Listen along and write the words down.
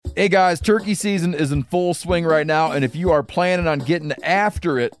Hey guys, turkey season is in full swing right now, and if you are planning on getting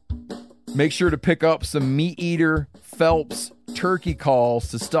after it, make sure to pick up some Meat Eater Phelps turkey calls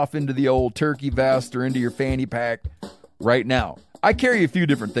to stuff into the old turkey vest or into your fanny pack right now. I carry a few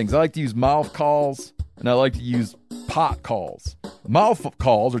different things. I like to use mouth calls, and I like to use pot calls. Mouth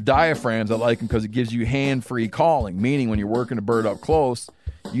calls or diaphragms, I like them because it gives you hand-free calling, meaning when you're working a bird up close,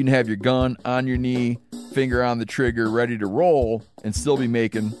 you can have your gun on your knee, finger on the trigger, ready to roll, and still be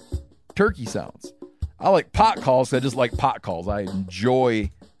making turkey sounds. I like pot calls because I just like pot calls. I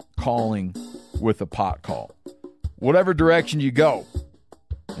enjoy calling with a pot call. Whatever direction you go,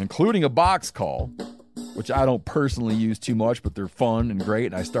 including a box call, which I don't personally use too much, but they're fun and great,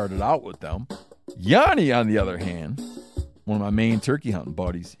 and I started out with them. Yanni, on the other hand, one of my main turkey hunting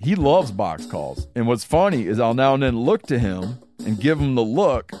buddies, he loves box calls. And what's funny is I'll now and then look to him and give him the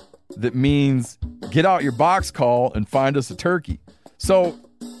look that means get out your box call and find us a turkey. So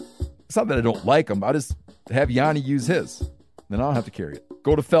it's not that I don't like him. I just have Yanni use his. Then I don't have to carry it.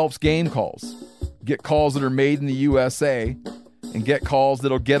 Go to Phelps Game Calls. Get calls that are made in the USA and get calls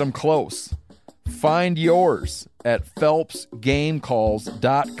that'll get them close. Find yours at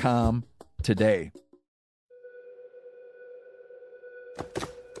phelpsgamecalls.com today.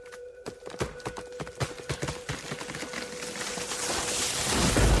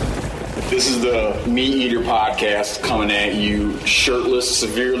 This is the Meat Eater Podcast coming at you shirtless,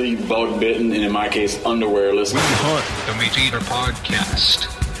 severely bug bitten, and in my case, underwearless. We hunt the Meat Eater Podcast.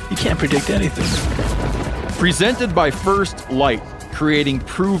 You can't predict anything. Presented by First Light, creating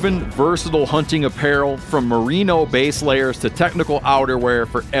proven, versatile hunting apparel from merino base layers to technical outerwear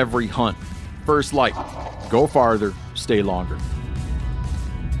for every hunt. First Light. Go farther, stay longer.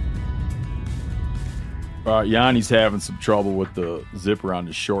 Yanni's having some trouble with the zipper on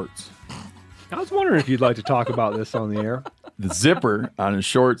his shorts. I was wondering if you'd like to talk about this on the air. The zipper on his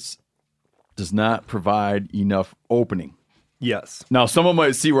shorts does not provide enough opening. Yes. Now, someone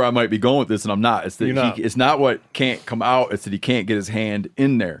might see where I might be going with this, and I'm not. It's that it's not what can't come out. It's that he can't get his hand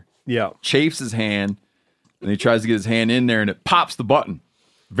in there. Yeah. Chafes his hand, and he tries to get his hand in there, and it pops the button.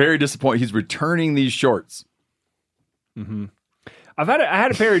 Very disappointed. He's returning these shorts. Mm-hmm. I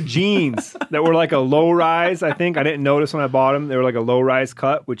had a pair of jeans that were like a low rise, I think. I didn't notice when I bought them. They were like a low rise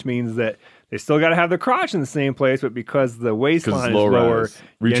cut, which means that they still got to have the crotch in the same place, but because the waistline is lower,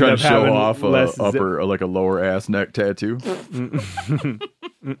 were you trying to show off a lower ass neck tattoo?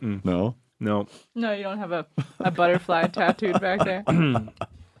 No? No. No, you don't have a butterfly tattooed back there.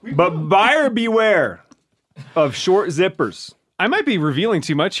 But buyer beware of short zippers. I might be revealing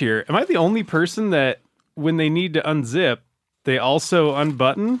too much here. Am I the only person that when they need to unzip, they also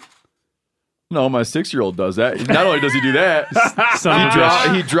unbutton? No, my 6-year-old does that. Not only does he do that,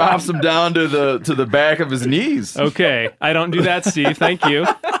 he drops them down to the back of his knees. Okay, I don't do that, Steve. Thank you.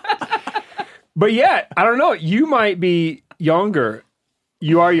 But yeah, I don't know. You might be younger.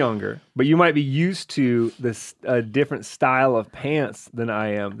 You are younger, but you might be used to this different style of pants than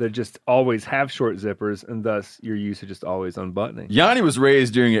I am. That just always have short zippers, and thus you're used to just always unbuttoning. Yanni was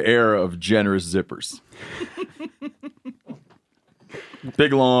raised during an era of generous zippers.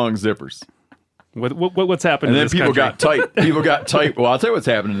 Big, long zippers. What's happening? And then in this people country? got tight. People got tight. Well, I'll tell you what's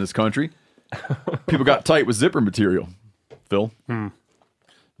happening in this country. People got tight with zipper material. Phil,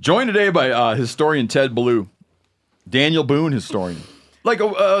 joined today by historian Ted Ballou, Daniel Boone historian, like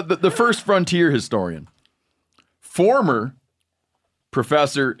the first frontier historian, former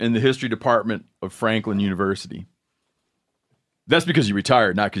professor in the history department of Franklin University. That's because you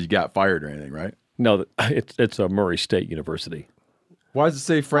retired, not because you got fired or anything, right? No, it's a Murray State University. Why does it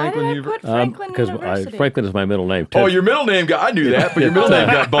say Franklin University? Because Franklin is my middle name. Oh, your middle name I knew that, but your middle name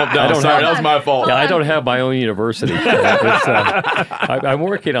got bumped down. Sorry, that was my fault. Yeah, I don't have my own university. I'm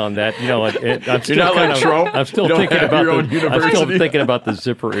working on that. You know, I'm still I'm still thinking about the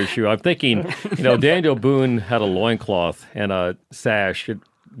zipper issue. I'm thinking, Daniel Boone had a loincloth and a sash. You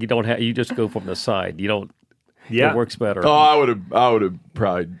just go from the side. You don't. Yeah, it works better. Oh, I would have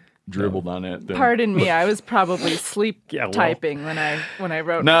probably dribbled on that thing. Pardon me, I was probably typing when I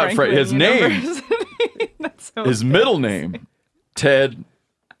wrote. Not his name. His middle name, Ted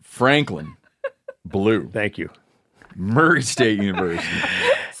Franklin Ballou. Thank you. Murray State University.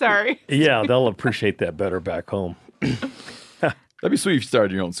 Sorry. Yeah, they'll appreciate that better back home. That'd be sweet if you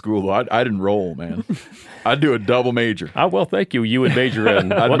started your own school, though. I'd enroll, man. I'd do a double major. Well, thank you. You would major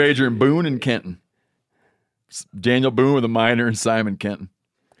in... I'd major in Boone and Kenton. Daniel Boone with a minor in Simon Kenton.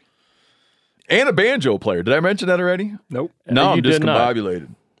 And a banjo player. Did I mention that already? Nope. No, I'm discombobulated.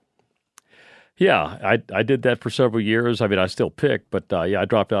 Yeah, I did that for several years. I mean, I still pick, but I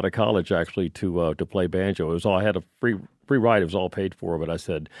dropped out of college actually to play banjo. It was all I had a free ride. It was all paid for, but I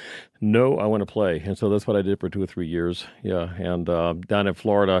said, no, I want to play, and so that's what I did for 2 or 3 years. Yeah, and down in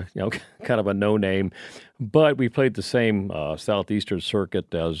Florida, kind of a no name, but we played the same southeastern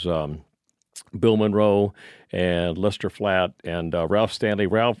circuit as Bill Monroe and Lester Flatt and Ralph Stanley.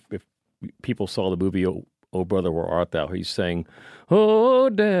 Ralph, if people saw the movie Oh Brother, Where Art Thou? He sang, Oh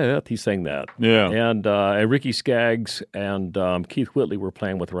Death. He sang that. Yeah. And Ricky Skaggs and Keith Whitley were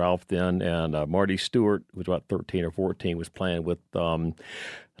playing with Ralph then, and Marty Stewart, who was about 13 or 14, was playing with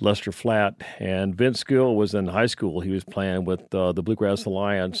Lester Flatt. And Vince Gill was in high school. He was playing with the Bluegrass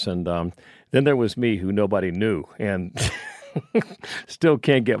Alliance. And then there was me, who nobody knew, and still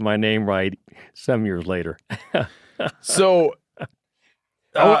can't get my name right some years later. So...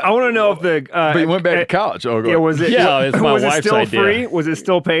 I want to know if the. But you went back to college. Oh, yeah, was it? Yeah, it's my was wife's it still idea. free? Was it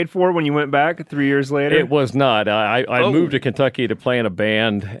still paid for when you went back 3 years later? It was not. I moved to Kentucky to play in a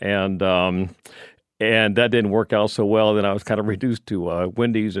band, and that didn't work out so well. Then I was kind of reduced to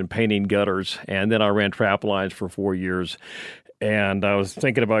Wendy's and painting gutters, and then I ran trap lines for 4 years. And I was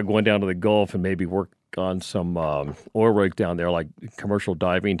thinking about going down to the Gulf and maybe work on some oil rigs down there, like commercial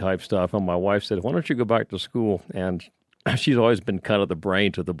diving type stuff. And my wife said, "Why don't you go back to school?" And she's always been kind of the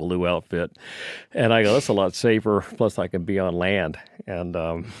brain to the Baloo outfit. And I go, that's a lot safer. Plus, I can be on land. And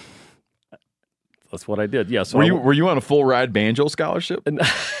that's what I did. Yeah. So were you on a full ride banjo scholarship?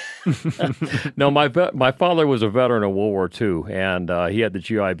 No, my father was a veteran of World War II, and he had the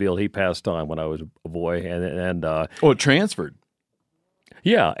GI Bill. He passed on when I was a boy. And it transferred.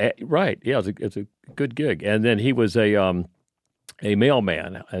 Yeah, right. Yeah, it's a good gig. And then he was a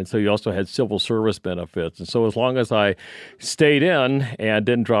mailman, and so he also had civil service benefits. And so as long as I stayed in and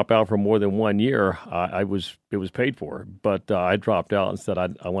didn't drop out for more than 1 year, it was paid for. But I dropped out and said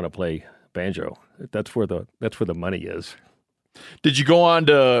I want to play banjo. That's where the money is. Did you go on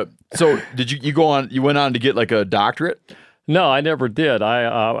to? So did you go on? You went on to get like a doctorate? No, I never did.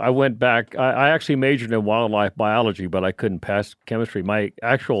 I went back. I actually majored in wildlife biology, but I couldn't pass chemistry. My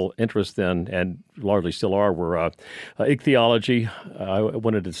actual interests then, and largely still are, were ichthyology. I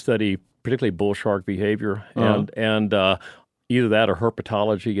wanted to study particularly bull shark behavior, and either that or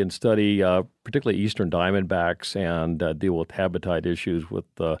herpetology, and study particularly eastern diamondbacks and deal with habitat issues with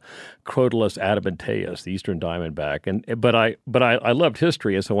Crotalus adamanteus, the eastern diamondback. But I loved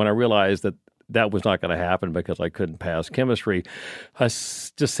history, and so when I realized that was not going to happen because I couldn't pass chemistry, I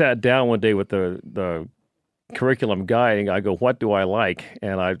just sat down one day with the curriculum guide, and I go, what do I like?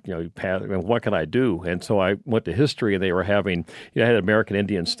 And what can I do? And so I went to history, and they were having, I had American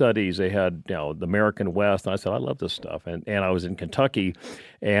Indian Studies, they had, the American West, and I said, I love this stuff. And I was in Kentucky,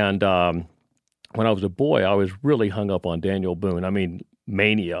 and when I was a boy, I was really hung up on Daniel Boone. I mean,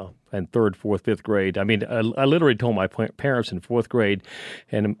 mania. And 3rd, 4th, 5th grade. I mean, I literally told my parents in 4th grade,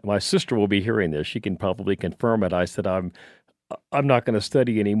 and my sister will be hearing this. She can probably confirm it. I said, I'm not going to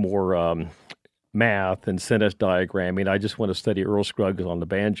study any more math and sentence diagramming. I just want to study Earl Scruggs on the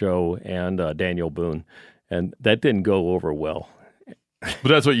banjo and Daniel Boone. And that didn't go over well. But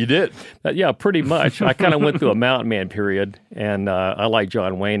that's what you did. Yeah, pretty much. I kind of went through a mountain man period, and I like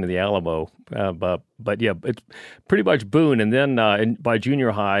John Wayne and the Alamo. But yeah, it's pretty much Boone. And then by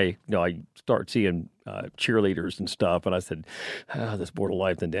junior high, I start seeing cheerleaders and stuff, and I said, "This more to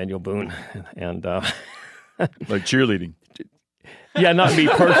life than Daniel Boone." And like cheerleading. Yeah, not me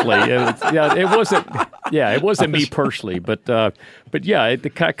personally. It wasn't. Yeah, it wasn't me personally, but yeah,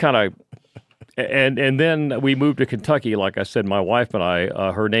 it kind of. And then we moved to Kentucky. Like I said, my wife and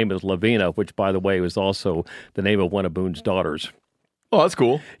I, her name is Lavina, which, by the way, was also the name of one of Boone's daughters. Oh, that's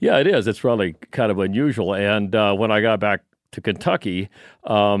cool. Yeah, it is. It's really kind of unusual. And when I got back to Kentucky,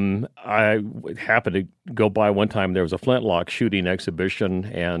 I happened to go by one time. There was a flintlock shooting exhibition,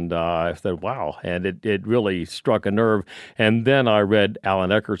 and I said, wow. And it really struck a nerve. And then I read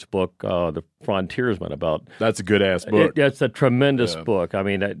Alan Eckert's book, The Frontiersman, about... That's a good-ass book. It's a tremendous book. I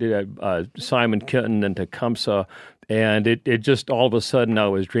mean, Simon Kenton and Tecumseh, and it just, all of a sudden, I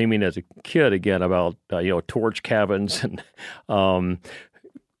was dreaming as a kid again about, torch cabins and...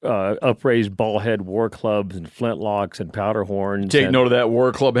 upraised ball head war clubs and flintlocks and powder horns. Take note of that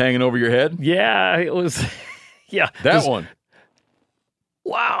war club hanging over your head? Yeah, it was. Yeah, that one.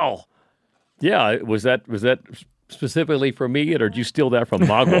 Wow. Yeah, was that specifically for me, or did you steal that from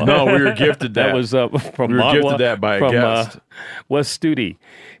Magua? No, we were gifted that. That was from Magua. We were gifted that by a guest. West Studi.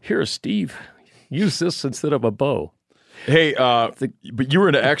 Here, Steve, use this instead of a bow. Hey, but you were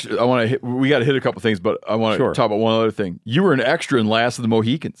an extra. We got to hit a couple things, but I want to talk about one other thing. You were an extra in Last of the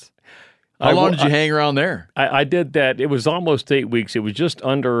Mohicans. How long did you hang around there? I did that. It was almost 8 weeks. It was just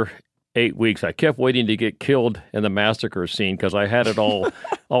under 8 weeks. I kept waiting to get killed in the massacre scene because I had it all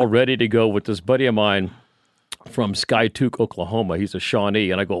ready to go with this buddy of mine from Skytook, Oklahoma. He's a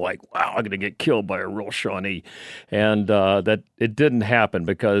Shawnee, and I go like, wow, I'm going to get killed by a real Shawnee. And that it didn't happen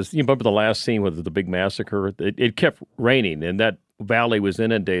because you remember the last scene with the big massacre? It kept raining, and that valley was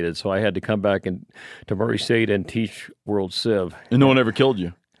inundated, so I had to come back to Murray State and teach World Civ. And no one ever killed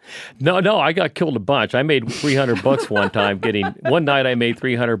you? No, I got killed a bunch. I made $300 one night I made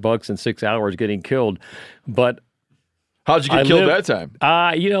 $300 in 6 hours getting killed. But how'd you get killed that time?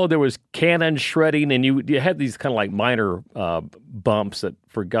 There was cannon shredding, and you had these kind of like minor bumps that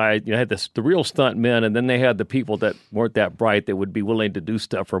for guys. You had the real stunt men, and then they had the people that weren't that bright that would be willing to do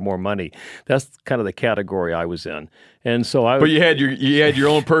stuff for more money. That's kind of the category I was in. And so But you had your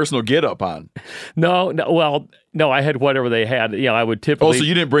own personal get up on. No, I had whatever they had. I would typically. Oh, so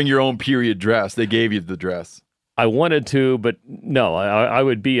you didn't bring your own period dress? They gave you the dress. I wanted to, but no, I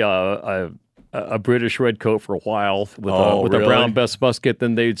would be a British redcoat for a while with a brown best musket.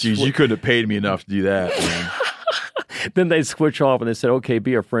 Then they'd. Jeez, you couldn't have paid me enough to do that, man. Then they'd switch off and they said, okay,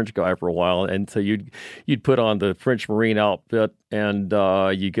 be a French guy for a while. And so you'd put on the French Marine outfit and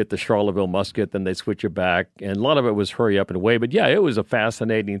you get the Charleville musket, then they switch you back. And a lot of it was hurry up and away. But yeah, it was a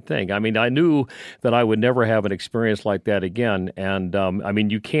fascinating thing. I mean, I knew that I would never have an experience like that again. And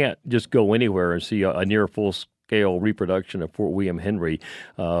you can't just go anywhere and see a near full scale reproduction of Fort William Henry,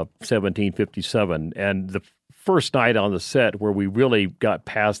 1757. And the first night on the set where we really got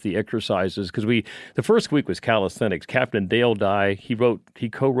past the exercises, because the first week was calisthenics. Captain Dale Dye, he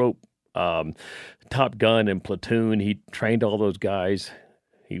co-wrote Top Gun and Platoon. He trained all those guys.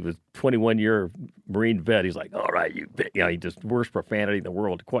 He was 21-year Marine vet. He's like, all right, he just worst profanity in the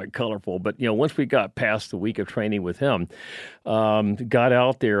world, quite colorful. But once we got past the week of training with him, got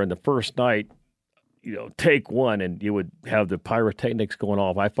out there, and the first night, take one, and you would have the pyrotechnics going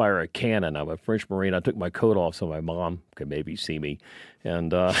off. I fire a cannon. I'm a French Marine. I took my coat off so my mom could maybe see me.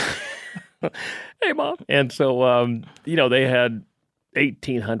 And, hey, Mom. And so, they had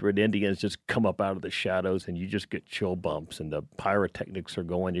 1,800 Indians just come up out of the shadows, and you just get chill bumps, and the pyrotechnics are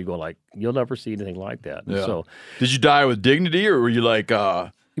going. You go like, you'll never see anything like that. Yeah. So, did you die with dignity, or were you like...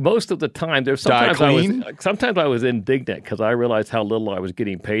 Most of the time, sometimes I was indignant because I realized how little I was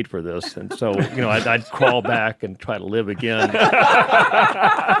getting paid for this, and so I'd crawl back and try to live again.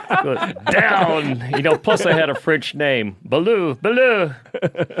 Down, plus I had a French name, Baloo,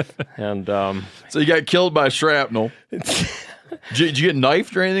 and so you got killed by shrapnel. Did you get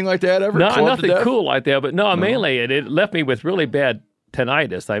knifed or anything like that ever? No, nothing cool like that. But no, mainly it left me with really bad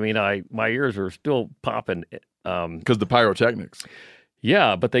tinnitus. I mean, my ears are still popping because the pyrotechnics.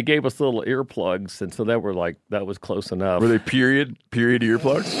 Yeah, but they gave us little earplugs, and so that was close enough. Were they period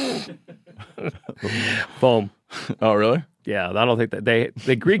earplugs? Foam. Oh, really? Yeah, I don't think that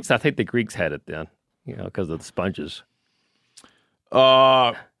the Greeks. I think the Greeks had it then, because of the sponges.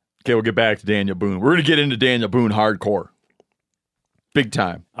 Okay, we'll get back to Daniel Boone. We're going to get into Daniel Boone hardcore, big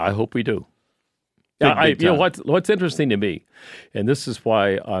time. I hope we do. Big time. What's interesting to me, and this is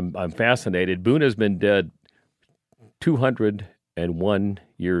why I'm fascinated. Boone has been dead 201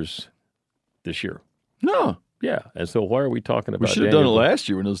 years this year. No. Yeah. And so why are we talking about We should have done it last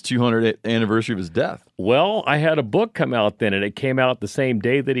year when it was 200th anniversary of his death. Well, I had a book come out then, and it came out the same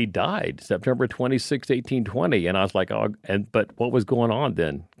day that he died, September 26, 1820. And I was like, but what was going on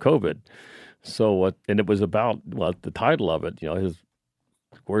then? COVID. So, and it was about, the title of it,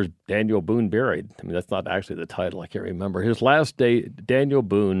 where's Daniel Boone buried? I mean, that's not actually the title. I can't remember. Daniel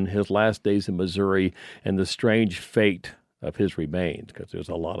Boone, his last days in Missouri, and the strange fate of his remains, because there's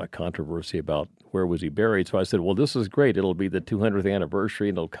a lot of controversy about where was he buried. So I said, well, this is great. It'll be the 200th anniversary,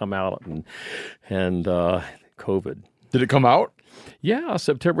 and it'll come out, and COVID. Did it come out? Yeah,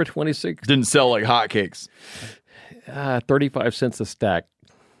 September 26th. Didn't sell like hotcakes. 35 cents a stack.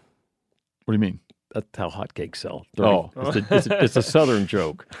 What do you mean? That's how hotcakes sell. It's a Southern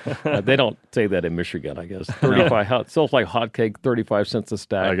joke. They don't say that in Michigan, I guess. 35 it sells like hotcake, 35 cents a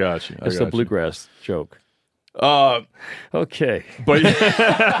stack. I got you. It's a bluegrass joke. Okay, but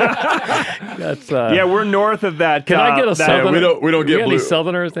that's we're north of that. Can I get a Southerner? We don't get any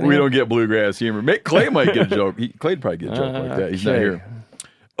Southerners. We don't get bluegrass humor. Clay might get a joke. Clay'd probably get a joke like that. He's not here.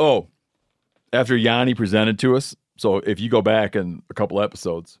 Oh, after Yanni presented to us. So if you go back in a couple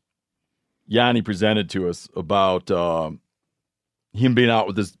episodes, Yanni presented to us about him being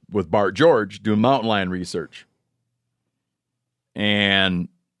out with Bart George doing mountain lion research, and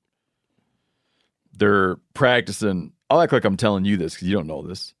they're practicing. I'll act like I'm telling you this because you don't know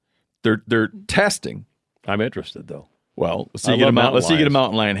this. They're testing. I'm interested though. Well, let's see you get a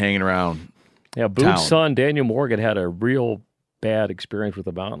mountain lion hanging around. Yeah, Boone's son Daniel Morgan had a real bad experience with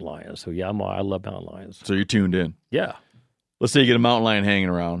a mountain lion. So yeah, I love mountain lions. So you're tuned in. Yeah. Let's say you get a mountain lion hanging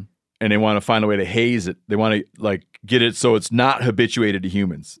around and they want to find a way to haze it. They want to like get it so it's not habituated to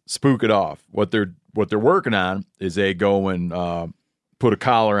humans, spook it off. What they're working on is they go and put a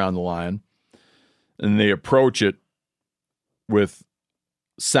collar on the lion and they approach it with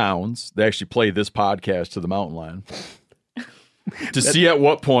sounds. They actually play this podcast to the mountain lion to see at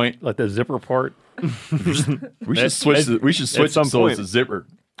what point, like the zipper part. we should switch it so it's a zipper,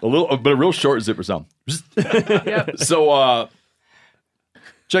 but a real short zipper sound. Yep. So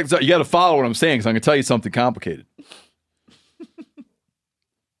check this out. You got to follow what I'm saying because I'm going to tell you something complicated.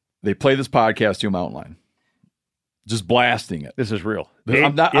 They play this podcast to a mountain lion, just blasting it. This is real.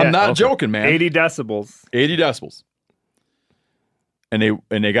 I'm not joking, man. 80 decibels. 80 decibels. And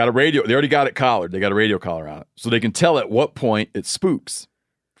they got a radio. They already got it collared. They got a radio collar on it. So they can tell at what point it spooks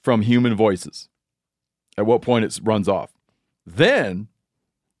from human voices. At what point it runs off. Then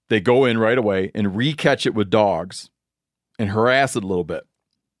they go in right away and re-catch it with dogs and harass it a little bit.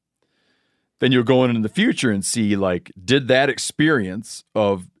 Then you'll go in the future and see, like, did that experience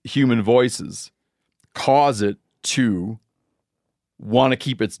of human voices cause it to want to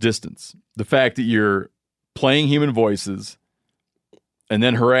keep its distance? The fact that you're playing human voices and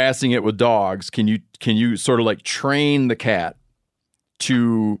then harassing it with dogs, can you sort of like train the cat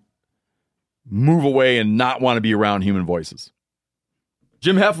to move away and not want to be around human voices?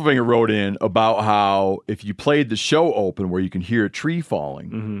 Jim Heffelfinger wrote in about how if you played the show open where you can hear a tree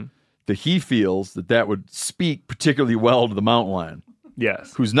falling, that he feels that would speak particularly well to the mountain lion.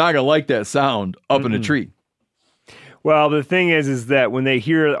 Yes. Who's not going to like that sound up in a tree. Well, the thing is that when they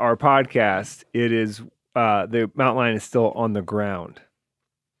hear our podcast, it is the mountain lion is still on the ground.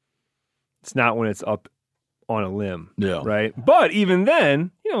 It's not when it's up on a limb. Yeah. Right? But even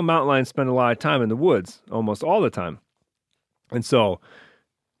then, mountain lions spend a lot of time in the woods, almost all the time. And so,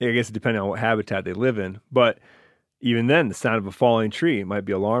 I guess depending on what habitat they live in, but even then, the sound of a falling tree might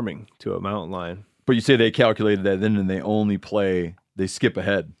be alarming to a mountain lion. But you say they calculated that then and they skip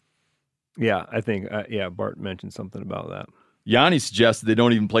ahead. Yeah, I think, Bart mentioned something about that. Yanni suggested they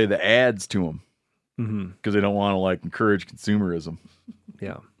don't even play the ads to them because they don't want to like encourage consumerism.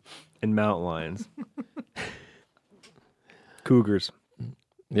 Yeah. And mountain lions. Cougars.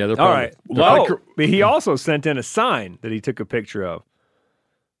 Yeah, they're all right. But he also sent in a sign that he took a picture of.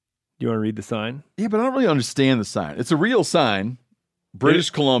 Do you want to read the sign? Yeah, but I don't really understand the sign. It's a real sign.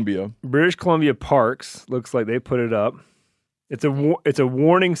 British Columbia Parks. Looks like they put it up. It's a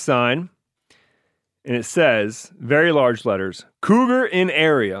warning sign. And it says, very large letters, cougar in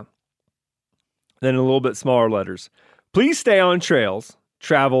area. Then a little bit smaller letters. Please stay on trails,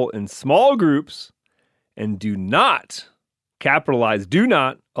 travel in small groups, and do not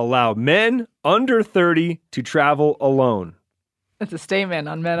allow men under 30 to travel alone. That's a statement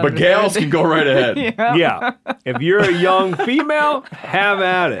on men under 30. But gals can go right ahead. Yeah. If you're a young female, have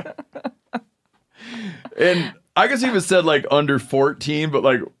at it. And I guess he even said like under 14, but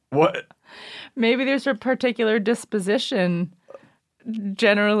like what? Maybe there's a particular disposition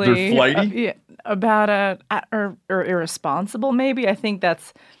generally. They're flighty? About or irresponsible maybe. I think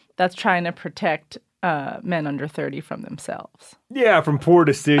that's trying to protect men under 30 from themselves. Yeah, from poor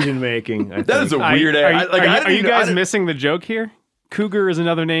decision making. That is a weird. Are you guys missing the joke here? Cougar is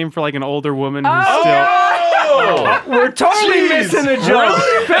another name for like an older woman who's We're totally missing the joke.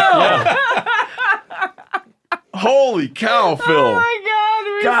 Really, Phil? Holy cow, Phil! Oh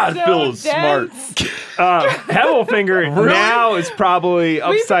my God, so Phil is dense. smart. Heffelfinger now is probably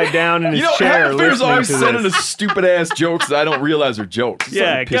upside down in his chair. Heffelfinger's always sending us stupid ass jokes that I don't realize are jokes.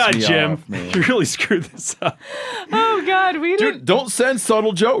 Yeah, God, Jim, off, you really screwed this up. Oh God, Dude, don't send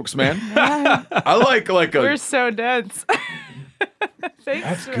subtle jokes, man. I like a. We're so dense.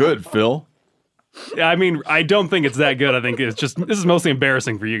 Thanks, That's good, Phil. Yeah, I mean, I don't think it's that good. I think this is mostly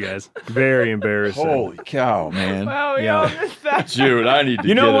embarrassing for you guys. Very embarrassing. Holy cow, man. Well, we all missed that. Dude, I need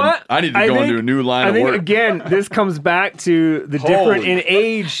to I need to go into a new line of work. I think, again, this comes back to the difference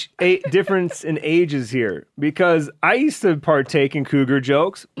in ages here. Because I used to partake in cougar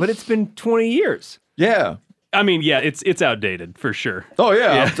jokes, but it's been 20 years. Yeah. I mean, yeah, it's outdated for sure. Oh,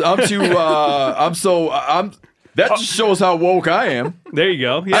 yeah. That just shows how woke I am. There you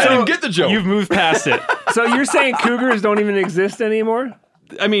go. Yeah. I didn't even get the joke. You've moved past it. So you're saying cougars don't even exist anymore?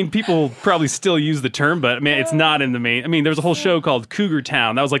 I mean, people probably still use the term, but I mean, it's not in the main. I mean, there's a whole show called Cougar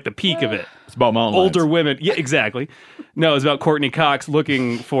Town. That was like the peak of it. It's about mountain lions. Older women. Yeah, exactly. No, it's about Courtney Cox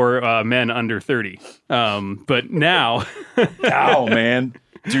looking for men under 30. But now. Ow, man.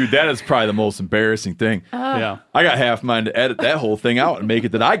 Dude, that is probably the most embarrassing thing. Yeah. I got half mine to edit that whole thing out and make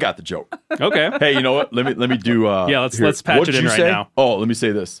it that I got the joke. Okay. Hey, you know what? Let me do. Yeah, let's patch it in right now. Oh, let me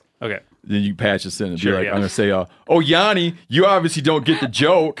say this. Okay. Then you patch this in and Sure, be like, yeah. I'm gonna say, oh, Yanni, you obviously don't get the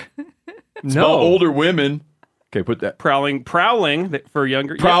joke. It's about older women. Okay, put that. Prowling for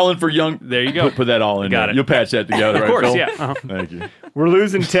younger. Prowling for young. There you go. Put that all in Got there. it. You'll patch that together, Of right, course, Phil? yeah. Uh-huh. Thank you. We're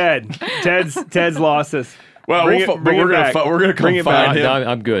losing Ted. Ted's lost us. Well, Bring we're it back. gonna Bring come it find back. him. No,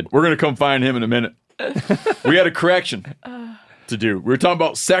 I'm good. We're gonna come find him in a minute. We had a correction to do. We were talking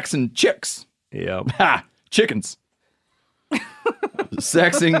about sex and chicks. Yeah. Ha! Chickens.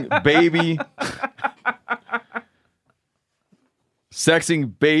 Sexing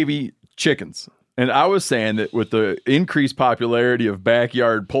baby chickens. And I was saying that with the increased popularity of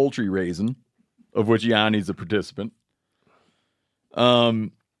backyard poultry raising, of which Yanni's a participant,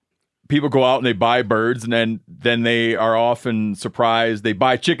 people go out and they buy birds, and then they are often surprised. They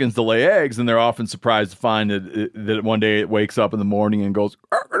buy chickens to lay eggs, and they're often surprised to find that one day it wakes up in the morning and goes,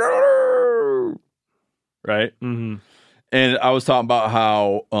 right? Mm-hmm. And I was talking about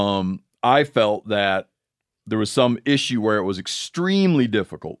how I felt that there was some issue where it was extremely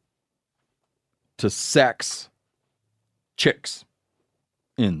difficult to sex young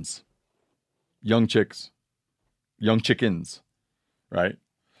chickens, right?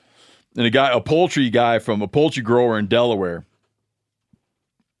 And a poultry grower in Delaware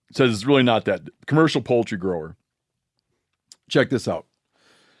says it's really not that. Commercial poultry grower. Check this out.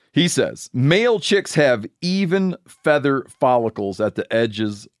 He says, male chicks have even feather follicles at the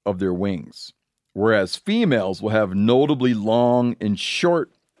edges of their wings, whereas females will have notably long and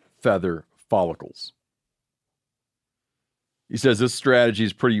short feather follicles. He says this strategy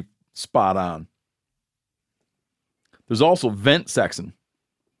is pretty spot on. There's also vent sexing,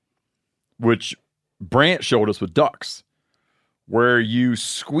 which Brant showed us with ducks, where you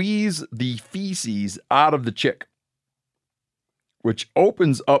squeeze the feces out of the chick, which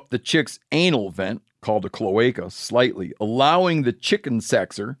opens up the chick's anal vent, called a cloaca, slightly, allowing the chicken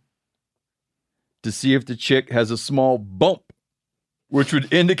sexer to see if the chick has a small bump, which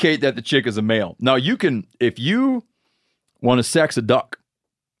would indicate that the chick is a male. Now, if you want to sex a duck,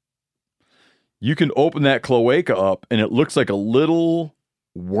 you can open that cloaca up, and it looks like a little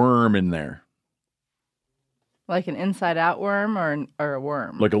worm in there. Like an inside-out worm or a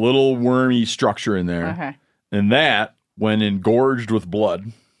worm? Like a little wormy structure in there. Okay. And that, when engorged with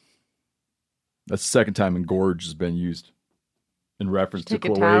blood, that's the second time engorged has been used in reference to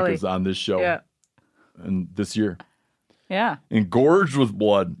cloacas on this show and this year. Yeah. Engorged with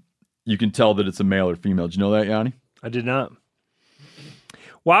blood, you can tell that it's a male or female. Did you know that, Yanni? I did not.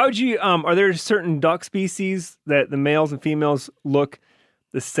 Why would you, are there certain duck species that the males and females look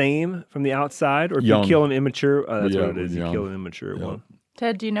the same from the outside? Or if you kill an immature, that's what it is. You kill an immature one.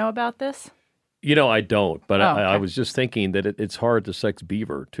 Ted, do you know about this? You know, I don't, but okay. I was just thinking that it's hard to sex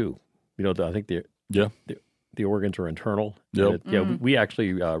beaver too. You know, I think the organs are internal. Yep. We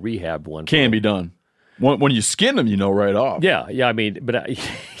actually rehabbed one. Can be done. When you skin them, you know right off. Yeah. I mean, but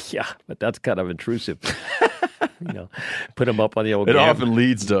that's kind of intrusive. Put them up on the old. It often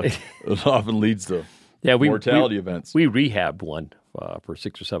leads to mortality events. We rehabbed one for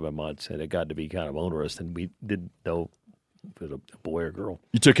 6 or 7 months, and it got to be kind of onerous, and we didn't know if it was a boy or girl.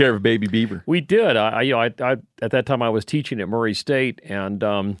 You took care of a baby beaver. We did. I at that time I was teaching at Murray State, and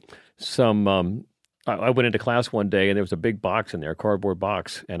I went into class one day, and there was a big box in there, a cardboard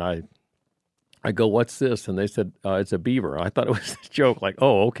box, and I go, "What's this?" And they said, "It's a beaver." I thought it was a joke, like,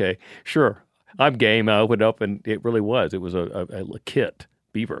 "Oh, okay, sure, I'm game." I opened up, and it really was. It was a kit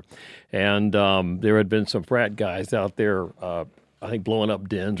beaver, and there had been some frat guys out there. I think blowing up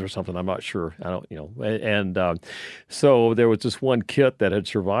dens or something. I'm not sure. I don't, And so there was this one kit that had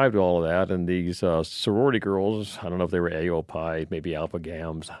survived all of that, and these sorority girls. I don't know if they were AO Pi, maybe Alpha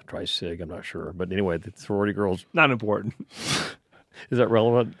Gams, Tri Sig. I'm not sure. But anyway, the sorority girls. Not important. Is that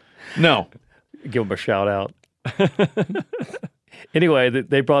relevant? No. Give them a shout out. Anyway,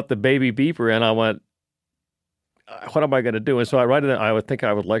 they brought the baby beaver, and I went, what am I going to do? And so I would think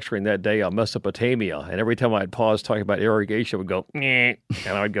I was lecturing that day on Mesopotamia, and every time I'd pause talking about irrigation, I would go, "Nyeh,"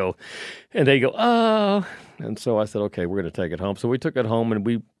 and I would go, and they'd go, "Oh," and so I said, "Okay, we're going to take it home." So we took it home, and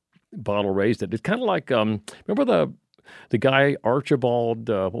we bottle raised it. It's kind of like, remember the guy Archibald?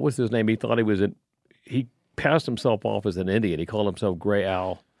 What was his name? He thought he passed himself off as an Indian. He called himself Gray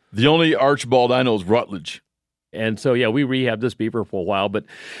Owl. The only Archibald I know is Rutledge. And so we rehabbed this beaver for a while, but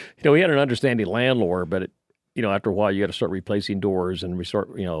we had an understanding landlord, but after a while, you got to start replacing doors and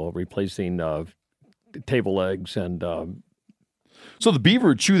replacing table legs and. So the beaver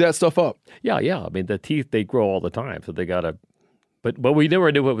would chew that stuff up. Yeah. I mean, the teeth, they grow all the time, so they got to But we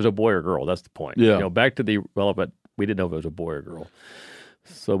never knew if it was a boy or girl. That's the point. Yeah. Back to the relevant, we didn't know if it was a boy or girl.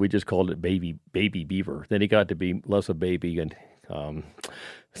 So we just called it baby beaver. Then he got to be less a baby, and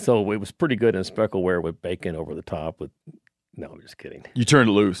so it was pretty good in speckleware with bacon over the top. No, I'm just kidding. You turned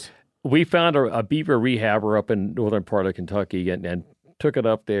it loose. We found a beaver rehabber up in northern part of Kentucky, and took it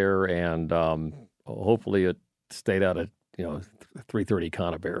up there, and hopefully it stayed out of 330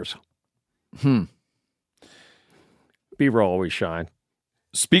 conibears. Beaver always shine.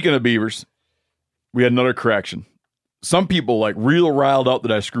 Speaking of beavers, we had another correction. Some people like real riled up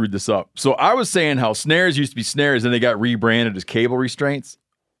that I screwed this up. So I was saying how snares used to be snares and they got rebranded as cable restraints.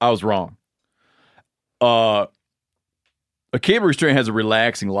 I was wrong. A cable restraint has a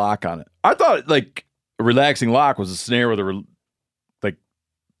relaxing lock on it. I thought like a relaxing lock was a snare with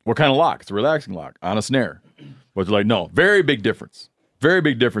what kind of lock? It's a relaxing lock on a snare. But they're like, no, very big difference. Very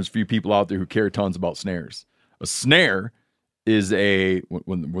big difference for you people out there who care tons about snares. A snare is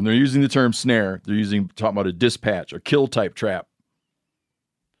when they're using the term snare, they're talking about a dispatch, a kill type trap.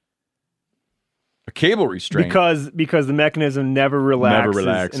 A cable restraint. Because the mechanism never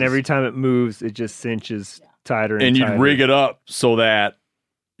relaxes. And every time it moves, it just cinches tighter and tighter. And you'd rig it up so that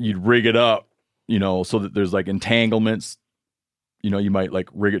so that there's like entanglements. You might like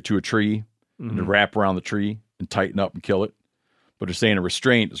rig it to a tree and wrap around the tree and tighten up and kill it. But they're saying a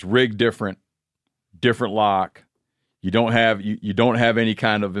restraint is rigged different lock. You don't have any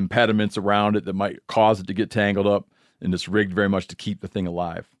kind of impediments around it that might cause it to get tangled up, and it's rigged very much to keep the thing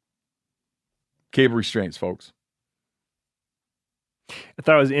alive. Cable restraints, folks. I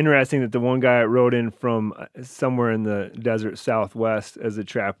thought it was interesting that the one guy wrote in from somewhere in the desert Southwest as a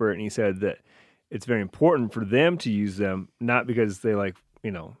trapper, and he said that it's very important for them to use them, not because they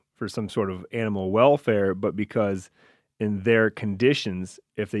for some sort of animal welfare, but because in their conditions,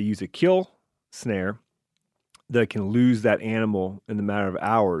 if they use a kill snare, they can lose that animal in the matter of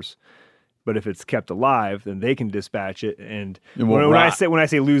hours. But if it's kept alive, then they can dispatch it. And when I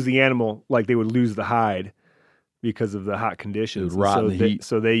say lose the animal, like they would lose the hide because of the hot conditions.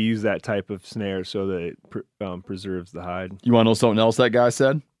 So they use that type of snare so that it preserves the hide. You want to know something else that guy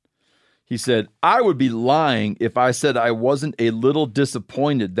said? He said, I would be lying if I said I wasn't a little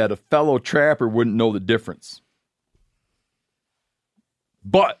disappointed that a fellow trapper wouldn't know the difference.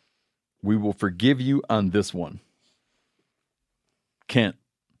 But we will forgive you on this one. Kent.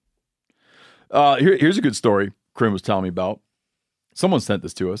 Here's a good story Krim was telling me about. Someone sent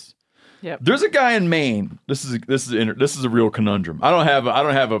this to us. Yep. There's a guy in Maine. This is a real conundrum. I don't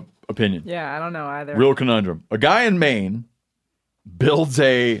have a opinion. Yeah, I don't know either. Real conundrum. A guy in Maine builds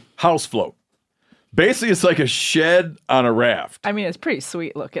a house float. Basically, it's like a shed on a raft. I mean, it's pretty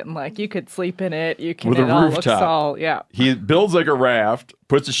sweet looking. Like, you could sleep in it. With a rooftop. Yeah. He builds like a raft,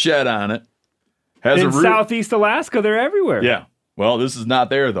 puts a shed on it. In Southeast Alaska, they're everywhere. Yeah. Well, this is not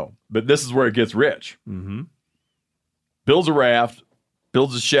there, though. But this is where it gets rich. Mm-hmm. Builds a raft,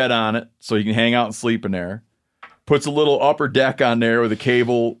 builds a shed on it so he can hang out and sleep in there. Puts a little upper deck on there with a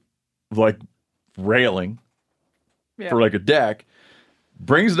cable, like, railing for like a deck.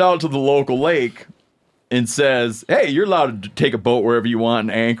 Brings it out to the local lake and says, hey, you're allowed to take a boat wherever you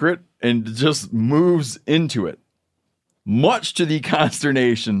want and anchor it, and just moves into it. Much to the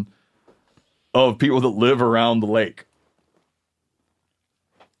consternation of people that live around the lake.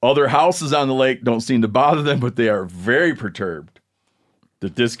 Other houses on the lake don't seem to bother them, but they are very perturbed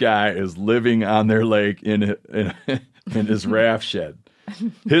that this guy is living on their lake in his raft shed.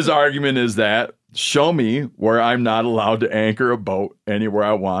 His argument is that, show me where I'm not allowed to anchor a boat anywhere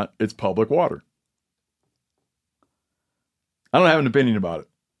I want. It's public water. I don't have an opinion about it.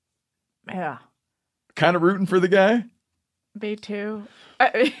 Yeah. Kind of rooting for the guy. Me too.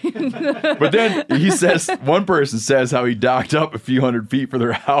 But then one person says how he docked up a few hundred feet for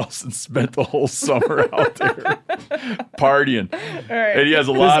their house and spent the whole summer out there partying. Right. And he has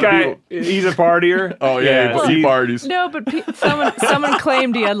a lot of people. He's a partier. Oh yeah, he parties. No, but someone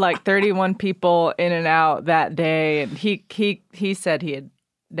claimed he had like 31 people in and out that day, and he said he had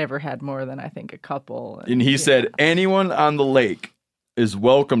never had more than I think a couple. And he said anyone on the lake is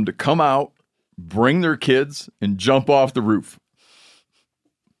welcome to come out, bring their kids, and jump off the roof.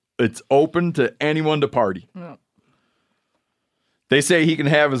 It's open to anyone to party. Yeah. They say he can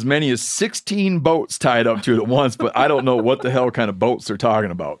have as many as 16 boats tied up to it at once, but I don't know what the hell kind of boats they're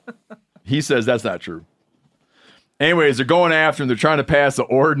talking about. He says that's not true. Anyways, they're going after him. They're trying to pass an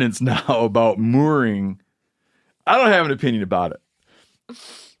ordinance now about mooring. I don't have an opinion about it.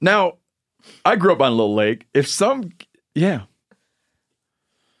 Now, I grew up on a little lake. If someone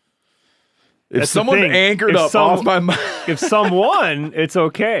anchored off my mind. If someone, it's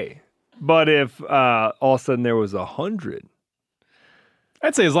okay. But if all of a sudden there was 100,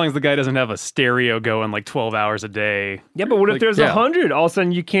 I'd say as long as the guy doesn't have a stereo going like 12 hours a day. Yeah, but what if there's yeah. 100? All of a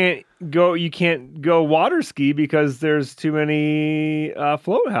sudden you can't go water ski because there's too many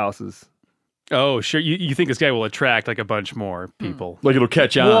float houses. Oh, sure. You think this guy will attract like a bunch more people? Like it'll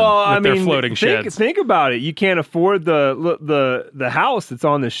catch on. Well, with their floating sheds. Think about it. You can't afford the house that's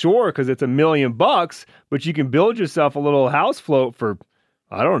on the shore because it's $1 million, but you can build yourself a little house float for,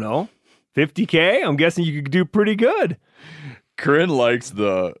 I don't know, $50K. I'm guessing you could do pretty good. Corinne likes he's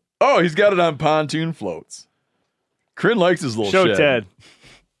got it on pontoon floats. Corinne likes his little Show shed. Ted.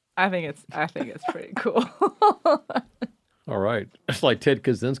 I think it's pretty cool. All right. It's like Ted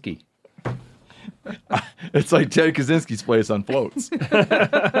Kaczynski. It's like Ted Kaczynski's place on floats.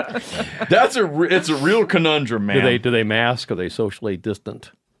 It's a real conundrum, man. Do they mask? Are they socially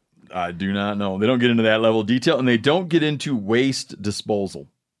distant? I do not know. They don't get into that level of detail, and they don't get into waste disposal.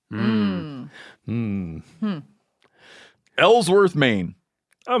 Ellsworth, Maine.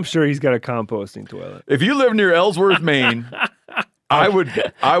 I'm sure he's got a composting toilet. If you live near Ellsworth, Maine, I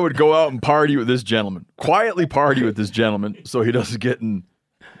would go out and party with this gentleman. Quietly party with this gentleman so he doesn't get in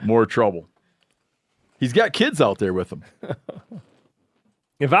more trouble. He's got kids out there with him.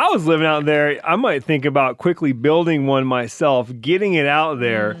 If I was living out there, I might think about quickly building one myself, getting it out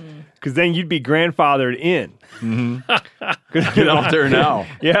there, because then you'd be grandfathered in. Get out there now.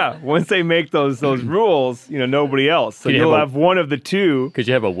 Yeah, once they make those rules, nobody else. So you'll have one of the two. Could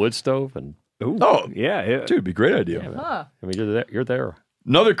you have a wood stove? And Yeah. Dude, it'd be a great idea. Huh. I mean, you're there.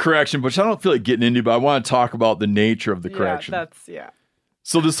 Another correction, which I don't feel like getting into, but I want to talk about the nature of the correction.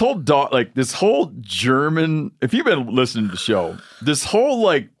 So this whole German, if you've been listening to the show, this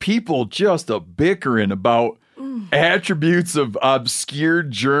whole people just bickering about attributes of obscure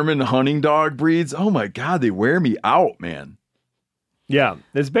German hunting dog breeds. Oh my God, they wear me out, man. Yeah,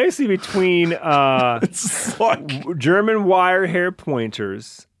 it's basically between It's like German wire hair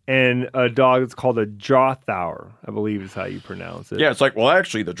pointers and a dog that's called a Drothauer, I believe is how you pronounce it. yeah, it's like, well,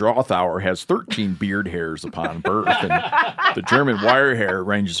 actually, the Drothauer has 13 beard hairs upon birth, and the German wire hair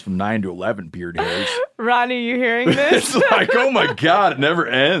ranges from 9 to 11 beard hairs. Ronnie, you hearing this? It's like, oh my God, it never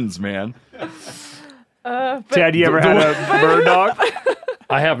ends, man. Ted, you ever had a bird dog?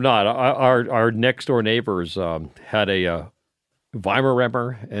 I have not. Our next door neighbors had a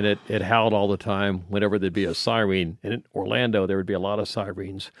Weimaraner, and it howled all the time whenever there'd be a siren. And in Orlando, there would be a lot of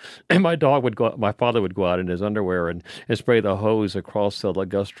sirens. And my father would go out in his underwear and spray the hose across the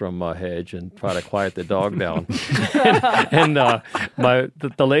ligustrum hedge and try to quiet the dog down. and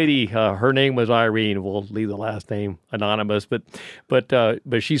the lady, her name was Irene. We'll leave the last name anonymous, but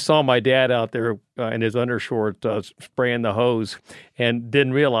she saw my dad out there in his undershort spraying the hose and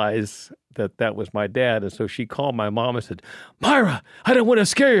didn't realize that was my dad. And so she called my mom and said, "Myra, I don't want to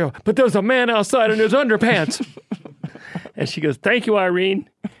scare you, but there's a man outside in his underpants." And she goes, "Thank you, Irene.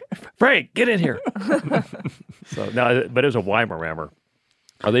 Frank, get in here." So no, but it was a Weimaraner.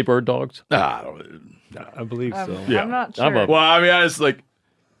 Are they bird dogs? I believe so. Yeah. I'm not sure. Well, I mean, I was like,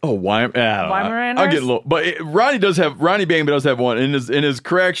 Weimaraners? I'll get a little, but Ronnie Bangman does have one in his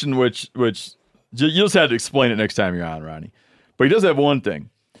correction, which you just have to explain it next time you're on, Ronnie. But he does have one thing.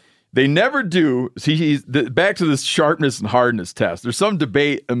 They never do. See, back to this sharpness and hardness test. There's some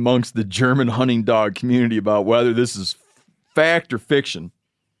debate amongst the German hunting dog community about whether this is fact or fiction,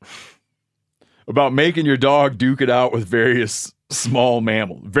 about making your dog duke it out with various small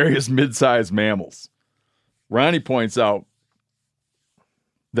mammals, various mid-sized mammals. Ronnie points out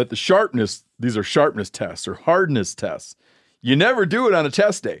that these are sharpness tests or hardness tests. You never do it on a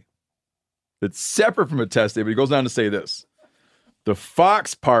test day. It's separate from a test day, but he goes on to say this. The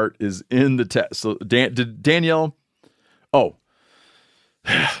fox part is in the test. So Danielle,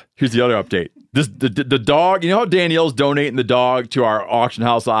 here's the other update. The dog, you know how Danielle's donating the dog to our auction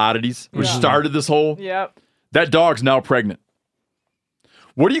house oddities, which started this whole? Yep. That dog's now pregnant.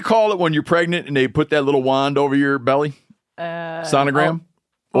 What do you call it when you're pregnant and they put that little wand over your belly? Sonogram?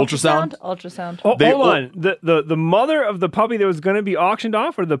 Ultrasound? Ultrasound. Oh, hold on. The mother of the puppy that was going to be auctioned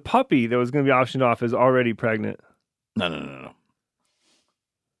off, or the puppy that was going to be auctioned off is already pregnant? No.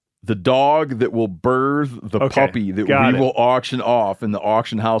 The dog that will birth the puppy that we will auction off in the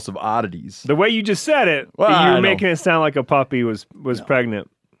auction house of oddities. The way you just said it, you were making it sound like a puppy was pregnant.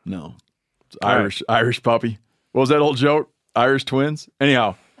 No. It's Irish puppy. What was that old joke? Irish twins?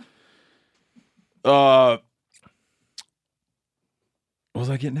 Anyhow. What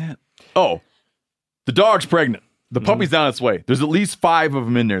was I getting at? Oh, the dog's pregnant. The puppy's on its way. There's at least 5 of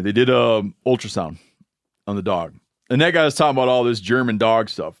them in there. They did a ultrasound on the dog. And that guy was talking about all this German dog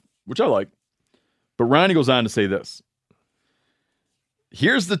stuff, which I like. But Ronnie goes on to say this.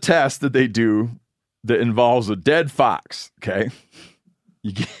 Here's the test that they do that involves a dead fox, okay?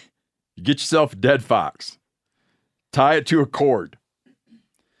 You get yourself a dead fox. Tie it to a cord.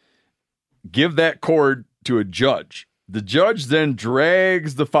 Give that cord to a judge. The judge then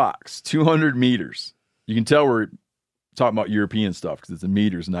drags the fox 200 meters. You can tell we're talking about European stuff because it's in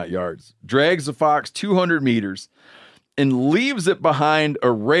meters, not yards. Drags the fox 200 meters and leaves it behind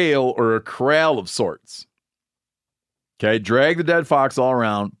a rail or a corral of sorts. Okay, drag the dead fox all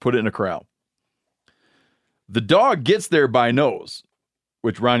around, put it in a corral. The dog gets there by nose,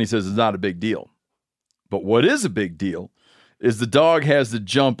 which Ronnie says is not a big deal. But what is a big deal is the dog has to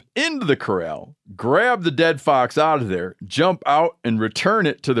jump into the corral, grab the dead fox out of there, jump out, and return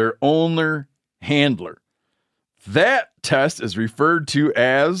it to their owner handler. That test is referred to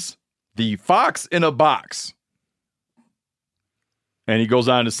as the fox in a box. And he goes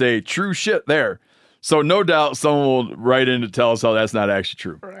on to say, true shit there. So no doubt someone will write in to tell us how that's not actually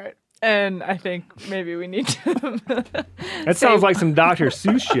true. Right. And I think maybe we need to... That sounds like some Dr.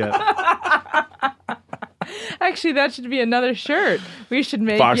 Seuss shit. Actually, that should be another shirt. We should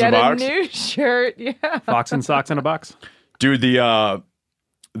make Fox yet and a new shirt. Yeah. Fox and socks in a box. Dude, the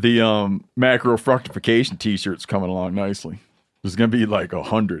macro fructification t-shirt's coming along nicely. There's going to be like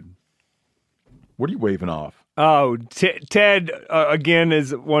 100. What are you waving off? Oh, Ted again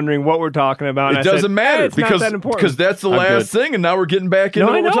is wondering what we're talking about. It doesn't matter it's not that important. because that's the last thing, and now we're getting back into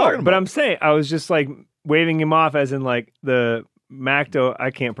what we're talking about. But I'm saying I was just like waving him off as in like the Macdo.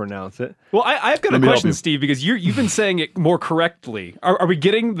 I can't pronounce it. Well, I've got a question, Steve, because you've been saying it more correctly. Are we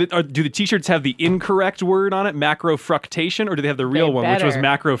getting do the T-shirts have the incorrect word on it, macrofructation, or do they have the real one, which was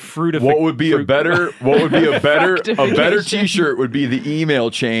macrofruitification? What would be a better T-shirt would be the email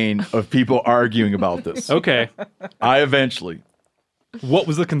chain of people arguing about this. Okay, What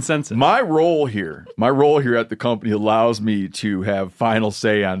was the consensus? My role here at the company allows me to have final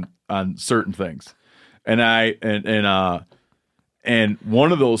say on certain things, and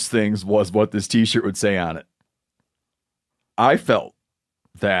one of those things was what this T-shirt would say on it. I felt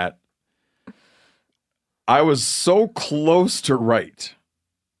that I was so close to right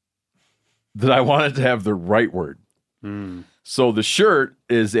that I wanted to have the right word. So the shirt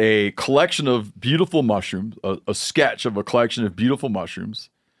is a collection of beautiful mushrooms, a sketch of a collection of beautiful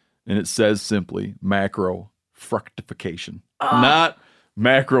mushrooms, and it says simply macro fructification, not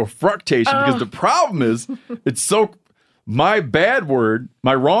macro fructation, because the problem is it's so... My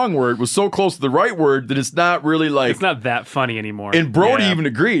wrong word was so close to the right word that it's not really like... It's not that funny anymore. And Brody even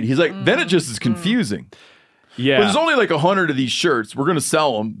agreed. He's like, then it just is confusing. Yeah. But there's only like 100 of these shirts. We're going to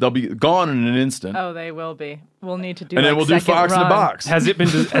sell them. They'll be gone in an instant. Oh, they will be. We'll need to do And then we'll do Fox in a box. Has it been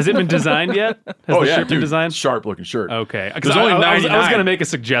designed yet? Has the shirt been designed? Sharp looking shirt. Okay. There's only 99. I was going to make a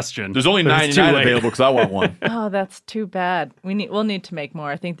suggestion. There's only 99 available because I want one. Oh, that's too bad. We'll need to make more.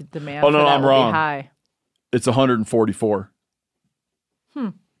 I think the demand I'm will wrong. be high. It's 144.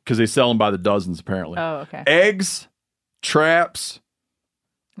 Because they sell them by the dozens, apparently. Oh, okay. Eggs, traps,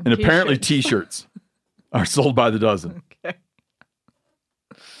 and apparently T-shirts are sold by the dozen. Okay.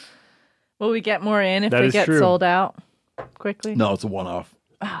 Will we get more in if That they is get true. sold out quickly? No, it's a one-off.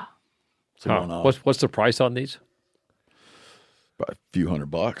 It's a one-off. What's the price on these? About a few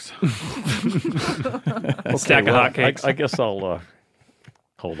 $100. Stack of hotcakes. I guess I'll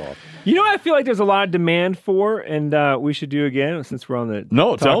hold off. You know what I feel like there's a lot of demand for, and we should do again since we're on the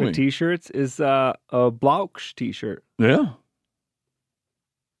No, tell talking me. T-shirts, is a Blausch T-shirt. Yeah.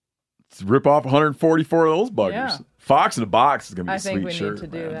 Let's rip off 144 of those buggers. Yeah. Fox in a box is going to be I a think sweet we shirt.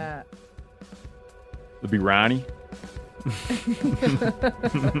 need to do that. It'll be Ronnie.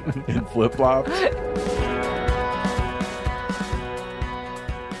 In flip-flops.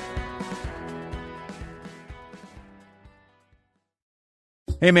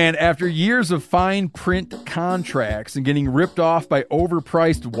 Hey man, after years of fine print contracts and getting ripped off by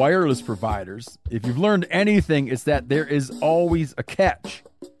overpriced wireless providers, if you've learned anything, it's that there is always a catch.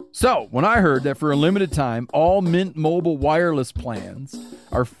 So, when I heard that for a limited time, all Mint Mobile wireless plans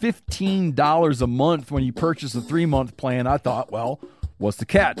are $15 a month when you purchase a 3-month plan, I thought, well, what's the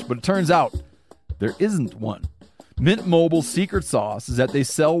catch? But it turns out there isn't one. Mint Mobile's secret sauce is that they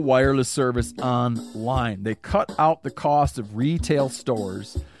sell wireless service online. They cut out the cost of retail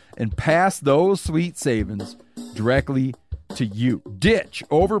stores and pass those sweet savings directly to you. Ditch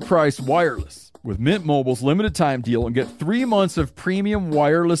overpriced wireless with Mint Mobile's limited time deal and get 3 months of premium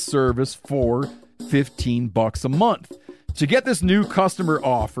wireless service for $15 a month. To get this new customer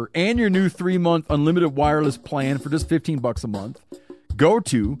offer and your new 3-month unlimited wireless plan for just $15 a month, go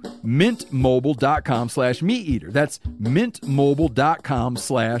to mintmobile.com/meateater. That's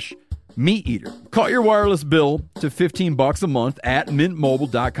mintmobile.com/meateater. Cut your wireless bill to $15 a month at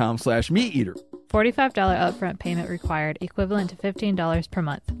mintmobile.com/meateater. $45 upfront payment required, equivalent to $15 per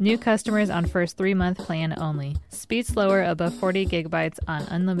month. New customers on first 3-month plan only. Speed slower above 40 gigabytes on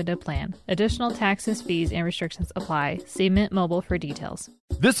unlimited plan. Additional taxes, fees, and restrictions apply. See Mint Mobile for details.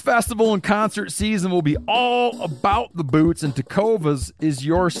 This festival and concert season will be all about the boots, and Tecovas is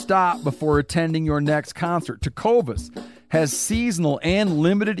your stop before attending your next concert. Tecovas has seasonal and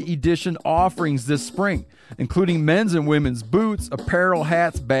limited edition offerings this spring, including men's and women's boots, apparel,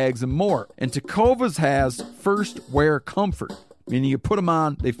 hats, bags, and more. And Tecovas has first wear comfort, meaning you put them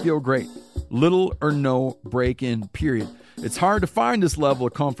on, they feel great. Little or no break-in, period. It's hard to find this level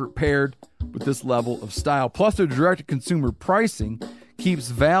of comfort paired with this level of style. Plus, their direct-to-consumer pricing keeps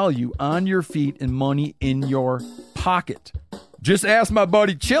value on your feet and money in your pocket. Just ask my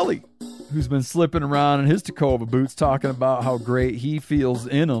buddy Chili, who's been slipping around in his Tecova boots, talking about how great he feels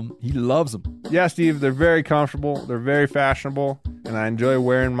in them. He loves them. Yeah, Steve, they're very comfortable. They're very fashionable, and I enjoy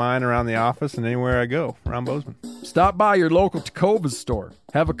wearing mine around the office and anywhere I go around Bozeman. Stop by your local Tecovas store,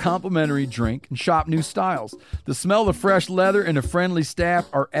 have a complimentary drink, and shop new styles. The smell of fresh leather and a friendly staff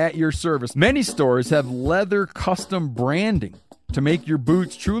are at your service. Many stores have leather custom branding to make your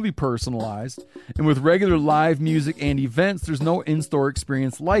boots truly personalized. And with regular live music and events, there's no in-store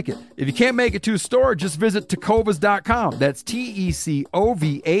experience like it. If you can't make it to a store, just visit Tecovas.com. That's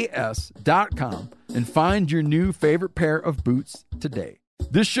Tecovas.com and find your new favorite pair of boots today.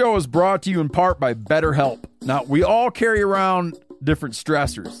 This show is brought to you in part by BetterHelp. Now, we all carry around different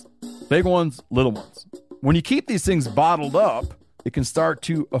stressors, big ones, little ones. When you keep these things bottled up, it can start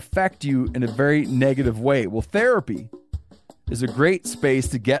to affect you in a very negative way. Well, therapy is a great space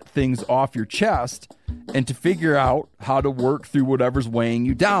to get things off your chest and to figure out how to work through whatever's weighing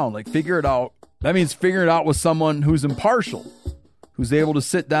you down. Like, figure it out. That means figuring it out with someone who's impartial, who's able to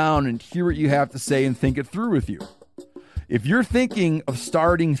sit down and hear what you have to say and think it through with you. If you're thinking of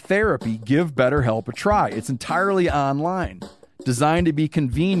starting therapy, give BetterHelp a try. It's entirely online, designed to be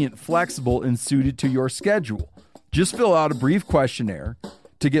convenient, flexible, and suited to your schedule. Just fill out a brief questionnaire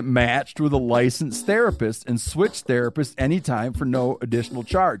to get matched with a licensed therapist and switch therapists anytime for no additional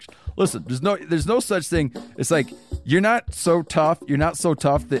charge. Listen, there's no such thing. It's like you're not so tough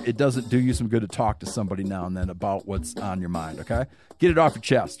that it doesn't do you some good to talk to somebody now and then about what's on your mind, okay? Get it off your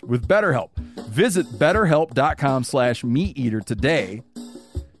chest with BetterHelp. Visit BetterHelp.com/MeatEater today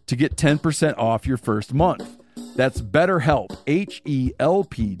to get 10% off your first month. That's BetterHelp,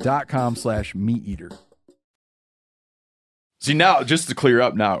 HELP.com/MeatEater. See, now, just to clear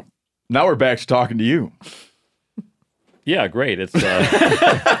up now we're back to talking to you. Yeah, great. It's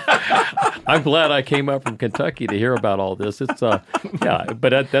I'm glad I came up from Kentucky to hear about all this. It's but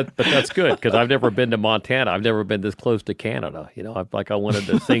that's good because I've never been to Montana. I've never been this close to Canada. You know, I wanted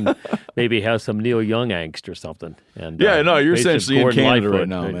to sing, maybe have some Neil Young angst or something. And you're essentially in Canada right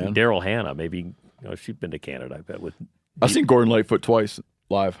now, man. Daryl Hannah, maybe she's been to Canada. I bet I've seen Gordon Lightfoot twice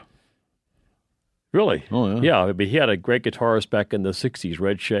live. Really? Oh, yeah. Yeah, I mean, he had a great guitarist back in the 60s,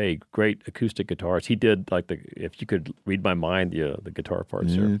 Red Shea, great acoustic guitarist. He did, If You Could Read My Mind, the guitar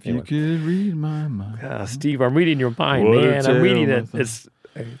parts there. If you could read my mind. Steve, I'm reading your mind, man. I'm reading it.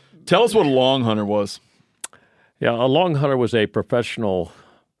 Tell us what a long hunter was. Yeah, a long hunter was a professional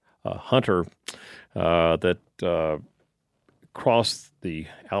hunter that crossed the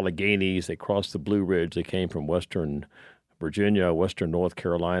Alleghenies. They crossed the Blue Ridge. They came from western Virginia, western North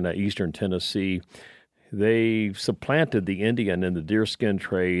Carolina, eastern Tennessee. They supplanted the Indian in the deerskin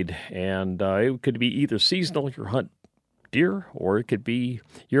trade, and it could be either seasonal, you hunt deer, or it could be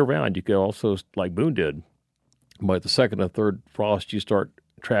year-round. You could also, like Boone did, by the second or third frost, you start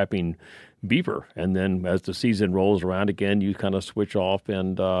trapping beaver, and then as the season rolls around again, you kind of switch off,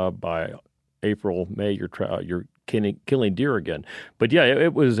 and by April, May, you're killing deer again. But yeah,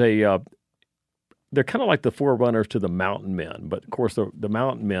 it was they're kind of like the forerunners to the mountain men. But, of course, the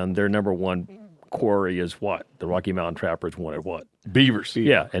mountain men, their number one quarry is what? The Rocky Mountain trappers wanted what? Beavers.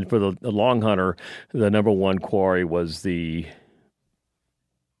 Yeah, and for the long hunter, the number one quarry was the...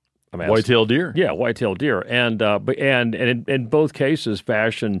 white-tailed deer. Yeah, white-tailed deer. And in both cases,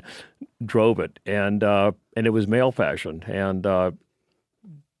 fashion drove it. And it was male fashion. And... the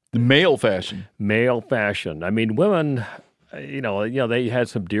male fashion. Male fashion. I mean, women... they had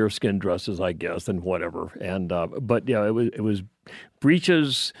some deerskin dresses, I guess, and whatever. And but it was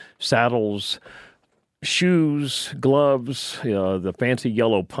breeches, saddles, shoes, gloves, the fancy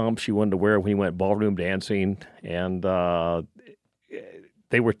yellow pumps you wanted to wear when you went ballroom dancing, and they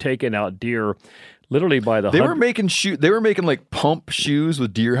were taking out deer literally by the. They were making like pump shoes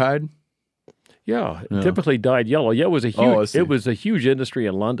with deer hide. Yeah, typically dyed yellow. Yeah, it was a huge industry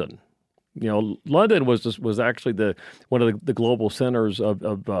in London. London was actually one of the global centers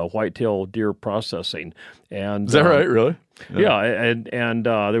of whitetail deer processing. And is that right? Really? Yeah, and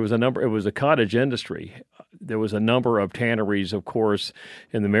there was a number. It was a cottage industry. There was a number of tanneries, of course,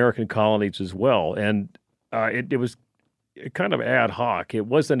 in the American colonies as well, and it was kind of ad hoc. It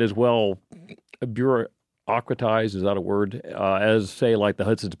wasn't as well bureaucratized, is that a word, as, say, like the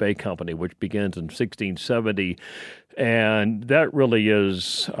Hudson's Bay Company, which begins in 1670. And that really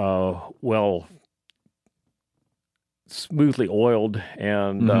is, smoothly oiled.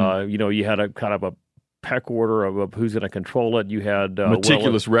 And, you had a kind of a peck order of who's going to control it. You had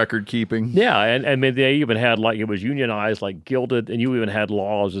meticulous record keeping. Yeah, and they even had, like, it was unionized, like gilded, and you even had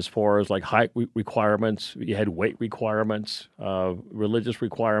laws as far as like height requirements. You had weight requirements, religious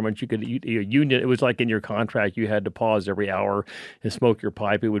requirements. You could union. It was like in your contract, you had to pause every hour and smoke your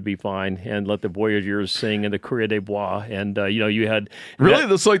pipe. It would be fine, and let the voyageurs sing in the Courrier des Bois. And you had really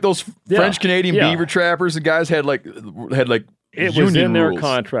that's like those French Canadian beaver trappers. The guys had like. It was in their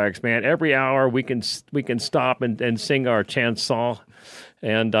contracts, man. Every hour we can stop and sing our chanson.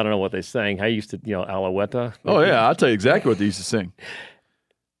 And I don't know what they sang. I used to, Alouette. Oh, yeah. I'll tell you exactly what they used to sing.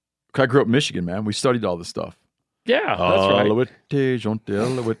 I grew up in Michigan, man. We studied all this stuff. Yeah, that's right.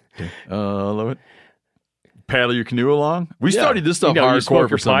 Alouette. Paddle your canoe along. We studied this stuff hardcore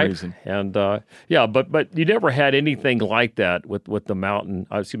for some reason. And but you never had anything like that with the mountain.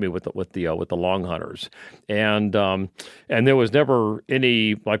 With the long hunters, and there was never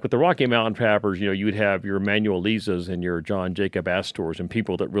any, like with the Rocky Mountain trappers. You'd have your Emmanuel Lizas and your John Jacob Astors and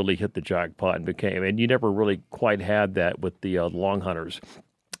people that really hit the jackpot and you never really quite had that with the long hunters.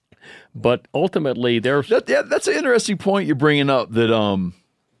 But ultimately, that's an interesting point you're bringing up. That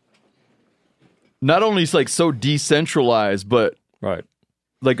not only is like so decentralized, but right,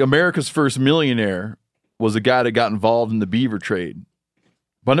 like America's first millionaire was a guy that got involved in the beaver trade.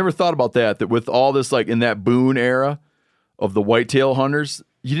 But I never thought about that with all this, like in that Boone era of the whitetail hunters,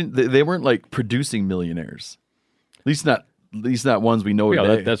 they weren't like producing millionaires. At least not ones we know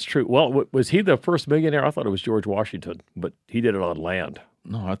today. That's true. Well, was he the first millionaire? I thought it was George Washington, but he did it on land.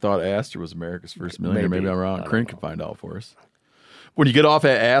 No, I thought Astor was America's first millionaire. Maybe I'm wrong. Crane can find out for us. When you get off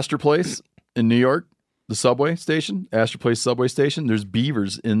at Astor Place in New York, the subway station, Astor Place subway station, there's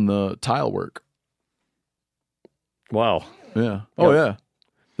beavers in the tile work. Wow. Yeah. Oh, yeah.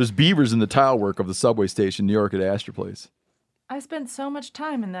 There's beavers in the tile work of the subway station, New York at Astor Place. I spent so much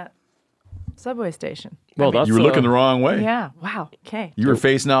time in that subway station. Well, you were looking the wrong way. Yeah. Wow. Okay. You were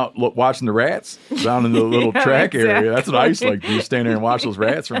facing out, watching the rats down in the little track area. That's what I used to like to do, stand there and watch those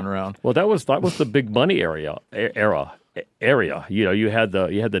rats run around. Well, that was the big money era. You had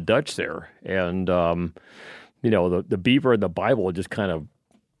the Dutch there, and the beaver and the Bible just kind of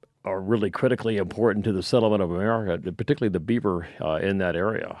are really critically important to the settlement of America, particularly the beaver in that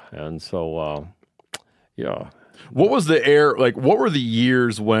area. And so, What was the what were the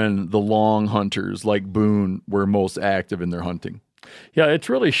years when the long hunters like Boone were most active in their hunting? Yeah, it's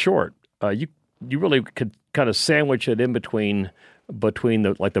really short. You really could kind of sandwich it in between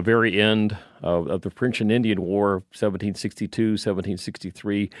the very end of the French and Indian War, 1762,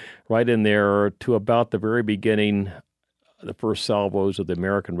 1763, right in there to about the very beginning, the first salvos of the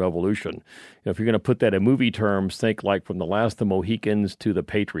American Revolution. If you're going to put that in movie terms, think like from the Last of the Mohicans to the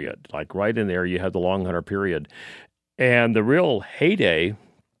Patriot. Like right in there, you have the long hunter period. And the real heyday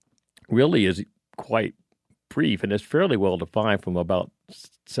really is quite brief, and it's fairly well defined from about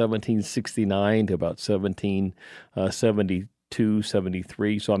 1769 to about 1772,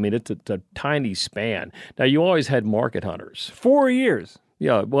 73. So, I mean, it's a tiny span. Now, you always had market hunters. 4 years.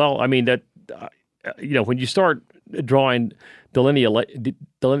 Yeah, well, I mean, that, when you start drawing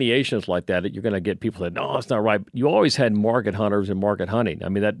delineations like that, you're going to get people that, no, it's not right. You always had market hunters and market hunting. I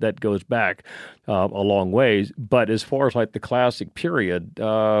mean, that goes back a long ways. But as far as like the classic period,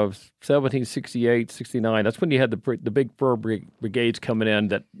 1768, 69, that's when you had the big fur brigades coming in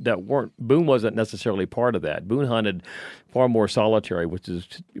that weren't, Boone wasn't necessarily part of that. Boone hunted far more solitary, which is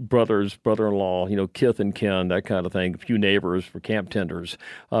brothers, brother-in-law, kith and kin, that kind of thing, a few neighbors for camp tenders.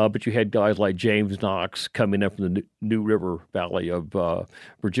 But you had guys like James Knox coming in from the New River Valley of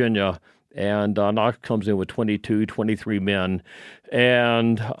Virginia, and Knox comes in with 22, 23 men,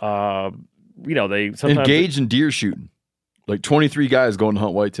 and they sometimes engaged in deer shooting, like 23 guys going to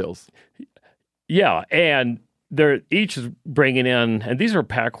hunt whitetails. Yeah, and they're each bringing in, and these are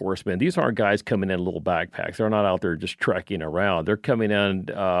pack horsemen. These aren't guys coming in little backpacks. They're not out there just trekking around. They're coming in,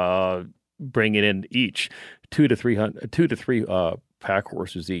 bringing in each two to three pack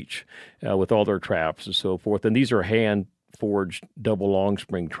horses each, with all their traps and so forth. And these are hand forged double long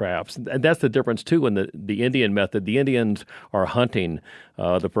spring traps. And that's the difference, too, in the Indian method. The Indians are hunting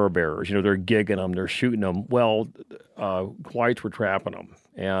the fur bearers. They're gigging them, they're shooting them. Well, whites were trapping them.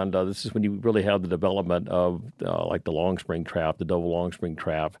 And this is when you really have the development of like the long spring trap, the double long spring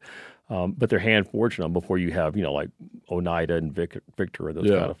trap. But they're hand forging them before you have, like Oneida and Victor and those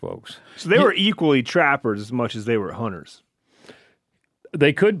kind of folks. So they were equally trappers as much as they were hunters.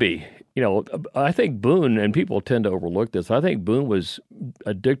 They could be. I think Boone, and people tend to overlook this, I think Boone was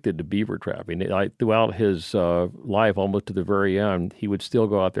addicted to beaver trapping. Throughout his life, almost to the very end, he would still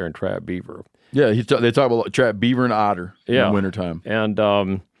go out there and trap beaver. Yeah, they talk about trap beaver and otter in the wintertime. And,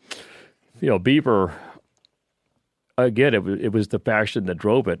 beaver, again, it was the fashion that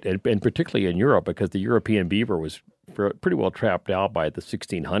drove it, and particularly in Europe, because the European beaver was pretty well trapped out by the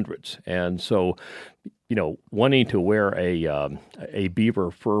 1600s. And so, wanting to wear a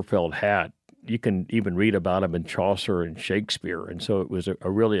beaver fur felt hat, you can even read about them in Chaucer and Shakespeare. And so it was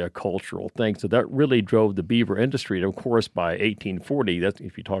really a cultural thing. So that really drove the beaver industry. And of course, by 1840, that's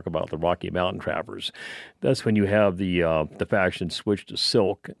if you talk about the Rocky Mountain trappers, that's when you have the fashion switch to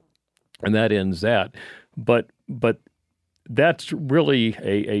silk, and that ends that. But that's really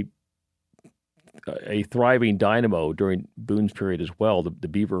a thriving dynamo during Boone's period as well. The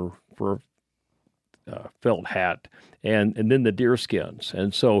beaver fur felt hat, and then the deer skins.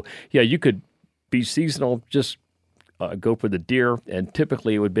 And so, you could be seasonal, just go for the deer, and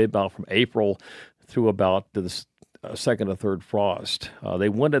typically it would be about from April through about the second or third frost. They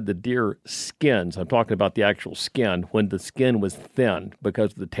wanted the deer skins. I'm talking about the actual skin, when the skin was thin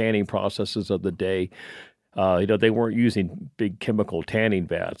because of the tanning processes of the day. They weren't using big chemical tanning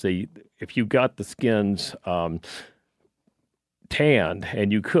vats. If you got the skins tanned,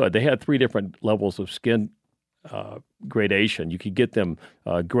 and they had 3 different levels of skin gradation. You could get them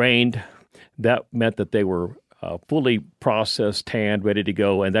grained. That meant that they were fully processed, tanned, ready to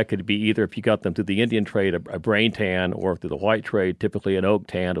go, and that could be either, if you got them through the Indian trade, a brain tan, or through the white trade, typically an oak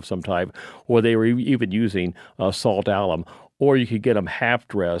tan of some type, or they were even using salt alum. Or you could get them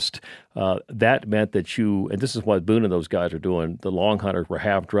half-dressed. That meant that and this is what Boone and those guys are doing, the long hunters were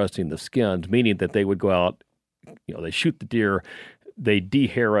half-dressing the skins, meaning that they would go out, they shoot the deer, they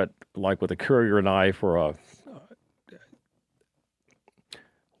de-hair it like with a courier knife or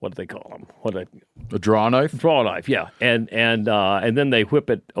what do they call them? A draw knife? Draw knife, yeah. And then they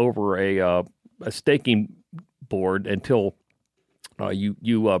whip it over a staking board until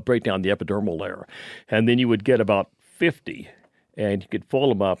you break down the epidermal layer. And then you would get about 50, and you could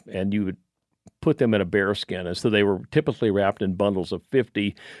fold them up, and you would put them in a bear skin. And so they were typically wrapped in bundles of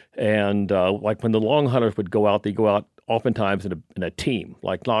 50. And like when the long hunters would go out, they go out oftentimes in a team.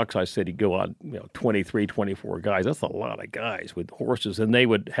 Like Knox, I said, he'd go out 23, 24 guys. That's a lot of guys with horses. And they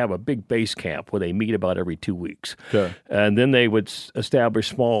would have a big base camp where they meet about every 2 weeks. Okay. And then they would establish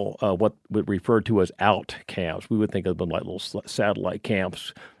small, what we refer to as out camps. We would think of them like little satellite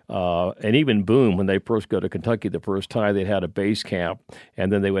camps. And even Boone, when they first go to Kentucky the first time, they had a base camp,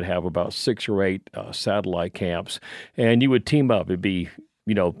 and then they would have about 6 or 8 satellite camps. And you would team up. It'd be,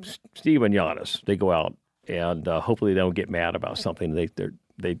 Steve and Giannis. They go out, and hopefully they don't get mad about something.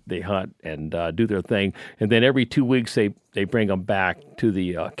 They hunt and do their thing. And then every 2 weeks, they bring them back to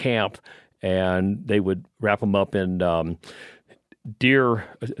the camp, and they would wrap them up in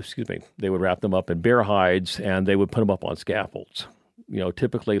they would wrap them up in bear hides, and they would put them up on scaffolds.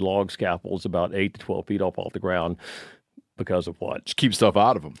 Typically log scaffolds about 8 to 12 feet up off the ground. Because of what? Just keep stuff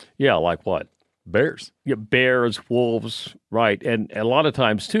out of them. Yeah, like what? Bears. Yeah, bears, wolves, right. And a lot of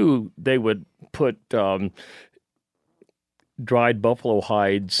times, too, they would put dried buffalo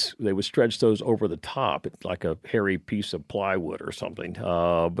hides. They would stretch those over the top, like a hairy piece of plywood or something,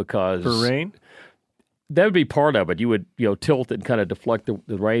 because... For rain? That would be part of it. You would, tilt it and kind of deflect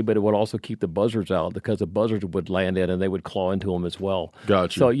the rain, but it would also keep the buzzards out, because the buzzards would land in and they would claw into them as well.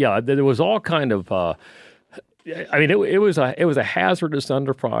 Gotcha. So yeah, there was all kind of. It was a hazardous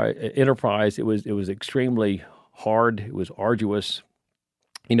enterprise. It was extremely hard. It was arduous.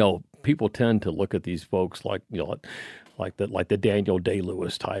 People tend to look at these folks like the Daniel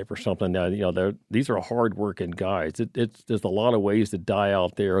Day-Lewis type or something. These are hard-working guys. There's a lot of ways to die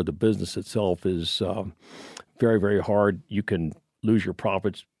out there. The business itself is very, very hard. You can lose your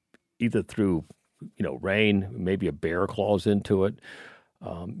profits either through, rain, maybe a bear claws into it.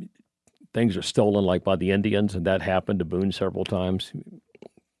 Things are stolen like by the Indians, and that happened to Boone several times.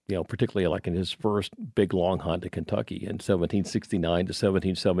 particularly like in his first big long hunt to Kentucky in 1769 to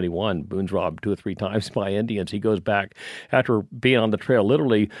 1771. Boone's robbed 2 or 3 times by Indians. He goes back after being on the trail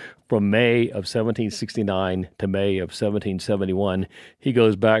literally from May of 1769 to May of 1771. He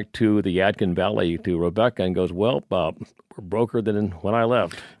goes back to the Yadkin Valley to Rebecca and goes, well, we're broker than when I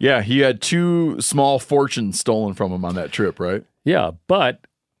left. Yeah, he had 2 small fortunes stolen from him on that trip, right? Yeah, but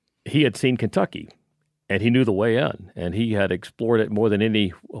he had seen Kentucky. And he knew the way in, and he had explored it more than any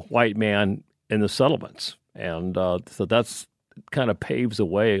white man in the settlements. And so that's kind of paves the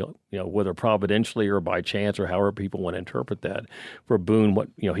way, whether providentially or by chance or however people want to interpret that, for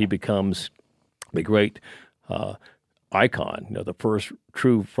Boone, he becomes the great icon, the first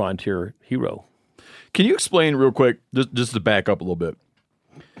true frontier hero. Can you explain real quick, just to back up a little bit,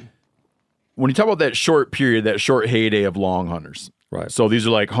 when you talk about that short period, that short heyday of long hunters, right? So these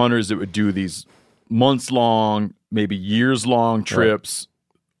are like hunters that would do these months-long, maybe years-long trips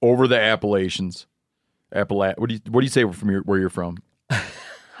over the Appalachians. What do you say from where you're from?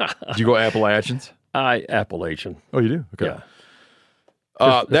 Did you go Appalachians? Appalachian. Oh, you do? Okay. Yeah.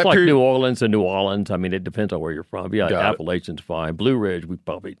 It's like period... New Orleans and New Orleans. I mean, it depends on where you're from. Yeah, Got Appalachian's fine. Blue Ridge, we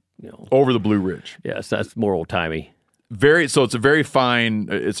probably, over the Blue Ridge. Yes, that's more old-timey. So it's a very fine,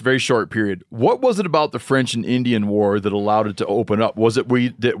 it's a very short period. What was it about the French and Indian War that allowed it to open up? Was it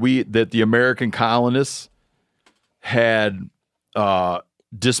that the American colonists had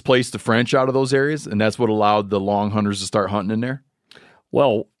displaced the French out of those areas, and that's what allowed the long hunters to start hunting in there?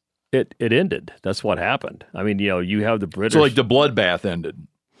 Well, it ended. That's what happened. I mean, you have the British. So like the bloodbath ended.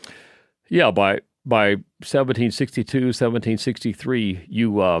 Yeah, by 1762, 1763,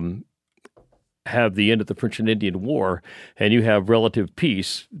 you have the end of the French and Indian War, and you have relative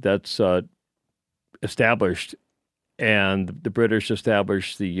peace that's established, and the British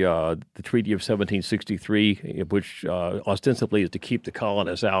established the Treaty of 1763, which ostensibly is to keep the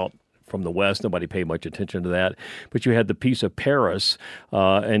colonists out from the West. Nobody paid much attention to that. But you had the Peace of Paris,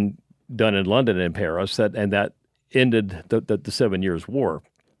 and done in London and Paris, that ended the 7 Years' War.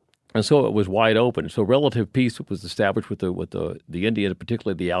 And so it was wide open. So relative peace was established with the Indians,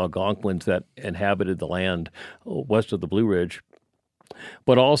 particularly the Algonquins that inhabited the land west of the Blue Ridge.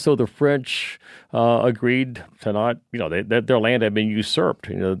 But also the French agreed to not, their land had been usurped.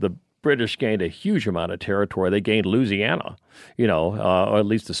 The British gained a huge amount of territory. They gained Louisiana, or at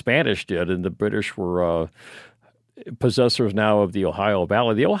least the Spanish did, and the British were possessors now of the Ohio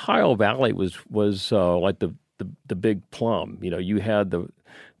Valley. The Ohio Valley was like the big plum. You had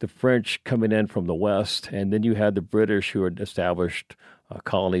the French coming in from the west, and then you had the British who had established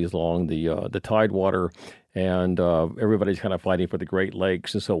colonies along the Tidewater, and everybody's kind of fighting for the Great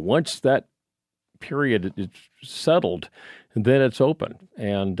Lakes. And so once that period is settled, then it's open,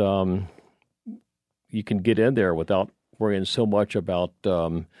 and you can get in there without worrying so much about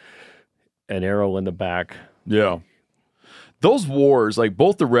an arrow in the back. Yeah, those wars, like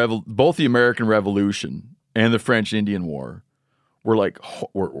both the American Revolution and the French Indian War, were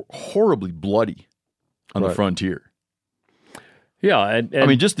horribly bloody on the frontier. Yeah, and I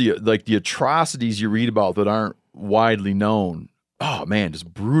mean, just the atrocities you read about that aren't widely known. Oh man,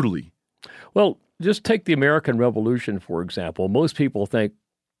 just brutally. Well, just take the American Revolution for example. Most people think,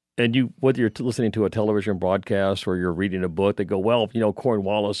 and whether you're listening to a television broadcast or you're reading a book, they go, well,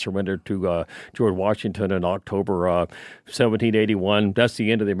 Cornwallis surrendered to George Washington in October 1781. That's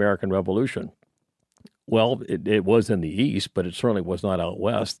the end of the American Revolution. Well, it was in the East, but it certainly was not out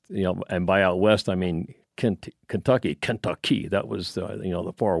West. And by out West, I mean Kentucky. That was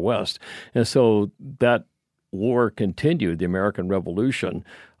the far West. And so that war continued, the American Revolution,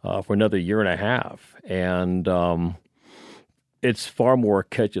 for another year and a half. And it's far more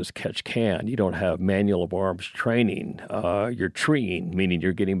catch as catch can. You don't have manual of arms training. You're treeing, meaning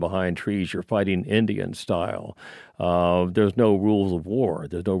you're getting behind trees. You're fighting Indian style. There's no rules of war.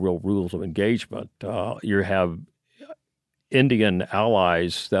 There's no real rules of engagement. You have Indian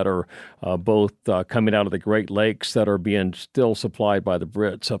allies that are both coming out of the Great Lakes that are being still supplied by the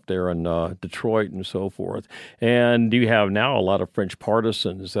Brits up there in Detroit and so forth. And you have now a lot of French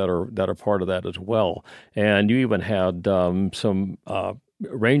partisans that are part of that as well. And you even had some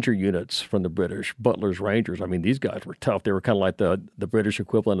ranger units from the British, Butler's Rangers. I mean, these guys were tough. They were kind of like the British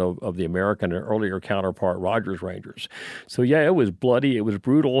equivalent of the American and earlier counterpart Rogers Rangers. So yeah, it was bloody, it was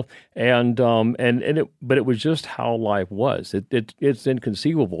brutal, but it was just how life was. It's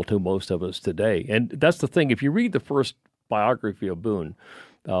inconceivable to most of us today. And that's the thing. If you read the first biography of Boone,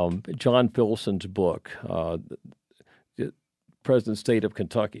 John Filson's book, The President State of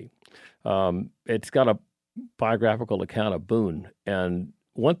Kentucky, it's got a biographical account of Boone, and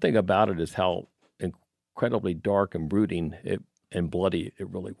one thing about it is how incredibly dark and brooding and bloody it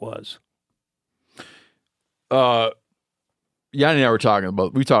really was. Yanni and I were talking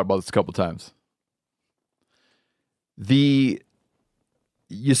about. We talked about this a couple times.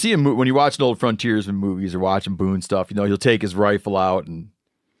 You see him when you watch an old frontiersman movies or watching Boone stuff. He'll take his rifle out and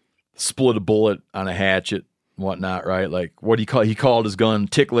split a bullet on a hatchet and whatnot, right? Like what he called his gun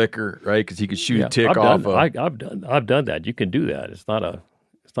tick licker, right? Because he could shoot a tick off. I've done that. You can do that. It's not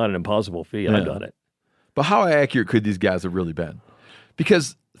an impossible feat. I've done it. But how accurate could these guys have really been?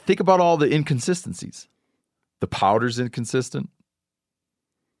 Because think about all the inconsistencies. The powder's inconsistent.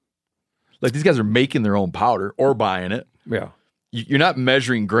 Like these guys are making their own powder or buying it. Yeah. You're not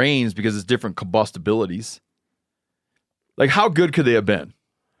measuring grains because it's different combustibilities. Like, how good could they have been?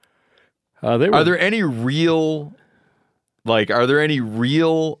 Are there any real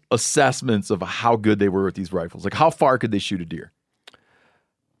assessments of how good they were with these rifles? Like, how far could they shoot a deer?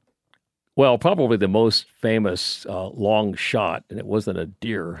 Well, probably the most famous long shot, and it wasn't a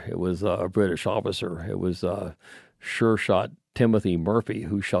deer. It was a British officer. It was sure shot Timothy Murphy,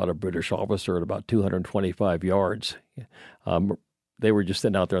 who shot a British officer at about 225 yards. They were just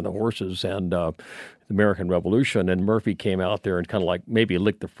sitting out there on the horses and the American Revolution, and Murphy came out there and kind of like maybe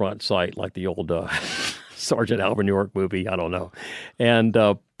licked the front sight like the old Sergeant Alvin York movie, I don't know, and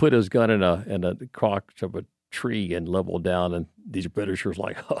put his gun in a crotch of a tree and leveled down, and these Britishers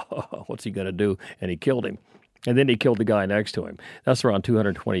like, what's he going to do? And he killed him. And then he killed the guy next to him. That's around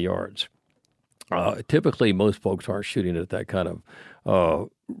 220 yards. Typically, most folks aren't shooting at that kind of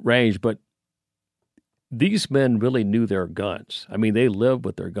range, but these men really knew their guns. I mean, they lived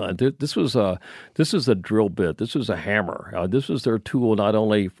with their guns. This was a drill bit. This was a hammer. This was their tool, not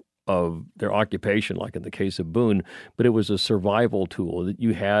only of their occupation, like in the case of Boone, but it was a survival tool that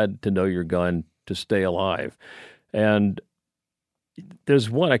you had to know your gun to stay alive. And there's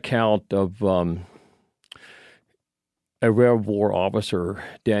one account of a Rev. War officer,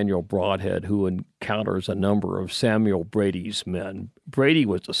 Daniel Broadhead, who encounters a number of Samuel Brady's men. Brady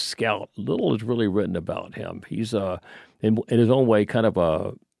was a scout. Little is really written about him. He's in his own way kind of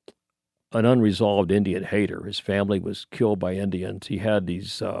an unresolved Indian hater. His family was killed by Indians. He had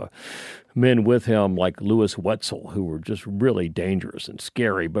these men with him like Lewis Wetzel, who were just really dangerous and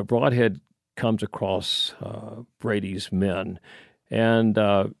scary. But Broadhead comes across Brady's men,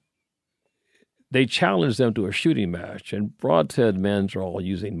 and they challenged them to a shooting match. And Broadhead men are all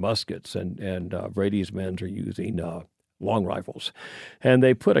using muskets, and Brady's men are using long rifles. And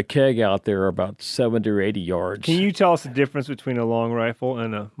they put a keg out there about 70 or 80 yards. Can you tell us the difference between a long rifle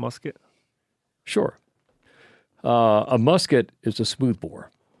and a musket? Sure. A musket is a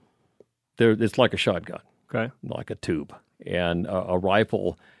smoothbore. It's like a shotgun, okay, like a tube. And a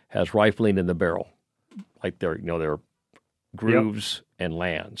rifle has rifling in the barrel, like there are grooves and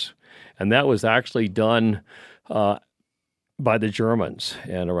lands. And that was actually done by the Germans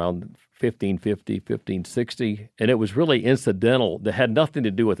in around 1550, 1560. And it was really incidental. That had nothing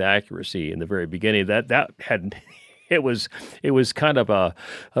to do with accuracy in the very beginning. It was kind of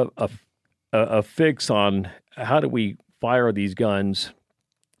a fix on how do we fire these guns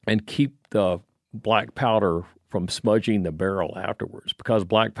and keep the black powder from smudging the barrel afterwards. Because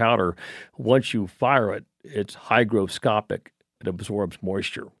black powder, once you fire it, it's hygroscopic. It absorbs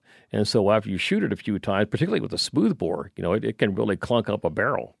moisture. And so after you shoot it a few times, particularly with a smoothbore, it can really clunk up a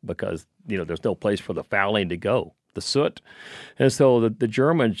barrel because, there's no place for the fouling to go, the soot. And so the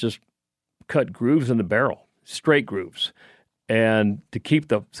Germans just cut grooves in the barrel, straight grooves, and to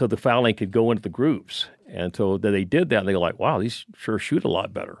keep so the fouling could go into the grooves. And so they did that, and they were like, wow, these sure shoot a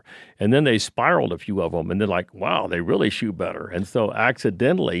lot better. And then they spiraled a few of them, and they're like, wow, they really shoot better. And so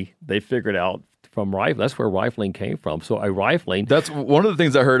accidentally, they figured out from rifle, that's where rifling came from. So a rifling... That's one of the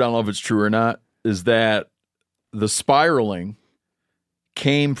things I heard, I don't know if it's true or not, is that the spiraling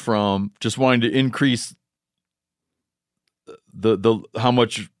came from just wanting to increase the how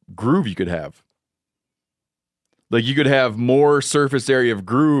much groove you could have. Like you could have more surface area of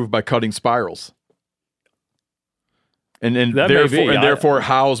groove by cutting spirals. And therefore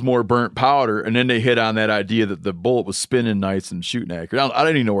house more burnt powder. And then they hit on that idea that the bullet was spinning nice and shooting accurate. I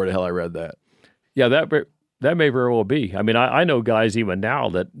don't even know where the hell I read that. Yeah, that may very well be. I mean, I know guys even now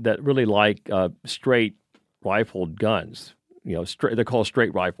that really like straight rifled guns. They're called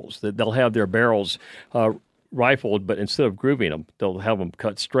straight rifles. They'll have their barrels rifled, but instead of grooving them, they'll have them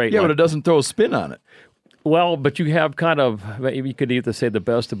cut straight. Yeah, but it doesn't throw a spin on it. Well, but you have maybe you could either say the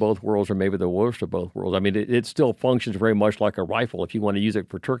best of both worlds or maybe the worst of both worlds. I mean, it still functions very much like a rifle. If you want to use it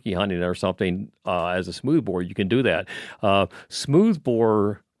for turkey hunting or something as a smoothbore, you can do that. Straight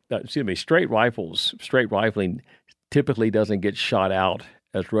rifling typically doesn't get shot out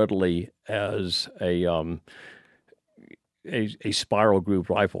as readily as a a spiral groove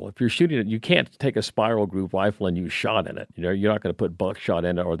rifle. If you're shooting it, you can't take a spiral groove rifle and use shot in it. You're not going to put buckshot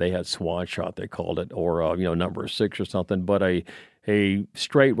in it, or they had swan shot, they called it, or number 6 or something. But a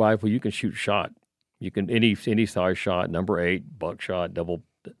straight rifle, you can shoot shot. You can any size shot, number 8, buckshot, double,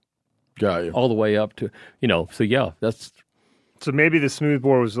 got you, all the way up to So yeah, that's. So maybe the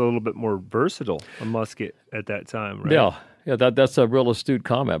smoothbore was a little bit more versatile, a musket at that time, right? Yeah. Yeah, that's a real astute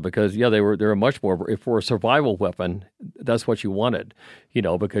comment because they were much more for a survival weapon. That's what you wanted,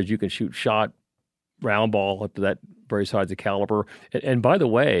 because you can shoot shot, round ball up to that very size of caliber. And by the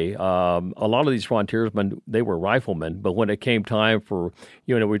way, a lot of these frontiersmen, they were riflemen, but when it came time for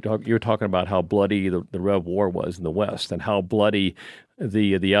you were talking about how bloody the Rev War was in the West and how bloody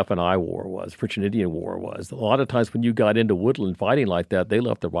the F&I War was, French and Indian War was. A lot of times when you got into woodland fighting like that, they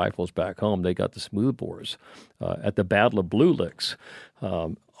left the rifles back home. They got the smoothbores at the Battle of Blue Licks,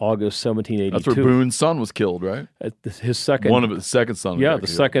 August 1782. That's where Boone's son was killed, right? His second. One of his second son. Yeah, the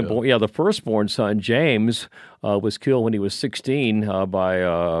second born. Yeah, the firstborn son, James, was killed when he was 16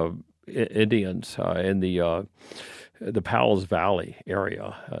 by Indians in the Powell's Valley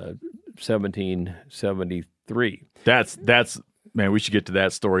area, 1773. That's man, we should get to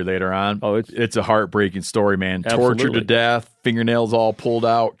that story later on. Oh, it's a heartbreaking story, man. Absolutely. Tortured to death, fingernails all pulled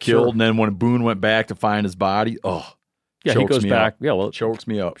out, killed, Sure. and then when Boone went back to find his body, yeah, he goes back. Up. Yeah, well, chokes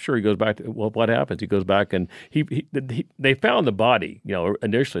me up. Sure, he goes back to what happens? He goes back and they found the body.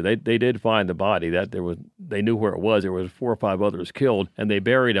 Initially they did find the body. That they knew where it was. There was 4 or 5 others killed, and they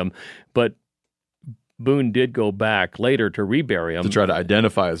buried him. But Boone did go back later to rebury him to try to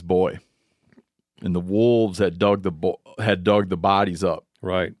identify his boy. And the wolves had dug the bodies up.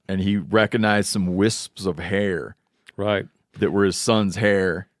 Right. And he recognized some wisps of hair. Right. That were his son's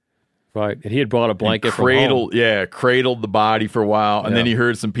hair. Right. And he had brought a blanket from home. Cradled the body for a while. And then he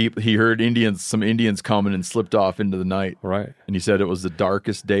heard some Indians coming and slipped off into the night. Right. And he said it was the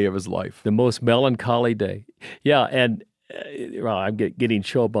darkest day of his life. The most melancholy day. Yeah. And I'm getting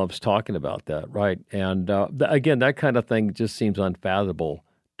chill bumps talking about that. Right. And again, that kind of thing just seems unfathomable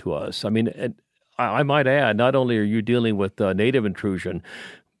to us. I mean, I might add, not only are you dealing with native intrusion,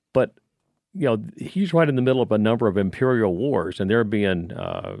 but he's right in the middle of a number of imperial wars, and they're being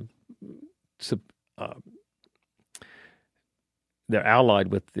they're allied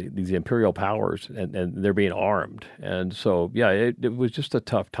with these imperial powers, and they're being armed, and so it was just a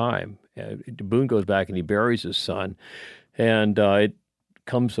tough time. Boone goes back and he buries his son, and it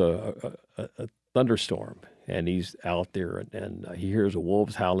comes a thunderstorm. And he's out there, and he hears the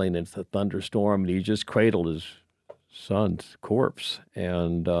wolves howling, and it's a thunderstorm, and he just cradled his son's corpse.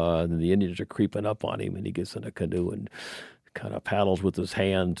 And the Indians are creeping up on him, and he gets in a canoe and kind of paddles with his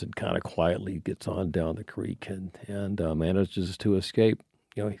hands and kind of quietly gets on down the creek and manages to escape.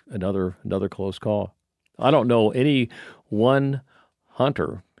 Another close call. I don't know any one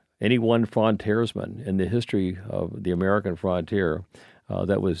hunter, any one frontiersman in the history of the American frontier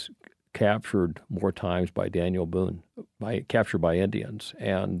that was captured more times by Daniel Boone, captured by Indians,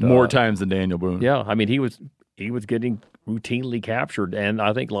 and more times than Daniel Boone. Yeah, I mean he was getting routinely captured, and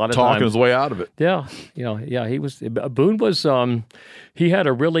I think a lot of talking times, his way out of it. Yeah, he was. Boone was. He had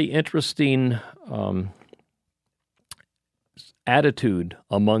a really interesting attitude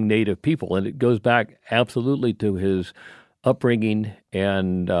among Native people, and it goes back absolutely to his upbringing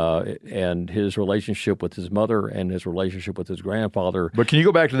and his relationship with his mother and his relationship with his grandfather. But can you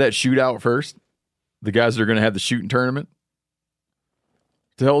go back to that shootout first? The guys that are going to have the shooting tournament?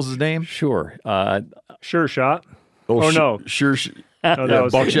 What the hell's his name? Sure. Sure Shot? No.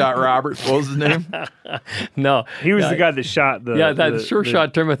 Buckshot Roberts. What was his name? No. He was the guy that shot the... Sure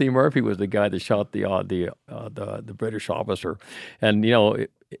Shot Timothy Murphy was the guy that shot the British officer. And,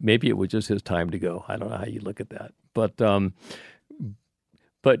 maybe it was just his time to go. I don't know how you look at that. But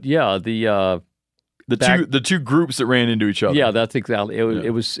yeah, the two groups that ran into each other. Yeah, that's exactly.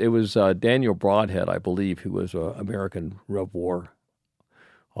 It was Daniel Broadhead, I believe, who was an American Rev War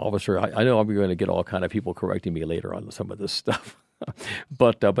officer. I know I'm going to get all kind of people correcting me later on some of this stuff.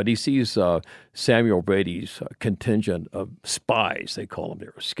 But he sees Samuel Brady's contingent of spies. They call them. They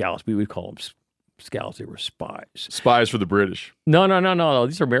were scouts. We would call them scouts. They were spies. Spies for the British. No.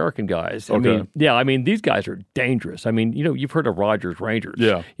 These are American guys. Okay. I mean, these guys are dangerous. I mean, you've heard of Rogers Rangers.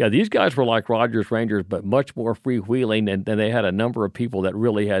 Yeah. Yeah, these guys were like Rogers Rangers, but much more freewheeling, and they had a number of people that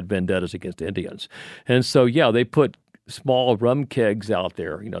really had vendettas against Indians. And so, they put small rum kegs out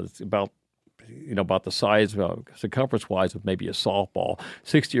there. It's about the size, circumference-wise, of maybe a softball,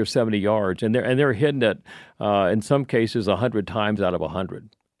 60 or 70 yards, and they're hitting it in some cases 100 times out of 100.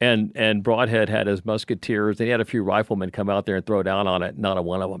 And Broadhead had his musketeers, and he had a few riflemen come out there and throw down on it. Not a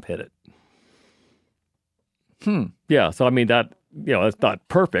one of them hit it. Yeah, so I mean that it's not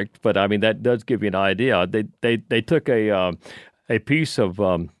perfect, but I mean that does give you an idea. They took a piece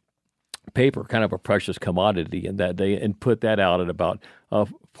of paper, kind of a precious commodity, and put that out at about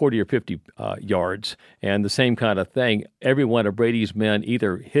 40 or 50 yards, and the same kind of thing. Every one of Brady's men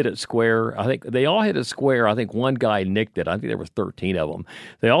either hit it square. I think they all hit it square. I think one guy nicked it. I think there were 13 of them.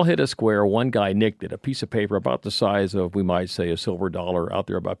 They all hit a square. One guy nicked it. A piece of paper about the size of, we might say, a silver dollar, out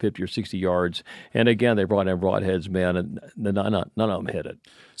there about 50 or 60 yards. And again, they brought in Broadhead's men, and none of them hit it.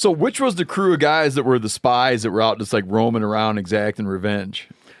 So, which was the crew of guys that were the spies that were out just like roaming around exacting revenge?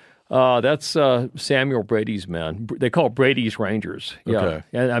 That's Samuel Brady's men. They call Brady's Rangers. Yeah, okay.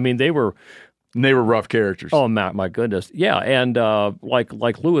 And I mean they were rough characters. Oh my goodness, yeah. And like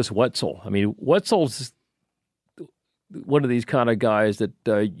Louis Wetzel. I mean, Wetzel's one of these kind of guys that,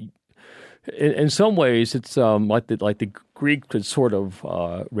 in some ways, it's like the Greek could sort of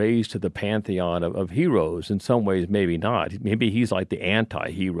raise to the pantheon of heroes. In some ways, maybe not. Maybe he's like the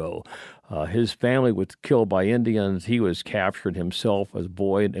anti-hero. His family was killed by Indians. He was captured himself as a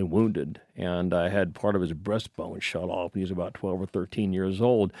boy and wounded, and had part of his breastbone shot off. He was about 12 or 13 years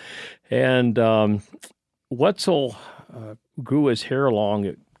old. And Wetzel grew his hair long.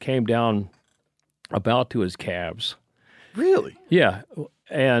 It came down about to his calves. Really? Yeah.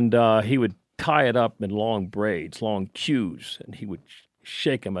 And he would tie it up in long braids, long queues, and he would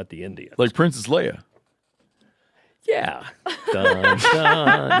shake them at the Indians. Like Princess Leia. Yeah. Dun,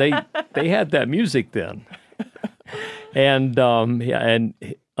 dun. They had that music then. And and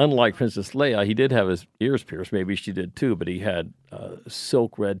unlike Princess Leia, he did have his ears pierced. Maybe she did too, but he had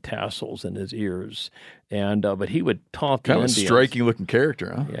silk red tassels in his ears. And but he would taunt the Indians. Kind of a striking looking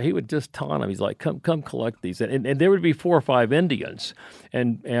character, huh? Yeah, he would just taunt them. He's like, come collect these. And there would be 4 or 5 Indians.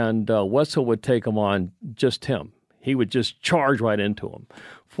 And Wetzel would take them on, just him. He would just charge right into them,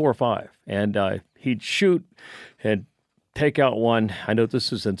 4 or 5. And he'd shoot and take out one. I know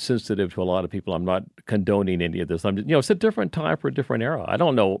this is insensitive to a lot of people. I'm not condoning any of this. I'm just, it's a different time for a different era. I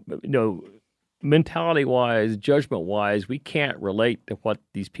don't know, mentality-wise, judgment-wise, we can't relate to what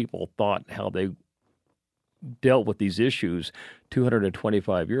these people thought, how they dealt with these issues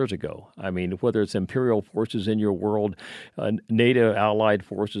 225 years ago. I mean, whether it's imperial forces in your world, NATO allied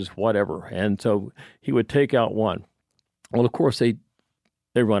forces, whatever. And so he would take out one. Well, of course, they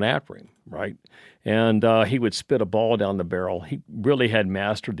run after him, right? And he would spit a ball down the barrel. He really had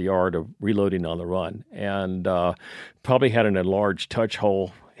mastered the art of reloading on the run, and probably had an enlarged touch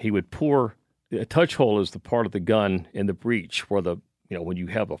hole. He would pour. A touch hole is the part of the gun in the breech where when you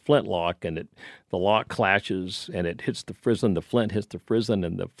have a flintlock and the lock clashes and it hits the frizzen, the flint hits the frizzen,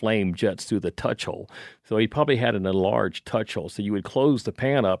 and the flame jets through the touch hole. So he probably had an enlarged touch hole. So you would close the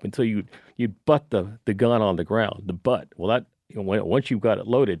pan up until you'd butt the gun on the ground. The butt. Well, that. Once you've got it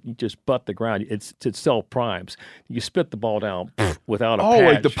loaded, you just butt the ground. It self-primes. You spit the ball down without a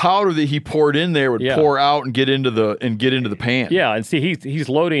patch. Like the powder that he poured in there would pour out and get into the pan. Yeah, and see, he's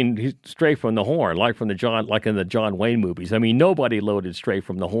loading straight from the horn, like in the John Wayne movies. I mean, nobody loaded straight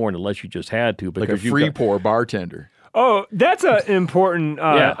from the horn unless you just had to. Like a free pour bartender. Oh, that's an important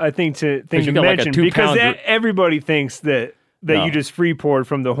thing to mention, because everybody thinks that you just free poured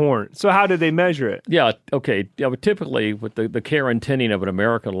from the horn. So how did they measure it? Yeah, okay. Yeah, but typically with the care and tending of an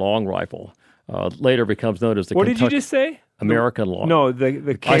American long rifle, later becomes known as the What did you just say? American long. No,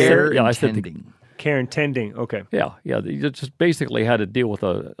 the care and tending. Care and tending. Okay. Yeah. You just basically had to deal with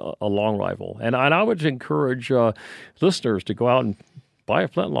a long rifle, and I would encourage listeners to go out and buy a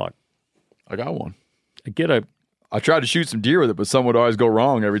flintlock. I got one. I tried to shoot some deer with it, but some would always go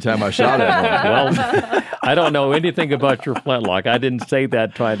wrong every time I shot at one. Well, I don't know anything about your flintlock. I didn't say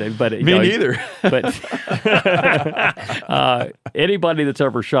that trying to, but me neither. But anybody that's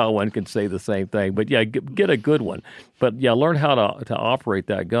ever shot one can say the same thing. But yeah, get a good one. But yeah, learn how to operate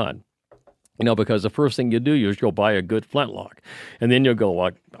that gun. Because the first thing you do is you'll buy a good flintlock, and then you'll go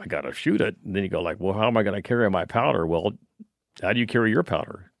like, I got to shoot it. And then you go like, well, how am I going to carry my powder? Well, how do you carry your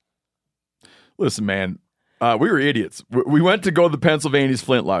powder? Listen, man. We were idiots. We went to go to the Pennsylvania's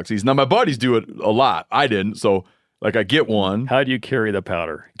flintlock season. Now, my buddies do it a lot. I didn't. So, I get one. How do you carry the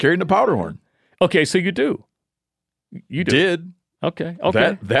powder? Carrying the powder horn. Okay, so you do. You do. Did. Okay.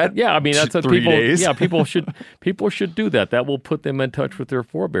 That yeah, I mean, that's what 3 people, days. Yeah, people should do that. That will put them in touch with their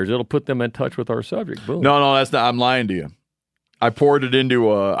forebears. It'll put them in touch with our subject. Boom. No, that's not. I'm lying to you. I poured it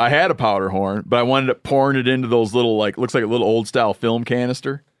into I had a powder horn, but I wanted up pouring it into those little, looks like a little old style film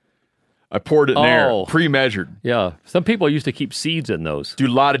canister. I poured it in there, pre-measured. Yeah. Some people used to keep seeds in those. Dude,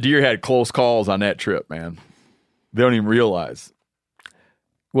 a lot of deer had close calls on that trip, man. They don't even realize.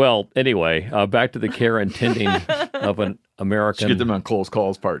 Well, anyway, back to the care and tending of an American. Should get them on close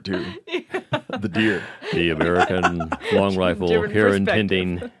calls part 2. The deer. The American long rifle Different here perspective.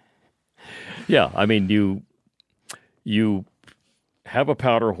 intending. Yeah, I mean, you have a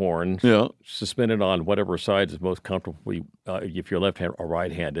powder horn suspended on whatever side is most comfortable. If you're left-handed or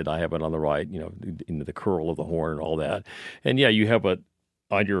right-handed, I have it on the right, in the curl of the horn and all that. And yeah, you have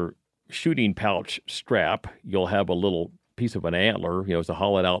on your shooting pouch strap, you'll have a little piece of an antler, it's a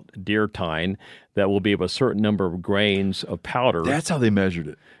hollowed out deer tine that will be of a certain number of grains of powder. That's how they measured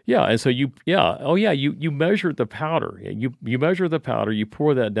it. Yeah, and so you measure the powder. You measure the powder, you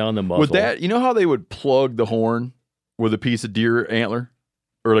pour that down the muzzle. Would that, how they would plug the horn with a piece of deer antler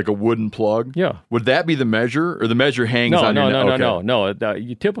or like a wooden plug? Yeah. Would that be the measure, or the measure hangs on your neck? No.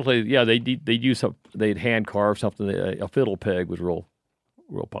 You typically, they'd use they'd hand carve something. A fiddle peg was real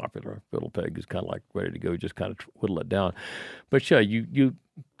popular. A fiddle peg is kind of like ready to go, just kind of whittle it down. But yeah, you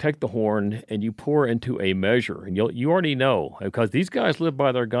take the horn and you pour into a measure, and you already know, because these guys live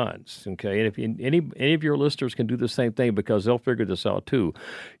by their guns. Okay, and if any of your listeners can do the same thing, because they'll figure this out too.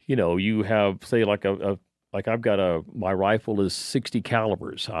 You have, say, like I've got my rifle is 60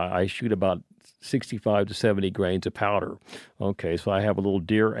 calibers. I shoot about 65 to 70 grains of powder. Okay, so I have a little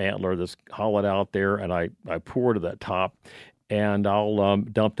deer antler that's hollowed out there, and I pour to that top, and I'll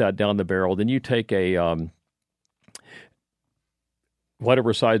dump that down the barrel. Then you take a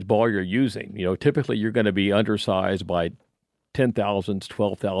whatever size ball you're using. Typically you're going to be undersized by 10,000s,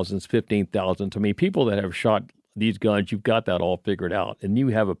 12,000s, 15,000s. I mean, people that have shot these guns, you've got that all figured out. And you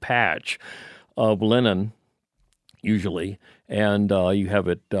have a patch of linen, usually, and you have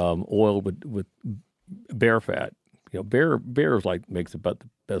it oiled with bear fat. Bear's makes about the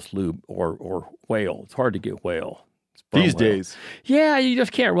best lube, or whale. It's hard to get whale. These days. Yeah, you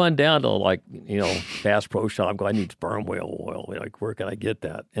just can't run down to Bass Pro Shop. Go, I need sperm whale oil. Where can I get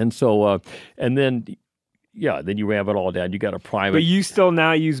that? And so, then you ram it all down. You got to prime it. But you still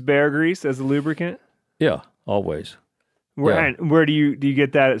now use bear grease as a lubricant? Yeah, always. Where do you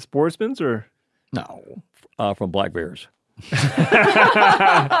get that at Sportsman's or? No, from black bears. Get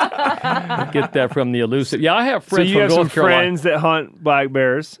that from the elusive. Yeah, I have friends. So you from have North some Carolina. friends that hunt black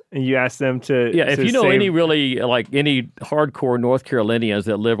bears, and you ask them to. Yeah, if you know save... any really any hardcore North Carolinians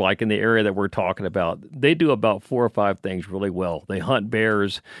that live in the area that we're talking about, they do about 4 or 5 things really well. They hunt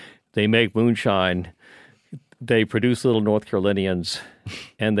bears, they make moonshine, they produce little North Carolinians,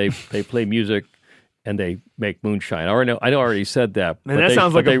 and they play music. And they make moonshine. I already said that. And that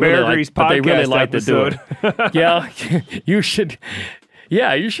sounds like a Bear Grease podcast But they really like episode. To do it. Yeah, you should.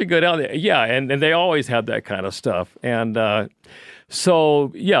 Yeah, you should go down there. Yeah, and they always have that kind of stuff. And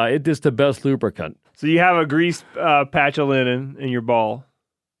so, yeah, it is the best lubricant. So you have a grease patch of linen in your ball.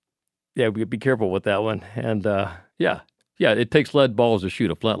 Yeah, be careful with that one. And yeah, it takes lead balls to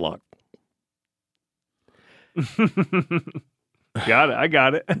shoot a flintlock. Got it. I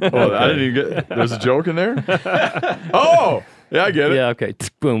got it. Oh, I didn't even get. There's a joke in there. Oh, yeah, I get it. Yeah. Okay.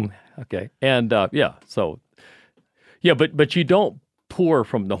 Boom. Okay. And so yeah, but you don't pour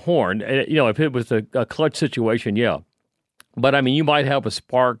from the horn. If it was a clutch situation, yeah. But I mean, you might have a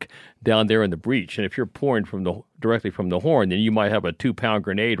spark down there in the breech, and if you're pouring directly from the horn, then you might have a 2-pound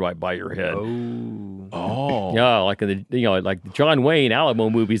grenade right by your head. Oh, yeah, like in the like the John Wayne Alamo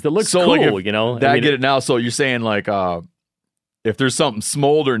movies that looks cool. I get it now. So you're saying if there's something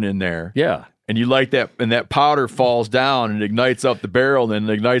smoldering in there, yeah, and you like that, and that powder falls down and ignites up the barrel, and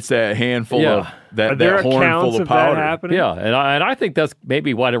then ignites that handful of that horn full of powder. That happening? Yeah, and I think that's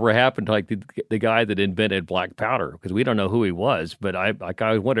maybe whatever happened to the guy that invented black powder, because we don't know who he was, but I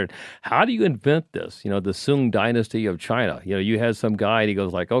wondered, how do you invent this? The Sung dynasty of China. You had some guy and he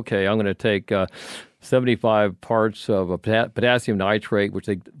goes okay, I'm going to take 75 parts of a potassium nitrate, which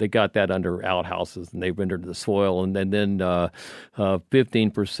they got that under outhouses, and they rendered the soil, and then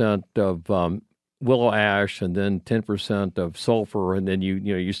 15% of willow ash, and then 10% of sulfur, and then you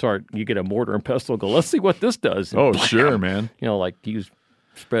get a mortar and pestle. Go, let's see what this does. And Sure, man. You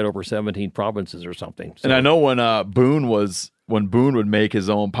spread over 17 provinces or something. So, and I know when Boone would make his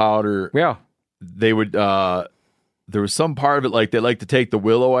own powder, yeah, they would. There was some part of it they like to take the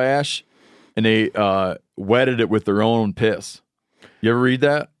willow ash, and they wetted it with their own piss. You ever read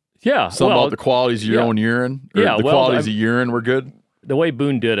that? Yeah. Something about the qualities of your own urine? Or the qualities of urine were good? The way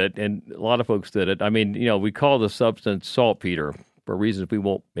Boone did it, and a lot of folks did it, I mean, we call the substance saltpeter for reasons we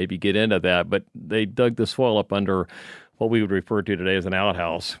won't maybe get into that, but they dug the soil up under what we would refer to today as an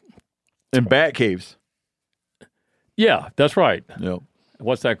outhouse. In bat caves. Yeah, that's right. Yep.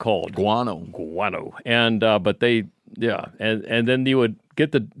 What's that called? Guano. And, but they, yeah. And then you would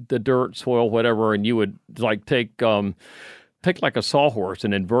get the dirt, soil, whatever, and you would take like a sawhorse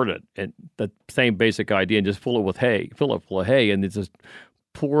and invert it, and the same basic idea, and just fill it full of hay, and it's just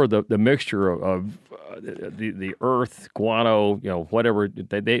pour the mixture of the earth, guano, whatever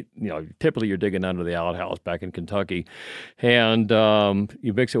they typically you're digging under the outhouse back in Kentucky, and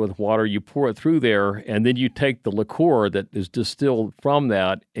you mix it with water, you pour it through there, and then you take the liqueur that is distilled from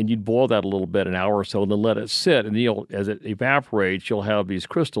that, and you'd boil that a little bit, an hour or so, and then let it sit, and as it evaporates, you'll have these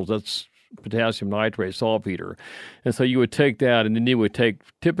crystals. That's potassium nitrate saltpeter. And so you would take that, and then you would take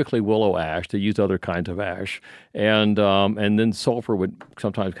typically willow ash. They use other kinds of ash, and then sulfur would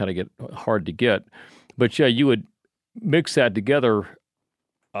sometimes kind of get hard to get. But yeah, you would mix that together.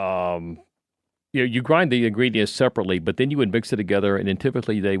 You grind the ingredients separately, but then you would mix it together, and then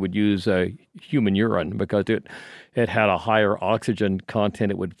typically they would use human urine because it had a higher oxygen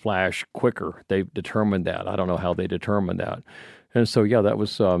content. It would flash quicker. They determined that. I don't know how they determined that. And so, yeah, that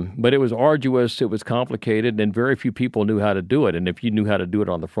was, but it was arduous, it was complicated, and very few people knew how to do it. And if you knew how to do it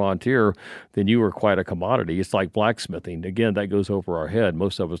on the frontier, then you were quite a commodity. It's like blacksmithing. Again, that goes over our head.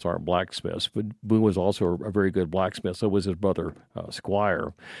 Most of us aren't blacksmiths, but Boone was also a very good blacksmith. So was his brother,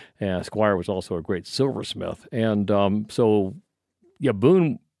 Squire. And Squire was also a great silversmith. And Boone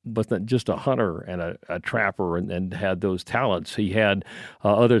wasn't just a hunter and a trapper and had those talents. He had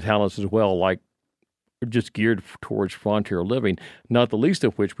other talents as well, like just geared towards frontier living, not the least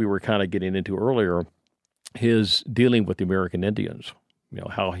of which we were kind of getting into earlier, his dealing with the American Indians,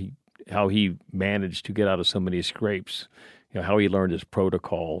 how he managed to get out of so many scrapes, how he learned his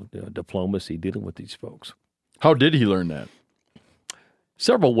protocol, diplomacy, dealing with these folks. How did he learn that?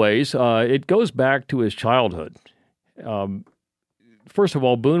 Several ways. It goes back to his childhood. First of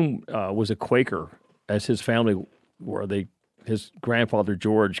all, Boone was a Quaker, as his family were. His grandfather,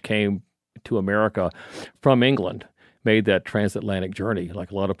 George, came to America from England, made that transatlantic journey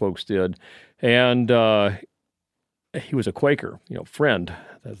like a lot of folks did. And he was a Quaker, friend,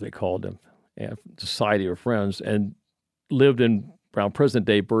 as they called him, Society of Friends, and lived around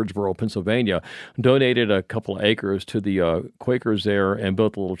present-day Birdsboro, Pennsylvania, donated a couple of acres to the Quakers there and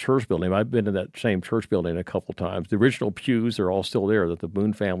built a little church building. I've been in that same church building a couple times. The original pews are all still there that the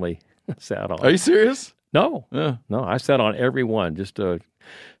Boone family sat on. Are you serious? No. Yeah. No, I sat on every one just to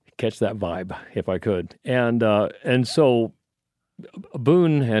catch that vibe if I could. And so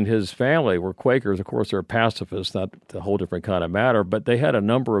Boone and his family were Quakers. Of course, they're pacifists, not a whole different kind of matter, but they had a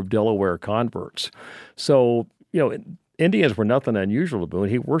number of Delaware converts. So, Indians were nothing unusual to Boone.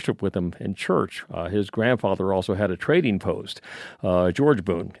 He worshiped with them in church. His grandfather also had a trading post, George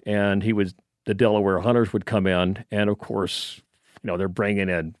Boone, and the Delaware hunters would come in, and of course, they're bringing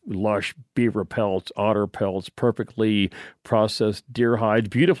in lush beaver pelts, otter pelts, perfectly processed deer hides,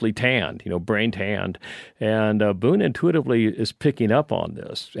 beautifully tanned, brain tanned. And Boone intuitively is picking up on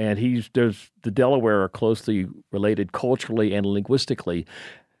this. And the Delaware are closely related culturally and linguistically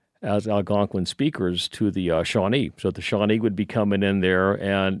as Algonquin speakers to the Shawnee. So the Shawnee would be coming in there,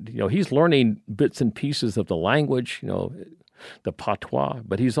 and he's learning bits and pieces of the language, the patois,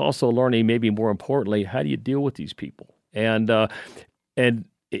 but he's also learning, maybe more importantly, how do you deal with these people? And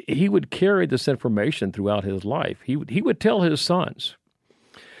he would carry this information throughout his life. He would tell his sons,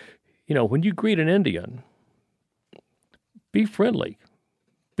 when you greet an Indian, be friendly,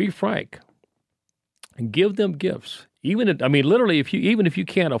 be frank, and give them gifts. Literally, if you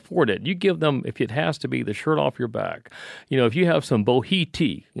can't afford it, you give them, if it has to be, the shirt off your back. If you have some bohea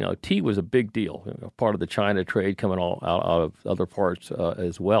tea, tea was a big deal, part of the China trade coming out of other parts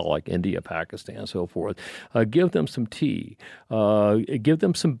as well, like India, Pakistan, and so forth. Give them some tea. Give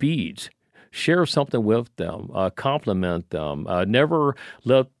them some beads. Share something with them. Compliment them.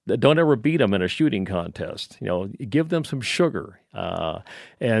 Don't ever beat them in a shooting contest. Give them some sugar.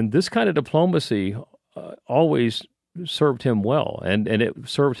 And this kind of diplomacy always served him well, and it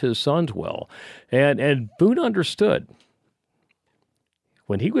served his sons well. And Boone understood.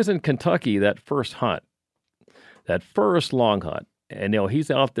 When he was in Kentucky, that first long hunt, and he's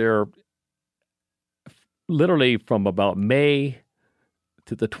out there literally from about May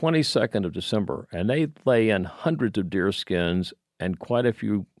to the 22nd of December, and they lay in hundreds of deer skins and quite a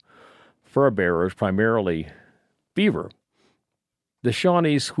few fur bearers, primarily beaver. The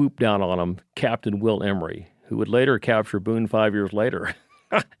Shawnees swooped down on him, Captain Will Emery, who would later capture Boone 5 years later,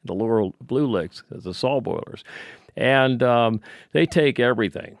 the Laurel Blue Licks as the saw boilers. And they take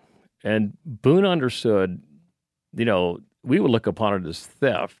everything. And Boone understood, we would look upon it as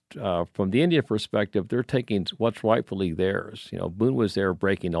theft. From the Indian perspective, they're taking what's rightfully theirs. Boone was there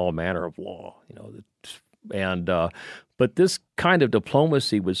breaking all manner of law, but this kind of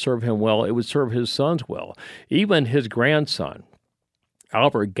diplomacy would serve him well. It would serve his sons well. Even his grandson,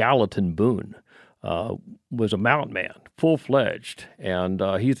 Albert Gallatin Boone, was a mountain man, full-fledged, and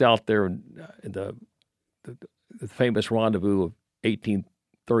he's out there in the famous rendezvous of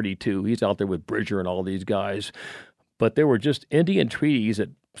 32. He's out there with Bridger and all these guys. But there were just Indian treaties that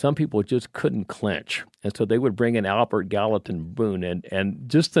some people just couldn't clinch. And so they would bring in Albert Gallatin Boone. And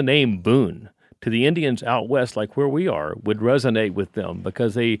just the name Boone to the Indians out west, like where we are, would resonate with them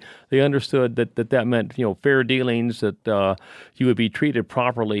because they understood that meant, fair dealings, that you would be treated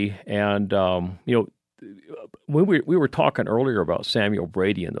properly. And, when we were talking earlier about Samuel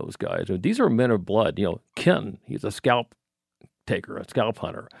Brady and those guys, these are men of blood. Kenton, he's a scalp taker, a scalp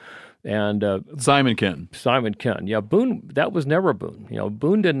hunter. And Simon Kenton. Yeah, Boone, that was never Boone.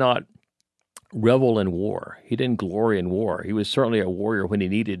 Boone did not revel in war. He didn't glory in war. He was certainly a warrior when he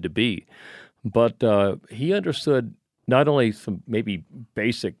needed to be. But he understood not only some maybe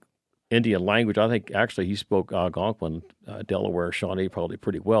basic Indian language. I think actually he spoke Algonquin, Delaware, Shawnee probably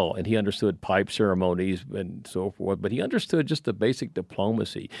pretty well, and he understood pipe ceremonies and so forth. But he understood just the basic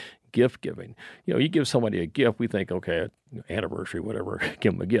diplomacy, gift giving. You give somebody a gift, we think, okay, anniversary, whatever,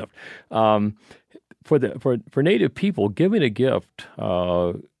 give them a gift. For Native people, giving a gift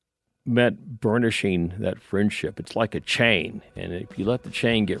meant burnishing that friendship. It's like a chain, and if you let the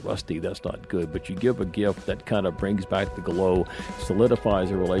chain get rusty, that's not good. But you give a gift that kind of brings back the glow, solidifies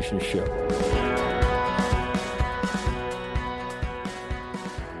a relationship.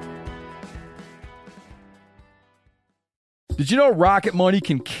 Did you know Rocket Money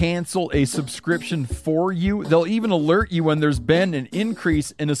can cancel a subscription for you? They'll even alert you when there's been an increase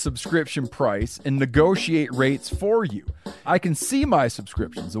in a subscription price and negotiate rates for you. I can see my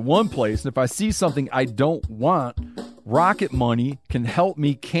subscriptions in one place, and if I see something I don't want, Rocket Money can help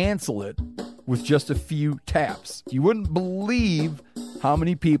me cancel it with just a few taps. You wouldn't believe how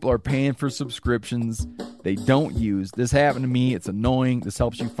many people are paying for subscriptions they don't use. This happened to me. It's annoying. This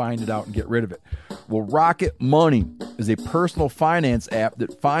helps you find it out and get rid of it. Well, Rocket Money is a personal finance app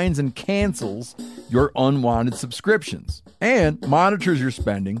that finds and cancels your unwanted subscriptions and monitors your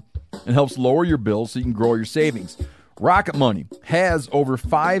spending and helps lower your bills so you can grow your savings. Rocket Money has over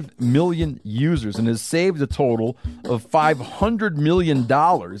 5 million users and has saved a total of $500 million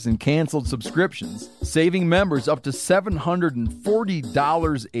in canceled subscriptions, saving members up to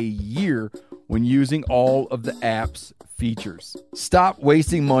 $740 a year when using all of the app's features. Stop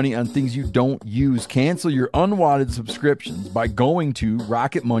wasting money on things you don't use. Cancel your unwanted subscriptions by going to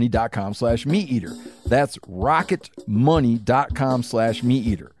rocketmoney.com/meateater. That's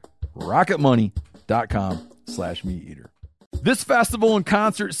rocketmoney.com/meateater. rocketmoney.com/meateater. This festival and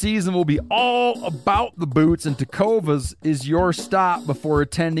concert season will be all about the boots, and Tecovas is your stop before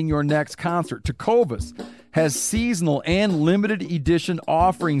attending your next concert. Tecovas has seasonal and limited edition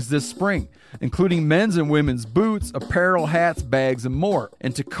offerings this spring, including men's and women's boots, apparel, hats, bags, and more.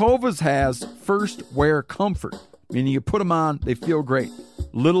 And Tecovas has first wear comfort, meaning you put them on, they feel great.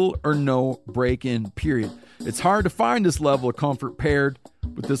 Little or no break-in, period. It's hard to find this level of comfort paired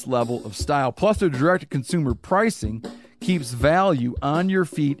with this level of style. Plus, their direct-to-consumer pricing keeps value on your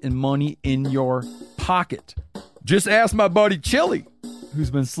feet and money in your pocket. Just ask my buddy Chili, who's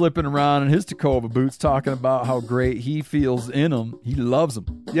been slipping around in his Tecova boots, talking about how great he feels in them. He loves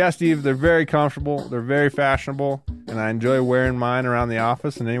them. Yeah, Steve, they're very comfortable. They're very fashionable, and I enjoy wearing mine around the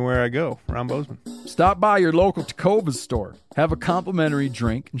office and anywhere I go around Bozeman. Stop by your local Tecovas store, have a complimentary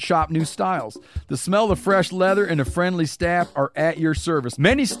drink, and shop new styles. The smell of fresh leather and a friendly staff are at your service.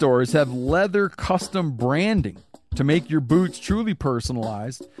 Many stores have leather custom branding to make your boots truly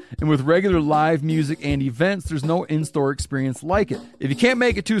personalized. And with regular live music and events, there's no in-store experience like it. If you can't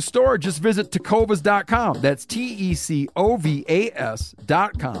make it to a store, just visit Tecovas.com. That's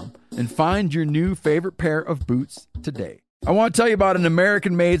Tecovas.com and find your new favorite pair of boots today. I want to tell you about an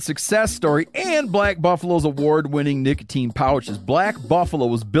American-made success story and Black Buffalo's award-winning nicotine pouches. Black Buffalo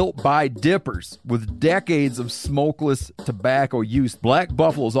was built by dippers with decades of smokeless tobacco use. Black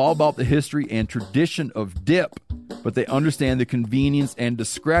Buffalo is all about the history and tradition of dip, but they understand the convenience and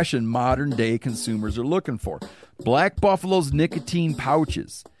discretion modern-day consumers are looking for. Black Buffalo's nicotine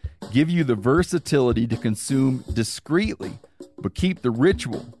pouches give you the versatility to consume discreetly, but keep the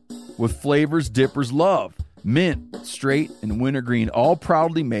ritual with flavors dippers love. Mint, straight, and wintergreen, all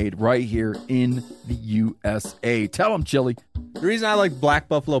proudly made right here in the USA. Tell them, Chili. The reason I like Black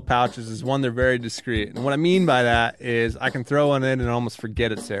Buffalo pouches is, one, they're very discreet. And what I mean by that is I can throw one in and almost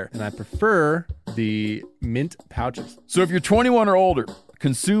forget it's there. And I prefer the mint pouches. So if you're 21 or older,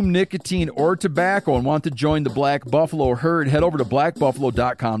 consume nicotine or tobacco, and want to join the Black Buffalo herd, head over to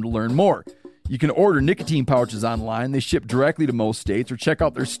blackbuffalo.com to learn more. You can order nicotine pouches online. They ship directly to most states, or check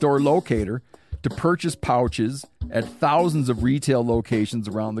out their store locator to purchase pouches at thousands of retail locations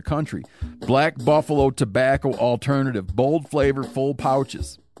around the country. Black Buffalo Tobacco Alternative. Bold flavor, full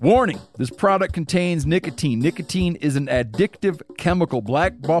pouches. Warning, this product contains nicotine. Nicotine is an addictive chemical.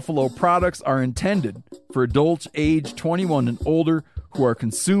 Black Buffalo products are intended for adults age 21 and older who are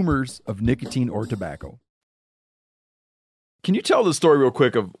consumers of nicotine or tobacco. Can you tell the story real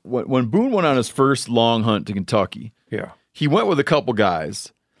quick of when Boone went on his first long hunt to Kentucky? Yeah. He went with a couple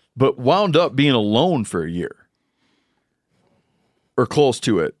guys, but wound up being alone for a year or close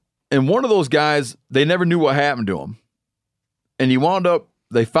to it. And one of those guys, they never knew what happened to him. And he wound up,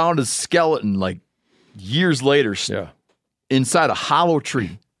 they found his skeleton like years later inside a hollow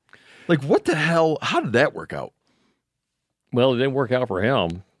tree. Like, what the hell? How did that work out? Well, it didn't work out for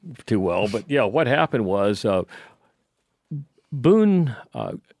him too well. But, yeah, what happened was Boone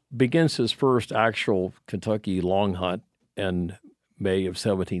begins his first actual Kentucky long hunt in May of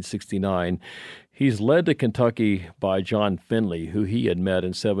 1769. He's led to Kentucky by John Finley, who he had met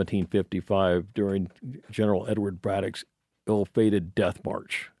in 1755 during General Edward Braddock's ill-fated death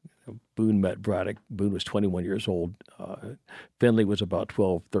march. Boone met Braddock. Boone was 21 years old. Finley was about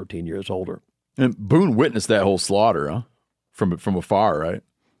 12, 13 years older. And Boone witnessed that whole slaughter, huh? From afar, right?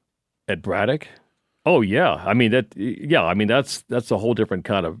 At Braddock? Oh, yeah. I mean, that's a whole different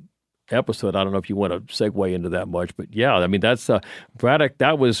kind of episode. I don't know if you want to segue into that much, but yeah, I mean, that's Braddock.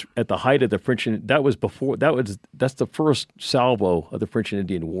 That was at the height of the French. That's the first salvo of the French and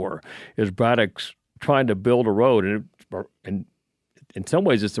Indian War. Is Braddock's trying to build a road, and in some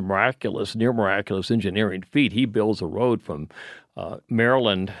ways, it's a near miraculous engineering feat. He builds a road from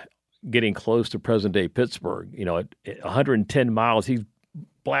Maryland, getting close to present-day Pittsburgh. At 110 miles, he's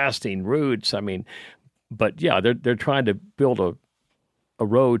blasting routes. I mean, but yeah, they're trying to build a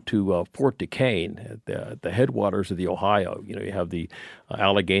road to Fort Duquesne at the headwaters of the Ohio. You have the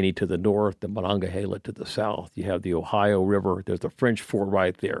Allegheny to the north, the Monongahela to the south. You have the Ohio River. There's the French fort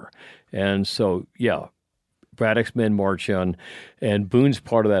right there. And so, yeah, Braddock's men march in, and Boone's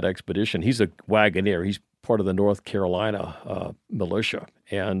part of that expedition. He's a wagoneer. He's part of the North Carolina militia.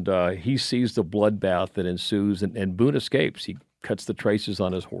 And he sees the bloodbath that ensues, and Boone escapes. He cuts the traces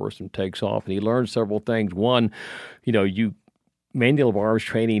on his horse and takes off, and he learns several things. One, manual of arms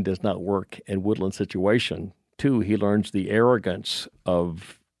training does not work in woodland situation. Two, he learns the arrogance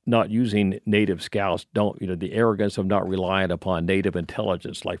of not using native scouts, the arrogance of not relying upon native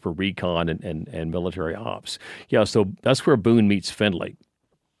intelligence, like for recon and military ops. Yeah, so that's where Boone meets Finley.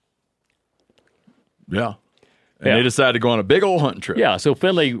 Yeah. And they decide to go on a big old hunting trip. Yeah, so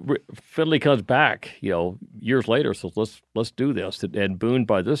Finley comes back, years later, so let's do this. And Boone,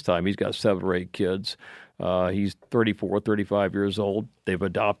 by this time, he's got 7 or 8 kids. He's 34, 35 years old. They've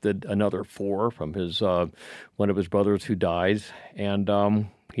adopted another 4 from his one of his brothers who died, and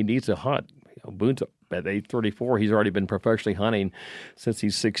he needs a hunt. Boone's at age 34. He's already been professionally hunting since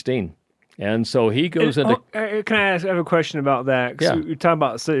he's 16. And so he goes into... Can I have a question about that? 'Cause yeah. You're talking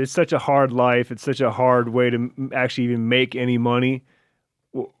about it's such a hard life. It's such a hard way to actually even make any money.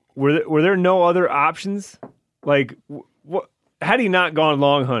 Were there no other options? Like, had he not gone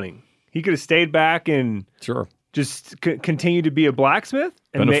long hunting? He could have stayed back and just continued to be a blacksmith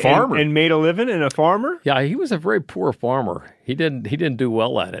and a farmer and made a living and a farmer. Yeah, he was a very poor farmer. He didn't do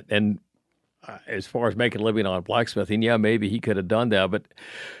well at it. And as far as making a living on blacksmithing, yeah, maybe he could have done that. But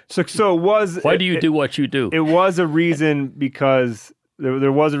so it was. Why do you do what you do? It was a reason because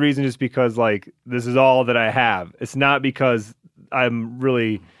there was a reason just because like this is all that I have. It's not because I'm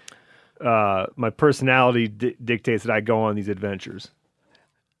really my personality dictates that I go on these adventures.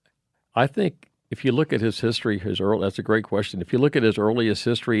 I think if you look at his history, that's a great question. If you look at his earliest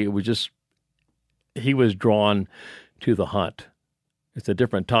history, it was just he was drawn to the hunt. It's a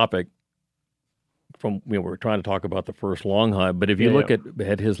different topic from we're trying to talk about the first long hunt, but if you look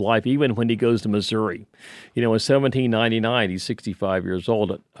at his life, even when he goes to Missouri, in 1799, he's 65 years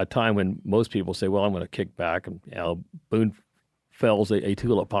old, at a time when most people say, well, I'm going to kick back. And Boone fells a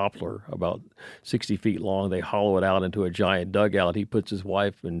tulip poplar about 60 feet long. They hollow it out into a giant dugout. He puts his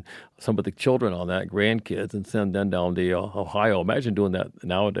wife and some of the children on that, grandkids, and send them down to Ohio. Imagine doing that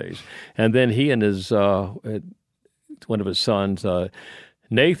nowadays. And then he and his one of his sons,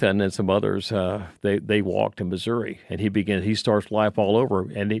 Nathan, and some others, they walk to Missouri, and he starts life all over.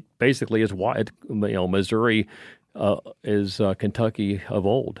 And he basically is Missouri is Kentucky of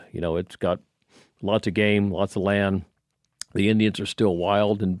old. It's got lots of game, lots of land. The Indians are still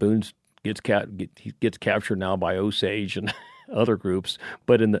wild, and Boone gets captured now by Osage and other groups.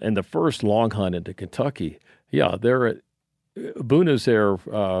 But in the first long hunt into Kentucky, Boone is there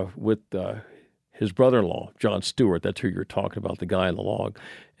with his brother-in-law, John Stewart. That's who you're talking about, the guy in the log.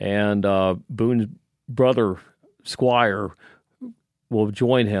 And Boone's brother, Squire, will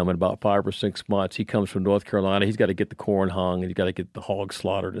join him in about 5 or 6 months. He comes from North Carolina. He's got to get the corn hung, and he's got to get the hogs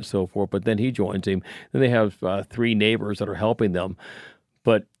slaughtered and so forth. But then he joins him. Then they have 3 neighbors that are helping them.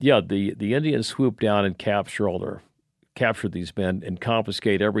 But yeah, the Indians swoop down and capture these men and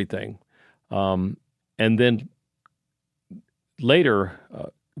confiscate everything. And then later,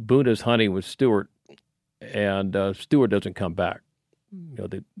 Boone is hunting with Stewart, and Stewart doesn't come back.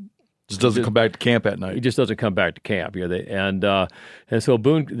 Just doesn't come back to camp at night. He just doesn't come back to camp. And so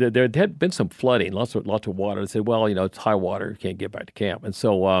Boone, there had been some flooding, lots of water. They said, well, it's high water, you can't get back to camp. And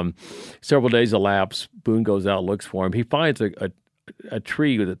so several days elapse. Boone goes out, looks for him. He finds a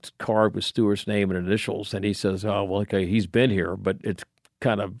tree that's carved with Stewart's name and initials, and he says, oh, well, okay, he's been here, but it's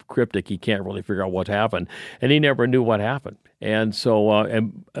kind of cryptic. He can't really figure out what happened, and he never knew what happened. And so,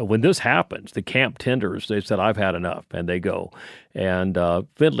 and when this happens, the camp tenders, they said, I've had enough, and they go. And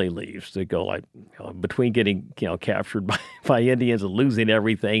Findlay leaves. They go between getting captured by Indians and losing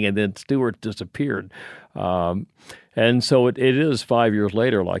everything, and then Stewart disappeared. And so it is 5 years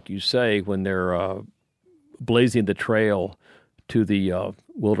later, like you say, when they're blazing the trail to the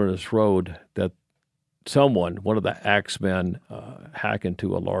Wilderness Road, that one of the axemen, hack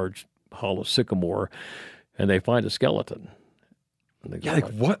into a large hollow sycamore, and they find a skeleton. Yeah,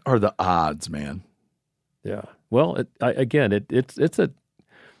 what are the odds, man? Yeah. Well, it's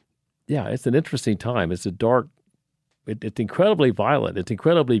an interesting time. It's a dark. It's incredibly violent. It's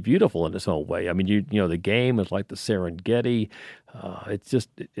incredibly beautiful in its own way. I mean, the game is like the Serengeti.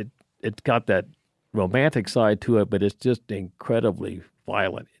 It's got that romantic side to it, but it's just incredibly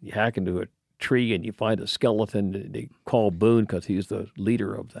violent. You hack into a tree and you find a skeleton, and they call Boone because he's the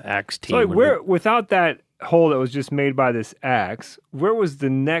leader of the axe team. So without that hole that was just made by this axe, where was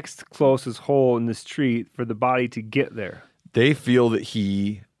the next closest hole in this tree for the body to get there? They feel that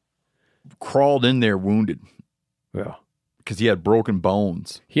he crawled in there wounded. Yeah. Because he had broken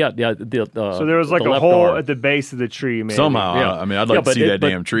bones. Yeah. So there was like a hole at the base of the tree, maybe. Somehow. Yeah. I mean, I'd like to see that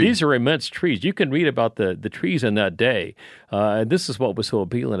damn tree. These are immense trees. You can read about the trees in that day. And this is what was so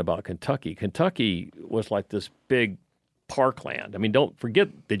appealing about Kentucky. Kentucky was like this big parkland. I mean, don't forget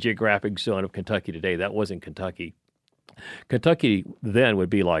the geographic zone of Kentucky today. That wasn't Kentucky. Kentucky then would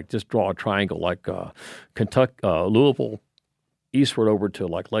be like, just draw a triangle like Louisville, eastward over to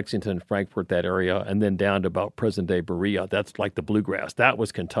like Lexington, Frankfort, that area, and then down to about present-day Berea. That's like the bluegrass. That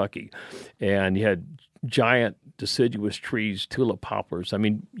was Kentucky. And you had giant deciduous trees, tulip poplars. I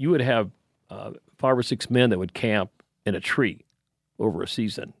mean, you would have 5 or 6 men that would camp in a tree over a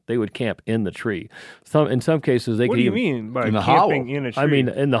season. They would camp in the tree. In some cases, they What could do you even... mean by in the camping hollow. in a tree? I mean,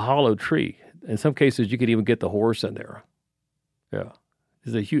 in the hollow tree. In some cases, you could even get the horse in there. Yeah.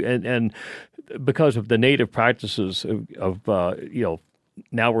 It's a huge, and because of the native practices of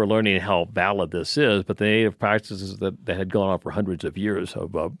now we're learning how valid this is, but the native practices that had gone on for hundreds of years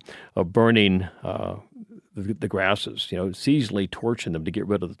of burning the grasses, seasonally torching them to get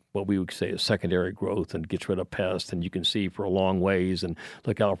rid of what we would say is secondary growth and gets rid of pests, and you can see for a long ways and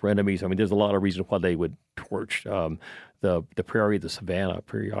look out for enemies. I mean, there's a lot of reasons why they would torch the prairie, the savanna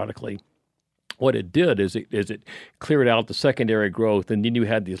periodically. What it did is it cleared out the secondary growth, and then you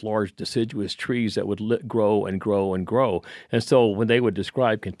had these large deciduous trees that would grow and grow and grow. And so when they would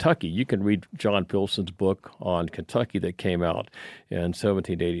describe Kentucky, you can read John Filson's book on Kentucky that came out in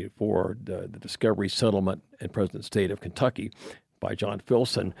 1784, the Discovery, Settlement, and Present State of Kentucky by John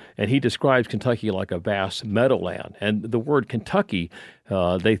Filson. And he describes Kentucky like a vast meadowland. And the word Kentucky,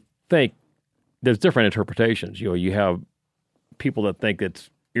 they think there's different interpretations. You have people that think it's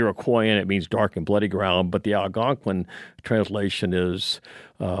Iroquoian, it means dark and bloody ground, but the Algonquin translation is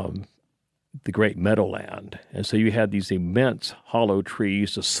the Great Meadowland. And so you had these immense hollow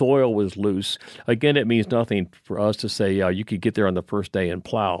trees. The soil was loose. Again, it means nothing for us to say you could get there on the first day and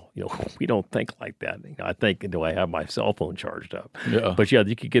plow. We don't think like that. I think, do I have my cell phone charged up? Yeah. But yeah,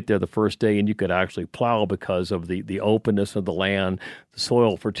 you could get there the first day and you could actually plow because of the openness of the land, the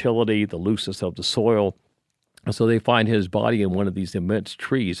soil fertility, the looseness of the soil. And so they find his body in one of these immense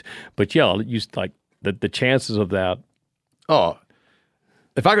trees. But yeah, the chances of that. Oh,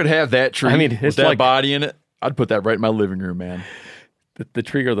 if I could have that tree with that like, body in it, I'd put that right in my living room, man. The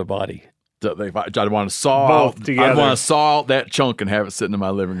tree or the body? I'd want to saw out that chunk and have it sitting in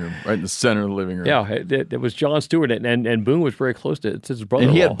my living room, right in the center of the living room. Yeah, it was John Stewart, and Boone was very close to it. It's his brother.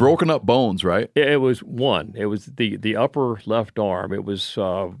 And he had broken up bones, right? It was one. It was the upper left arm. It was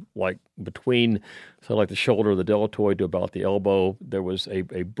like between, like the shoulder, the deltoid to about the elbow. There was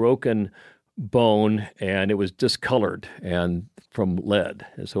a broken bone, and it was discolored and from lead.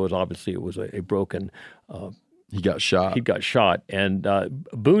 And so it was a broken. He got shot. And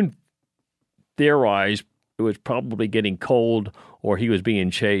Boone theorized it was probably getting cold, or he was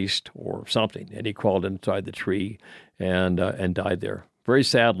being chased, or something, and he crawled inside the tree and died there. Very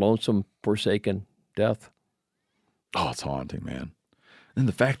sad, lonesome, forsaken death. Oh, it's haunting, man. And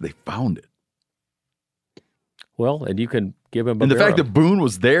the fact that they found it. Well, and you can give him a And the fact that Boone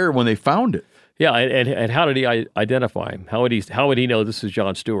was there when they found it. Yeah, and how did he identify him? How would he know this is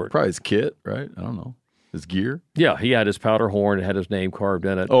John Stewart? Probably his kit, right? I don't know. His gear? Yeah, he had his powder horn. It had his name carved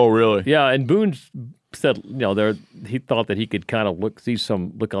in it. Oh, really? Yeah, and Boone said, he thought that he could kind of look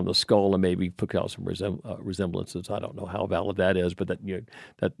on the skull and maybe pick out some resemblances. I don't know how valid that is, but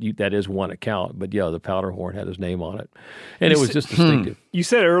that is one account. But yeah, the powder horn had his name on it, and it was just distinctive. You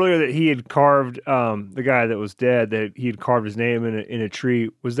said earlier that he had carved the guy that was dead. That he had carved his name in a tree.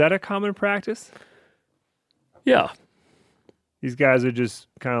 Was that a common practice? Yeah, these guys are just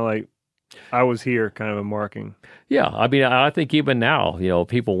kind of like, I was here, kind of a marking. Yeah, I mean, I think even now,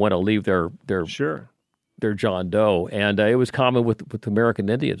 people want to leave their John Doe, and it was common with American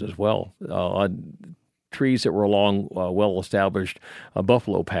Indians as well on trees that were along well-established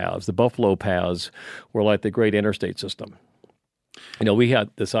buffalo paths. The buffalo paths were like the great interstate system. We had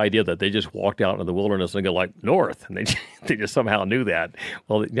this idea that they just walked out into the wilderness and go like north, and they just somehow knew that.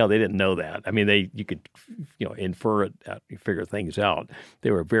 Well, they didn't know that. I mean, you could infer it, figure things out.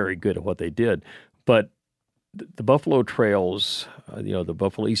 They were very good at what they did, but the buffalo trails, the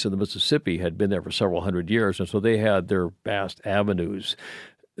buffalo east of the Mississippi had been there for several hundred years, and so they had their vast avenues.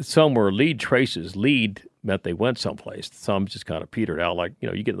 Some were lead traces. Lead meant they went someplace. Some just kind of petered out. Like,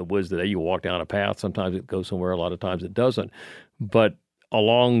 you get in the woods today, you walk down a path. Sometimes it goes somewhere. A lot of times it doesn't. But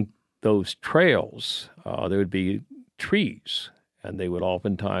along those trails, there would be trees, and they would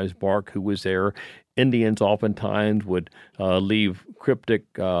oftentimes mark who was there. Indians oftentimes would leave cryptic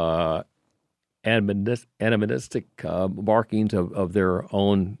animistic markings of their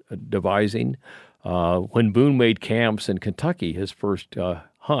own devising. When Boone made camps in Kentucky, his first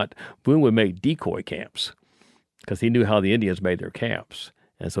hunt, Boone would make decoy camps because he knew how the Indians made their camps.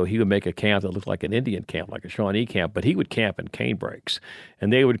 And so he would make a camp that looked like an Indian camp, like a Shawnee camp, but he would camp in canebrakes.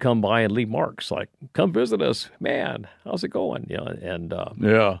 And they would come by and leave marks like, come visit us, man, how's it going?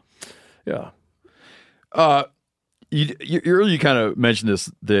 Yeah. You earlier kind of mentioned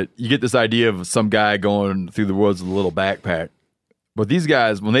this, that you get this idea of some guy going through the woods with a little backpack. But these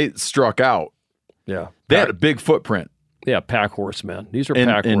guys, when they struck out, they had a big footprint. Yeah, pack horsemen. These are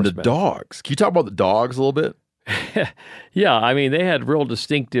pack horsemen. And the dogs. Can you talk about the dogs a little bit? Yeah, I mean, they had real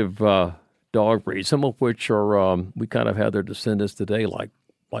distinctive dog breeds, some of which are, we kind of have their descendants today, like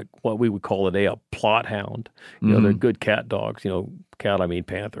what we would call today a plot hound. They're good cat dogs, cat, I mean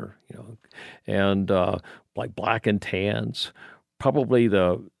panther, and like black and tans. Probably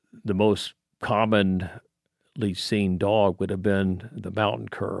the most commonly seen dog would have been the mountain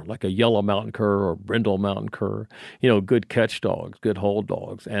cur, like a yellow mountain cur or brindle mountain cur, good catch dogs, good hold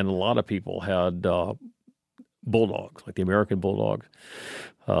dogs. And a lot of people had bulldogs, like the American bulldogs.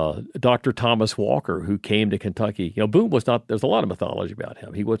 Dr. Thomas Walker, who came to Kentucky, Boone was not, there's a lot of mythology about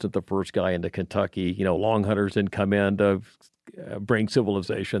him. He wasn't the first guy into Kentucky. Long hunters didn't come in to bring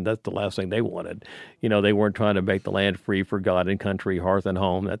civilization. That's the last thing they wanted. They weren't trying to make the land free for God and country, hearth and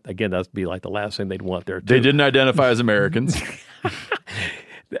home. That'd be like the last thing they'd want there too. They didn't identify as Americans.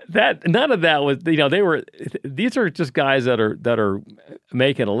 That none of that was, they were, these are just guys that are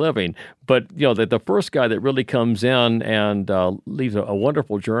making a living. But the first guy that really comes in and leaves a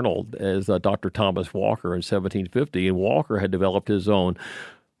wonderful journal is Dr. Thomas Walker in 1750, and Walker had developed his own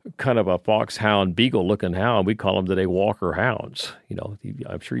kind of a foxhound, beagle-looking hound. We call them today Walker hounds.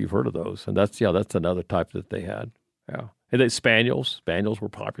 I'm sure you've heard of those, and that's another type that they had. Yeah, and then spaniels were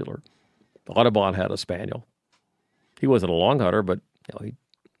popular. Audubon had a spaniel. He wasn't a long hunter, but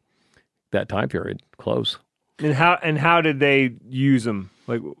that time period, close. And how did they use them?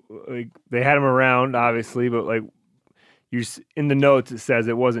 Like they had them around, obviously, but like in the notes it says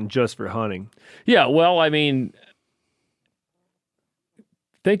it wasn't just for hunting. Yeah, well, I mean,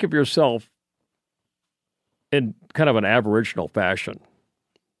 think of yourself in kind of an aboriginal fashion.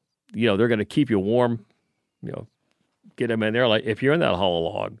 They're going to keep you warm. Get them in there. Like if you're in that hollow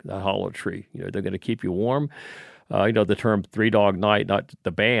log, that hollow tree, they're going to keep you warm. The term 3 Dog Night, not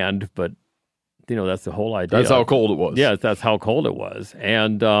the band, but that's the whole idea. That's how cold it was. Yeah, that's how cold it was.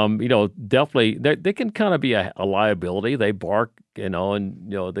 And, definitely they can kind of be a liability. They bark, and,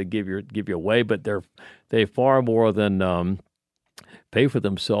 they give you away, but they far more than pay for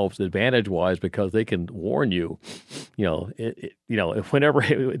themselves advantage-wise because they can warn you. Whenever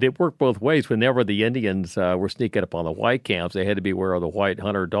it worked both ways. Whenever the Indians were sneaking up on the white camps, they had to be aware of the white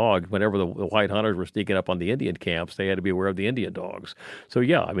hunter dogs. Whenever the white hunters were sneaking up on the Indian camps, they had to be aware of the Indian dogs. So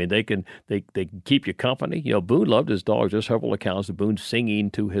yeah, I mean they can keep you company. Boone loved his dogs. There's several accounts of Boone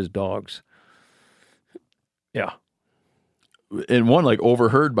singing to his dogs. Yeah, and one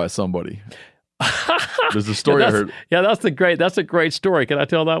overheard by somebody. There's a story I heard. Yeah, that's a great story. Can I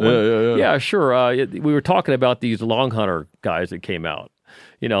tell that one? Yeah. Yeah, sure. We were talking about these long hunter guys that came out,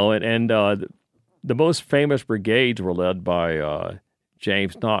 and the most famous brigades were led by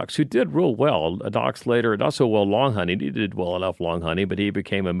James Knox, who did real well. Knox later, not so well long hunting. He did well enough long hunting, but he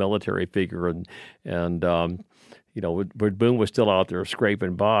became a military figure, and when Boone was still out there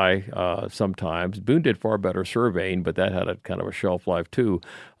scraping by sometimes. Boone did far better surveying, but that had a kind of a shelf life too.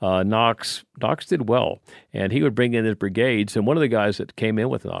 Knox did well, and he would bring in his brigades, and one of the guys that came in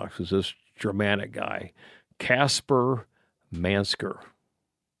with Knox was this Germanic guy, Caspar Mansker.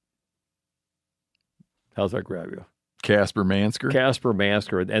 How's that grab you? Caspar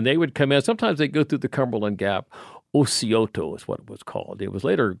Mansker. And they would come in. Sometimes they'd go through the Cumberland Gap. Osceoto is what it was called. It was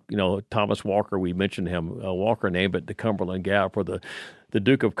later, Thomas Walker, we mentioned him, Walker named it the Cumberland Gap, or the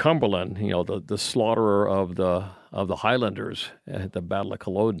Duke of Cumberland, the slaughterer of the Highlanders at the Battle of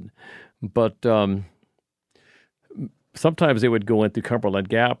Culloden. But sometimes they would go into Cumberland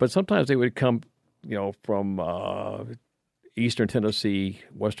Gap, but sometimes they would come, from eastern Tennessee,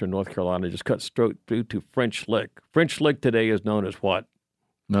 western North Carolina, just cut straight through to French Lick. French Lick today is known as what?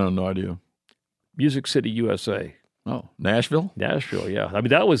 No idea. Music City, USA. Oh, Nashville? Nashville, yeah. I mean,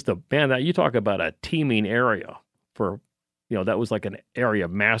 that was you talk about a teeming area for, that was like an area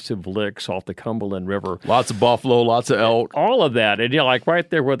of massive licks off the Cumberland River. Lots of buffalo, lots of elk. All of that. And, like right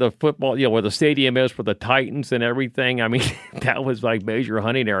there where the football, where the stadium is for the Titans and everything. I mean, that was like major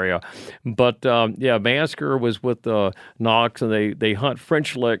hunting area. But, Mansker was with Knox, and they hunt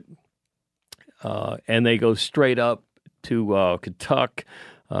French Lick, and they go straight up to Kentucky,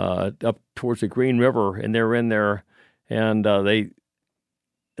 up towards the Green River, and they're in there, and they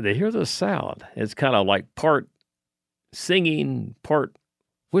hear this sound. It's kind of like part singing, part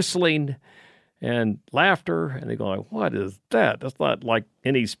whistling, and laughter, and they go like, "What is that? That's not like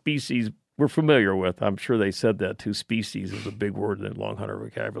any species we're familiar with." I'm sure they said that too. Species is a big word in long hunter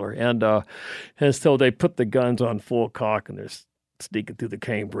vocabulary, and so they put the guns on full cock, and they're sneaking through the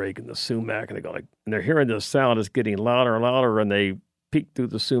canebrake and the sumac, and they go like, and they're hearing this sound. It's getting louder and louder, and they peek through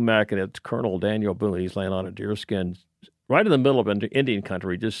the sumac, and it's Colonel Daniel Boone. He's laying on a deerskin right in the middle of Indian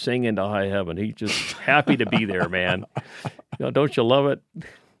country, just singing to high heaven. He's just happy to be there, man. Don't you love it?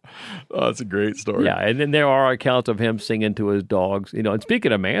 Oh, that's a great story. Yeah, and then there are accounts of him singing to his dogs. And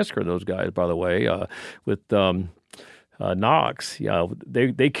speaking of Mansker, those guys, by the way, with Knox,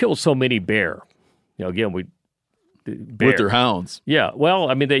 they killed so many bear. Again, bear. With their hounds. Yeah, well,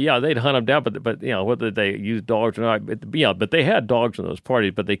 I mean, they'd hunt them down, but whether they used dogs or not, but they had dogs in those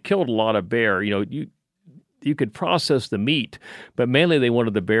parties, but they killed a lot of bear. You could process the meat, but mainly they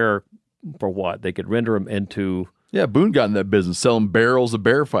wanted the bear for what? They could render them into... Yeah, Boone got in that business, selling barrels of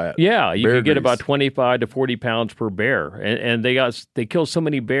bear fat. Yeah, you could get about 25 to 40 pounds per bear, and they killed so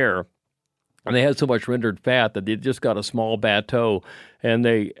many bear, and they had so much rendered fat that they just got a small bateau, and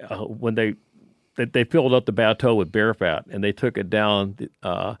when they filled up the bateau with bear fat, and they took it down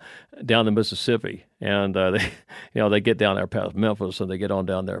the Mississippi, and they get down there past Memphis, and they get on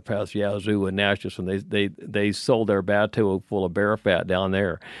down there past Yazoo and Natchez, and they sold their bateau full of bear fat down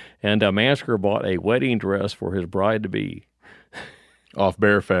there, and Mansker bought a wedding dress for his bride to be off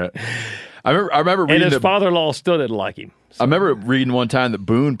bear fat. I remember reading, and his father-in-law still didn't like him. So. I remember reading one time that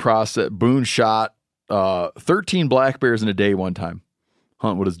Boone shot 13 black bears in a day one time.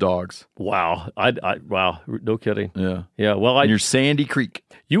 Hunt with his dogs. Wow. Wow. No kidding. Yeah. Yeah. Well, near Sandy Creek.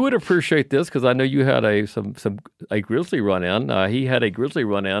 You would appreciate this because I know you had a grizzly run in. He had a grizzly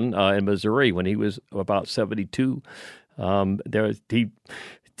run in Missouri when he was about 72. He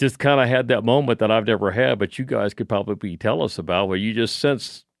just kind of had that moment that I've never had, but you guys could probably tell us about, where you just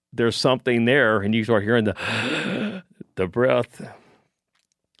sense there's something there, and you start hearing the breath.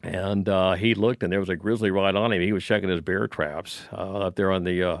 And he looked, and there was a grizzly right on him. He was checking his bear traps up there on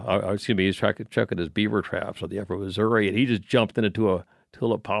the, he was checking his beaver traps on the upper Missouri, and he just jumped into a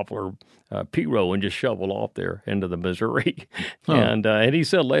tulip poplar pea row and just shoveled off there into the Missouri. Huh. And he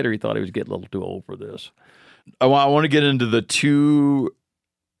said later he thought he was getting a little too old for this. I want to get into the two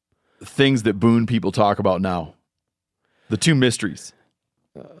things that Boone people talk about now. The two mysteries.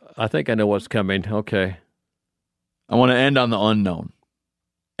 I think I know what's coming. Okay. I want to end on the unknown.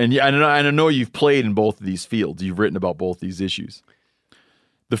 And yeah, I know you've played in both of these fields. You've written about both these issues.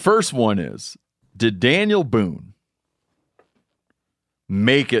 The first one is, did Daniel Boone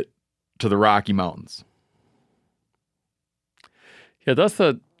make it to the Rocky Mountains? Yeah,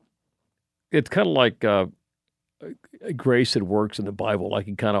 it's kind of like grace that works in the Bible. I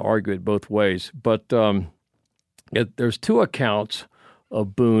can kind of argue it both ways. But there's two accounts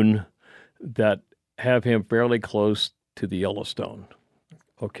of Boone that have him fairly close to the Yellowstone.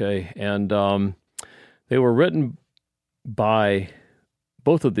 Okay, and they were written by,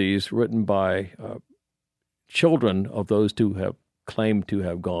 both of these written by children of those who have claimed to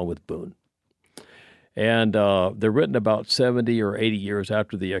have gone with Boone. And they're written about 70 or 80 years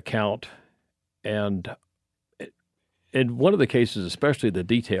after the account. And in one of the cases, especially, the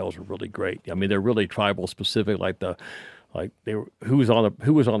details are really great. I mean, they're really tribal specific, who was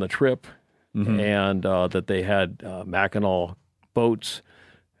on the trip, and that they had Mackinac boats,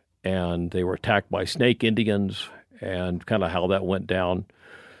 and they were attacked by Snake Indians, and kind of how that went down.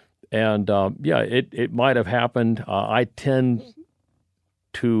 And it might have happened. I tend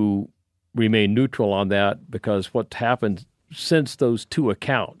to remain neutral on that, because what's happened since those two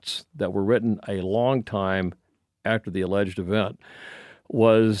accounts that were written a long time after the alleged event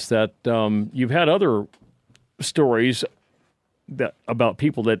was that you've had other stories that about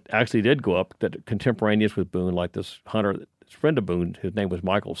people that actually did go up, that are contemporaneous with Boone, like this hunter, this friend of Boone, his name was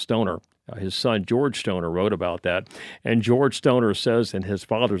Michael Stoner. His son, George Stoner, wrote about that. And George Stoner says in his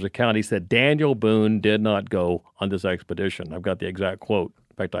father's account, he said, Daniel Boone did not go on this expedition. I've got the exact quote.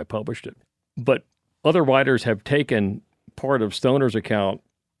 In fact, I published it. But other writers have taken part of Stoner's account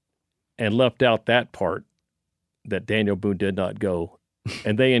and left out that part, that Daniel Boone did not go.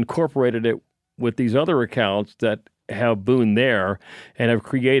 And they incorporated it with these other accounts that have Boone there, and have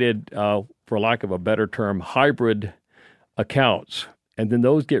created, for lack of a better term, hybrid accounts. And then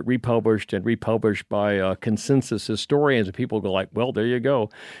those get republished by consensus historians, and people go like, well, there you go.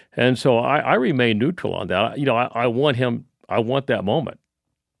 And so I remain neutral on that. I want that moment.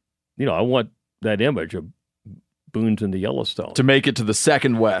 I want that image of Boone's in the Yellowstone. To make it to the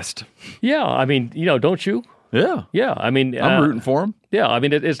second West. Yeah, I mean, don't you? Yeah. Yeah, I mean... I'm rooting for him. Yeah, I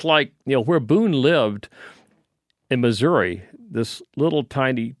mean, it's like, where Boone lived in Missouri, this little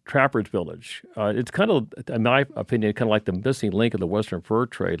tiny trapper's village. It's kind of, in my opinion, kind of like the missing link of the Western fur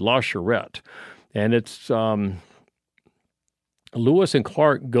trade, La Charette. And it's... Lewis and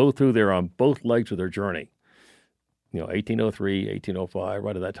Clark go through there on both legs of their journey. 1803, 1805,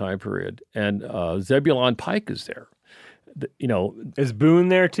 right at that time period. And Zebulon Pike is there. Is Boone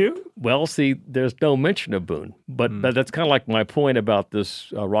there too? Well, see, there's no mention of Boone, but that's kind of like my point about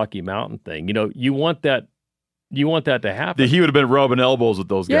this Rocky Mountain thing. You want that to happen. He would have been rubbing elbows with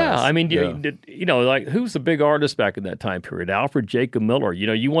those guys. Yeah, I mean, like, who's the big artist back in that time period? Alfred Jacob Miller.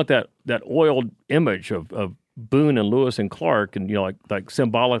 You want that oiled image of Boone and Lewis and Clark, and like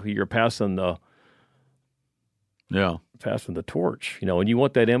symbolically, you're passing the torch. And you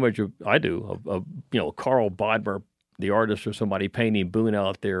want that image of Carl Bodmer, the artist, or somebody painting Boone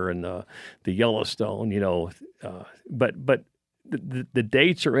out there in the Yellowstone, but the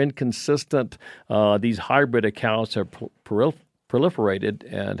dates are inconsistent. These hybrid accounts have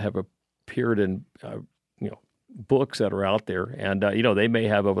proliferated and have appeared in books that are out there, and they may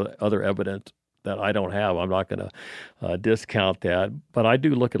have other evidence that I don't have. I'm not going to discount that, but I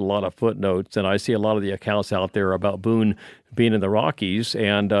do look at a lot of footnotes, and I see a lot of the accounts out there about Boone being in the Rockies,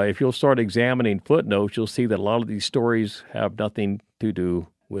 and if you'll start examining footnotes, you'll see that a lot of these stories have nothing to do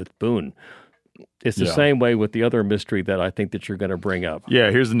with Boone. It's the same way with the other mystery that I think that you're going to bring up. Yeah,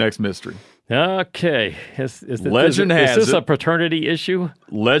 here's the next mystery. Okay. Is this a paternity issue?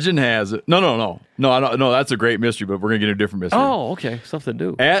 Legend has it. No, that's a great mystery, but we're going to get a different mystery. Oh, okay. Something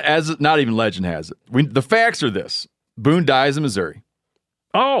new. As not even legend has it. The facts are this. Boone dies in Missouri.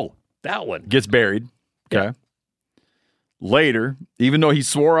 Oh, that one. Gets buried. Okay. Yeah. Later, even though he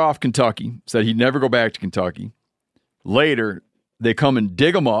swore off Kentucky, said he'd never go back to Kentucky, later they come and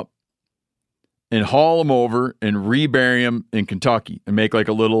dig him up and haul him over and rebury him in Kentucky and make like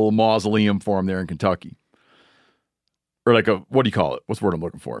a little mausoleum for him there in Kentucky. Or like what do you call it? What's the word I'm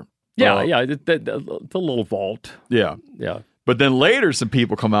looking for? The little vault. Yeah. Yeah. But then later some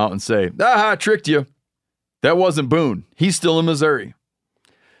people come out and say, I tricked you. That wasn't Boone. He's still in Missouri.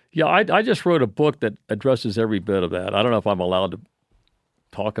 Yeah, I just wrote a book that addresses every bit of that. I don't know if I'm allowed to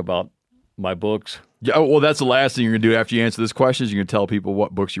talk about my books. Yeah, well, that's the last thing you're going to do after you answer this question is you're going to tell people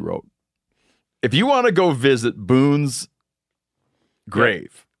what books you wrote. If you want to go visit Boone's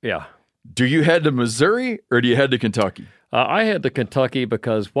grave, do you head to Missouri or do you head to Kentucky? I head to Kentucky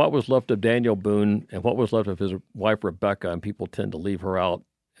because what was left of Daniel Boone and what was left of his wife Rebecca, and people tend to leave her out.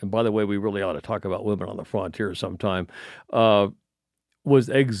 And by the way, we really ought to talk about women on the frontier sometime. was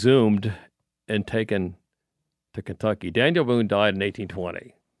exhumed and taken to Kentucky. Daniel Boone died in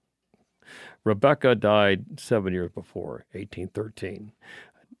 1820. Rebecca died 7 years before, 1813.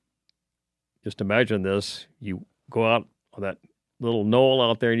 Just imagine this. You go out on that little knoll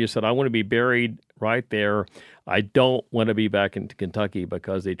out there and you said, I want to be buried right there. I don't want to be back in Kentucky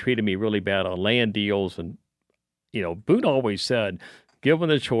because they treated me really bad on land deals. And, Boone always said, given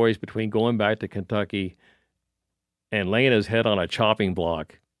the choice between going back to Kentucky and laying his head on a chopping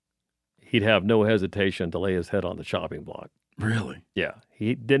block, he'd have no hesitation to lay his head on the chopping block. Really? Yeah.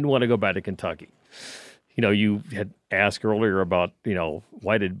 He didn't want to go back to Kentucky. You had asked earlier about,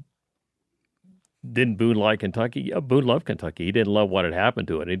 why didn't Boone like Kentucky? Yeah, Boone loved Kentucky. He didn't love what had happened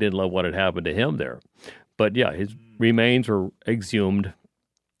to it. He didn't love what had happened to him there. But yeah, his remains were exhumed.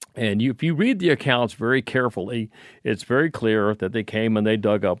 And if you read the accounts very carefully, it's very clear that they came and they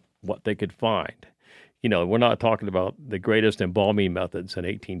dug up what they could find. We're not talking about the greatest embalming methods in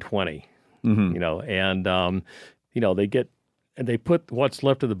 1820. They put what's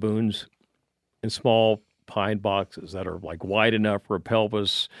left of the Boones in small pine boxes that are like wide enough for a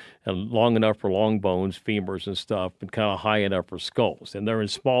pelvis and long enough for long bones, femurs and stuff, and kind of high enough for skulls. And they're in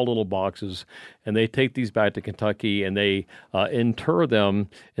small little boxes, and they take these back to Kentucky and they inter them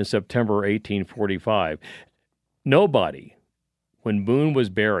in September 1845. Nobody, when Boone was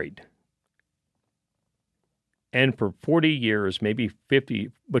buried, and for 40 years, maybe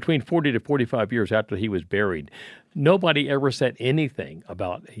 50, between 40 to 45 years after he was buried, nobody ever said anything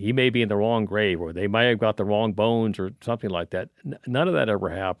about he may be in the wrong grave or they might have got the wrong bones or something like that. None of that ever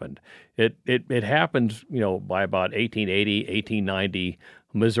happened. It happened, by about 1880, 1890.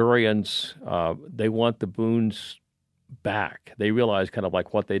 Missourians, they want the Boones back. They realize kind of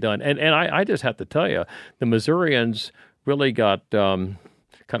like what they done. And I just have to tell you, the Missourians really got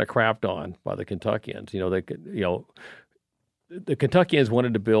kind of crapped on by the Kentuckians. The Kentuckians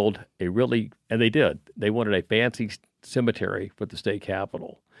wanted to build and they did. They wanted a fancy cemetery for the state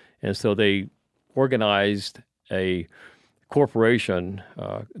capitol. And so they organized a corporation,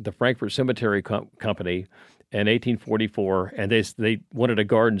 the Frankfort Cemetery Company, in 1844, and they wanted a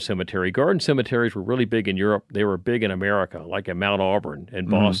garden cemetery. Garden cemeteries were really big in Europe. They were big in America, like in Mount Auburn and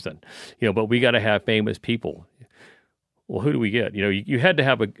Boston. But we got to have famous people. Well, who do we get? You had to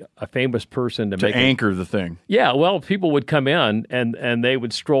have a famous person to make anchor the thing. Yeah, well, people would come in and they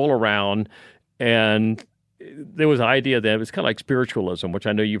would stroll around, and there was an idea that it was kind of like spiritualism, which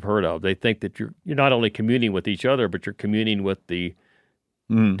I know you've heard of. They think that you're not only communing with each other, but you're communing with the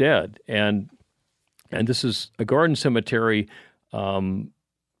dead. And this is a garden cemetery. They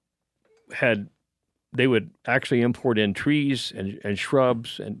would actually import in trees and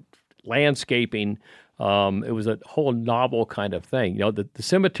shrubs and landscaping. It was a whole novel kind of thing. The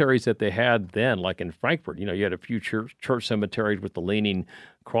cemeteries that they had then, like in Frankfort, you had a few church cemeteries with the leaning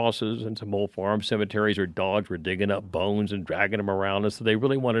crosses and some old farm cemeteries where dogs were digging up bones and dragging them around. And so they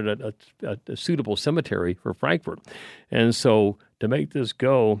really wanted a suitable cemetery for Frankfort. And so to make this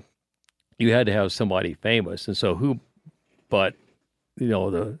go, you had to have somebody famous. And so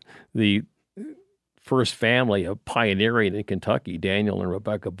the first family of pioneering in Kentucky, Daniel and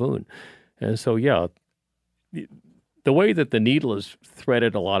Rebecca Boone. And so, yeah, the way that the needle is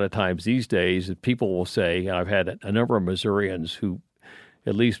threaded a lot of times these days, people will say, and I've had a number of Missourians who,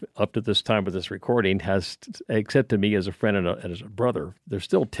 at least up to this time of this recording, has accepted me as a friend and as a brother. There's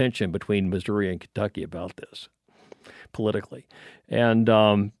still tension between Missouri and Kentucky about this politically. And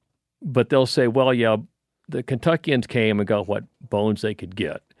but they'll say, well, yeah, the Kentuckians came and got what bones they could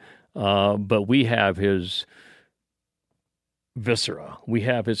get. But we have his viscera, we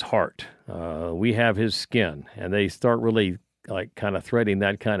have his heart, we have his skin, and they start really like kind of threading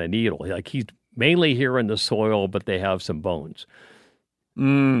that kind of needle. Like he's mainly here in the soil, but they have some bones.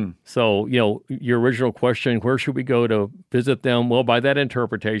 So, your original question, where should we go to visit them? Well, by that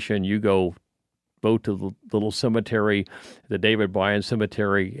interpretation, you go both to the little cemetery, the David Bryan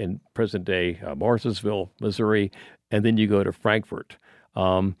Cemetery in present-day Marthasville, Missouri, and then you go to Frankfort.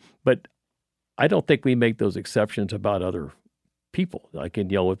 But I don't think we make those exceptions about other people. Like,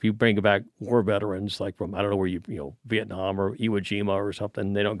 if you bring back war veterans, like from, I don't know where Vietnam or Iwo Jima or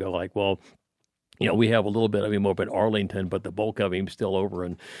something, they don't go like, well, we have a little bit of him over in Arlington, but the bulk of him's still over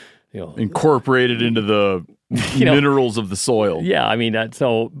in, incorporated into the minerals of the soil. Yeah, I mean,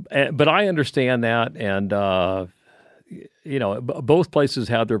 but I understand that, and both places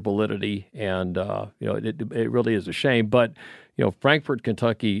have their validity, and it really is a shame. But Frankfort,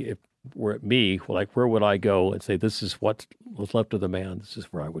 Kentucky, if were it me, like, where would I go and say, this is what's left of the man, this is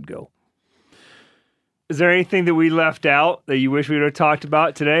where I would go? Is there anything that we left out that you wish we would have talked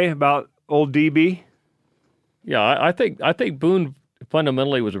about today about old DB? Yeah, I think Boone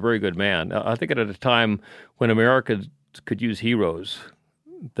fundamentally was a very good man. I think at a time when America could use heroes,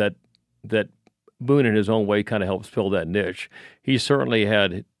 that Boone in his own way kind of helps fill that niche. He certainly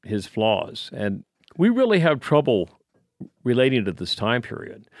had his flaws, and we really have trouble relating to this time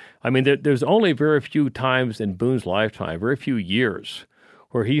period. I mean, there's only very few times in Boone's lifetime, very few years,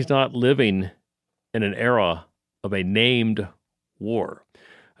 where he's not living in an era of a named war.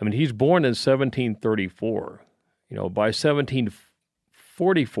 I mean, he's born in 1734. By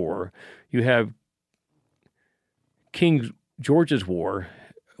 1744, you have King George's War,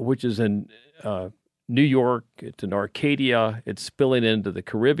 which is in New York, it's in Arcadia, it's spilling into the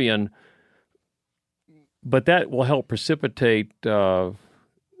Caribbean, but that will help precipitate the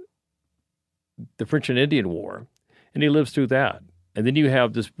French and Indian War, and he lives through that. And then you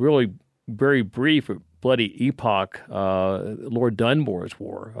have this really very brief, bloody epoch, Lord Dunmore's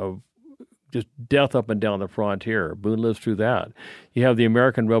War, of just death up and down the frontier. Boone lives through that. You have the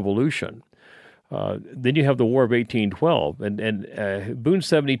American Revolution. Then you have the War of 1812, and Boone's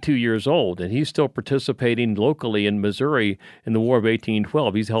 72 years old, and he's still participating locally in Missouri in the War of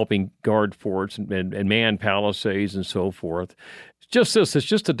 1812. He's helping guard forts and man palisades and so forth. It's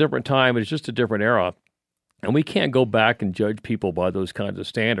just a different time. It's just a different era. And we can't go back and judge people by those kinds of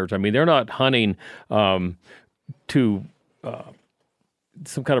standards. I mean, they're not hunting to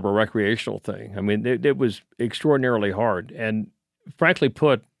some kind of a recreational thing. I mean, it was extraordinarily hard. And frankly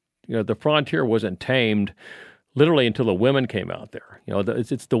put, the frontier wasn't tamed literally until the women came out there.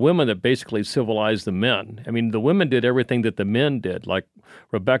 It's the women that basically civilized the men. I mean, the women did everything that the men did, like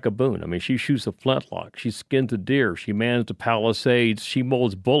Rebecca Boone. I mean, she shoots a flintlock. She skins a deer. She mans the palisades. She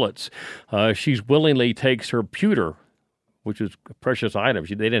molds bullets. She willingly takes her pewter, which is a precious item.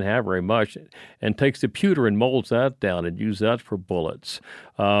 They didn't have very much, and takes the pewter and molds that down and use that for bullets.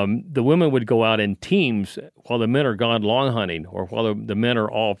 The women would go out in teams while the men are gone long hunting or while the men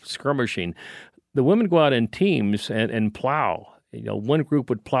are off skirmishing. The women go out in teams and plow. One group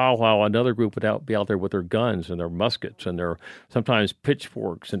would plow while another group would be out there with their guns and their muskets and their sometimes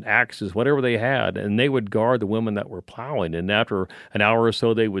pitchforks and axes, whatever they had, and they would guard the women that were plowing. And after an hour or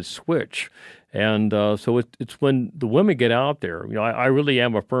so, they would switch. And so it's when the women get out there. I really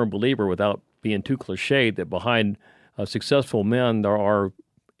am a firm believer, without being too cliched, that behind successful men there are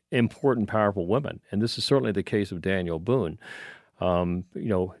important, powerful women, and this is certainly the case of Daniel Boone.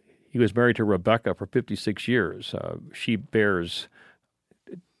 He was married to Rebecca for 56 years. She bears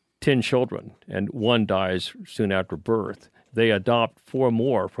 10 children, and one dies soon after birth. They adopt 4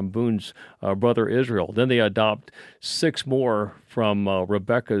 more from Boone's brother Israel. Then they adopt 6 more from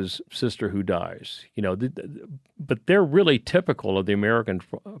Rebecca's sister who dies. But they're really typical of the American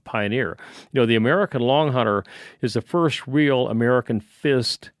pioneer. The American long hunter is the first real American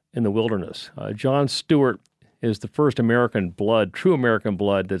fist in the wilderness. John Stewart is the first true American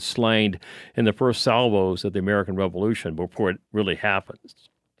blood that's slain in the first salvos of the American Revolution before it really happens.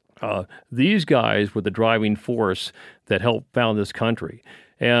 These guys were the driving force that helped found this country.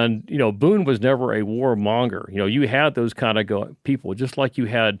 And, Boone was never a warmonger. You had those kind of people, just like you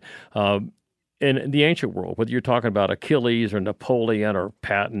had in the ancient world, whether you're talking about Achilles or Napoleon or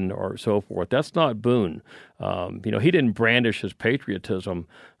Patton or so forth. That's not Boone. He didn't brandish his patriotism,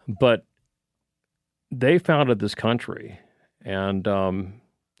 but they founded this country, and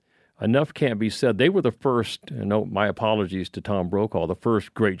enough can't be said. They were the first, my apologies to Tom Brokaw, the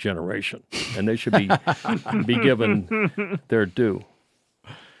first great generation, and they should be given their due.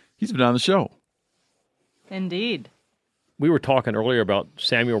 He's been on the show. Indeed. We were talking earlier about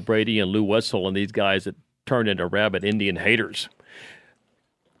Samuel Brady and Lew Wetzel and these guys that turned into rabid Indian haters.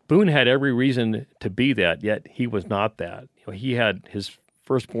 Boone had every reason to be that, yet he was not that. He had his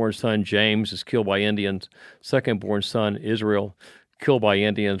firstborn son, James, is killed by Indians. Secondborn son, Israel, killed by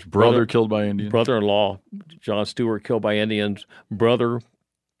Indians. Brother killed by Indians. Brother-in-law, John Stewart, killed by Indians. Brother,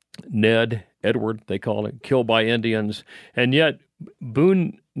 Ned, Edward, they call it, killed by Indians. And yet,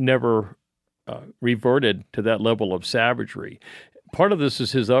 Boone never reverted to that level of savagery. Part of this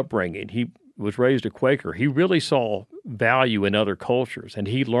is his upbringing. He was raised a Quaker. He really saw value in other cultures, and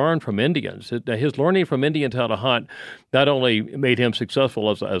he learned from Indians. His learning from Indians how to hunt not only made him successful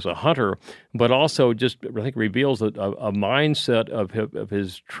as a hunter, but also just, I think, reveals a mindset of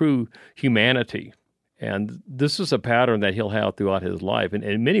his true humanity. And this is a pattern that he'll have throughout his life. And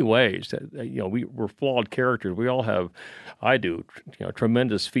in many ways, we're flawed characters. We all have, I do,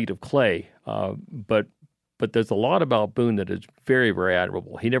 tremendous feet of clay. But there's a lot about Boone that is very, very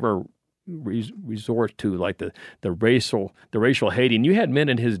admirable. He never resort to like the racial hating. You had men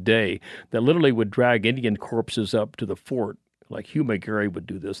in his day that literally would drag Indian corpses up to the fort, like Hugh McGarry would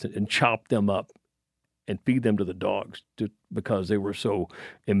do this, and chop them up and feed them to the dogs because they were so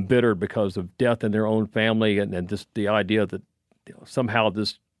embittered because of death in their own family, and just the idea that somehow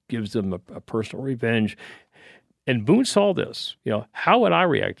this gives them a personal revenge. And Boone saw this. How would I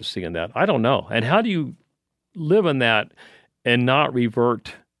react to seeing that? I don't know. And how do you live in that and not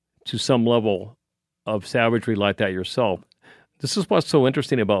revert to some level of savagery like that yourself? This is what's so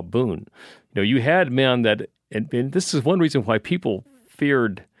interesting about Boone. You had men that, and this is one reason why people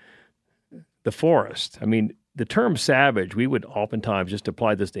feared the forest. I mean, the term savage, we would oftentimes just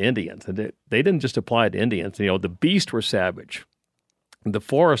apply this to Indians. And they didn't just apply it to Indians. The beasts were savage. The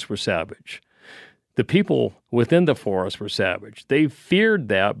forests were savage. The people within the forest were savage. They feared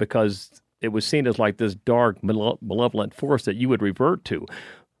that because it was seen as like this dark, malevolent force that you would revert to.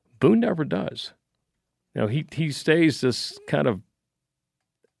 Boone never does. He stays this kind of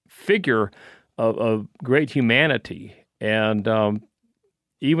figure of great humanity. And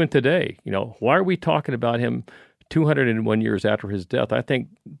even today, why are we talking about him 201 years after his death? I think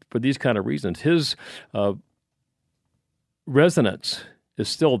for these kind of reasons. His resonance is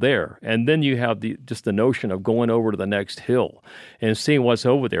still there. And then you have just the notion of going over to the next hill and seeing what's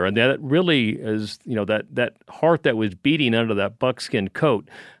over there. And that really is, that heart that was beating under that buckskin coat,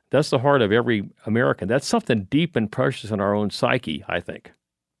 that's the heart of every American. That's something deep and precious in our own psyche, I think.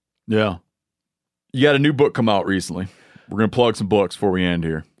 Yeah. You got a new book come out recently. We're going to plug some books before we end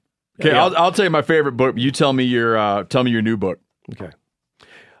here. Okay, yeah. I'll tell you my favorite book. You tell me your new book. Okay.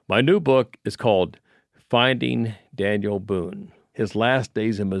 My new book is called Finding Daniel Boone: His Last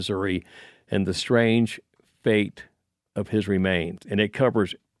Days in Missouri and the Strange Fate of His Remains. And it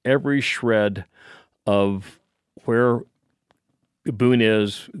covers every shred of where Boone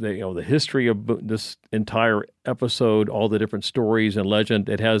is, the history of this entire episode, all the different stories and legend.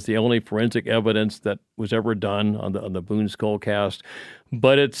 It has the only forensic evidence that was ever done on the Boone Skullcast.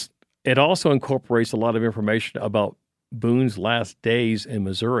 But it also incorporates a lot of information about Boone's last days in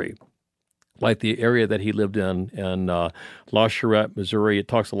Missouri, like the area that he lived in La Charette, Missouri. It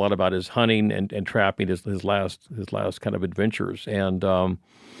talks a lot about his hunting and trapping, his last kind of adventures. And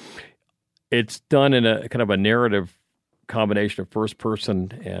it's done in a kind of a narrative combination of first person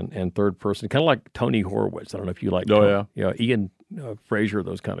and third person, kind of like Tony Horwitz. I don't know if you like Ian Fraser,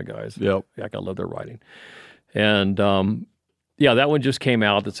 those kind of guys. Yep. I love their writing. And that one just came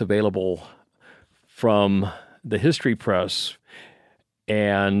out. It's available from the History Press.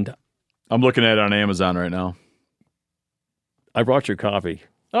 And I'm looking at it on Amazon right now. I brought your copy.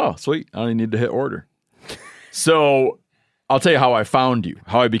 Oh, sweet. I only need to hit order. So I'll tell you how I found you,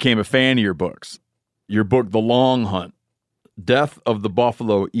 how I became a fan of your books. Your book, The Long Hunt, Death of the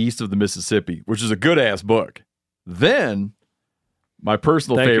Buffalo East of the Mississippi, which is a good-ass book. Then my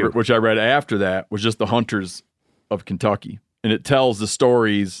personal favorite, which I read after that, was just The Hunters of Kentucky. And it tells the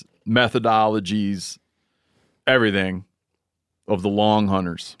stories, methodologies, everything of the long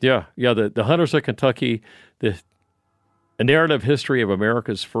hunters. Yeah. The Hunters of Kentucky, a narrative history of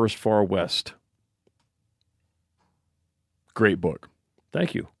America's first far west. Great book.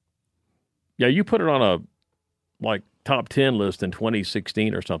 Thank you. Yeah, you put it on a top 10 list in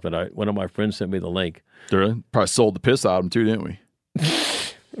 2016 or something. One of my friends sent me the link. Really? Probably sold the piss out of them too, didn't we?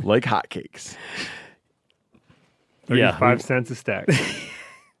 Like hotcakes. 35 cents a stack.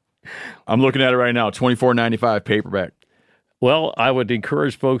 I'm looking at it right now. $24.95 paperback. Well, I would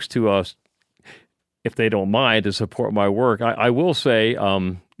encourage folks to, if they don't mind, to support my work. I will say,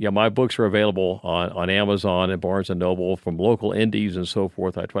 my books are available on Amazon and Barnes & Noble from local indies and so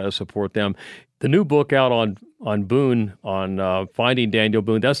forth. I try to support them. The new book out on Boone, on Finding Daniel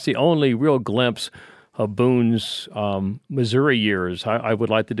Boone, that's the only real glimpse of Boone's Missouri years. I would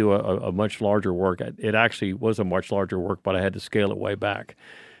like to do a much larger work. It actually was a much larger work, but I had to scale it way back.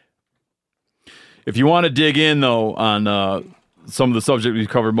 If you want to dig in, though, on some of the subject we've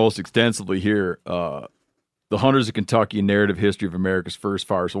covered most extensively here, The Hunters of Kentucky, A Narrative History of America's First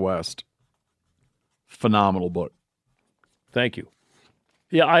Far West. Phenomenal book. Thank you.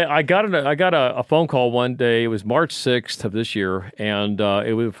 Yeah, I got a phone call one day. It was March 6th of this year, and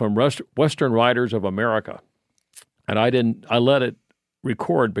it was from Western Writers of America. And I let it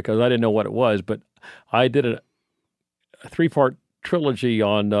record because I didn't know what it was, but I did a 3-part trilogy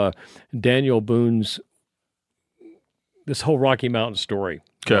on Daniel Boone's, this whole Rocky Mountain story.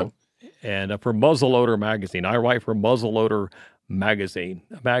 Okay. And for Muzzleloader Magazine. I write for Muzzleloader Magazine,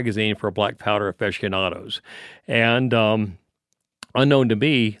 a magazine for black powder aficionados. And unknown to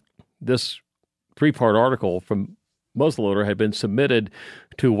me, this 3-part article from Muzzleloader had been submitted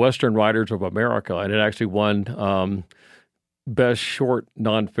to Western Writers of America, and it actually won best short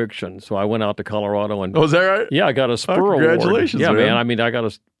nonfiction. So I went out to Colorado and. Oh, is that right? Yeah, I got a Spur Award. Congratulations, Yeah, man. I mean, I got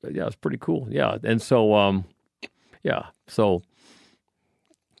a. Yeah, it's pretty cool. Yeah, and so so.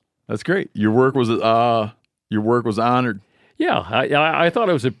 That's great. Your work was honored. Yeah, I thought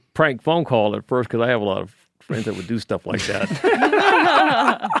it was a prank phone call at first because I have a lot of friends that would do stuff like that.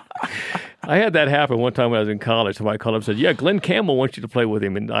 I had that happen one time when I was in college. Somebody called up and said, "Yeah, Glenn Campbell wants you to play with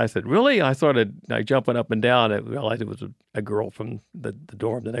him." And I said, "Really?" I started jumping up and down. I realized it was a girl from the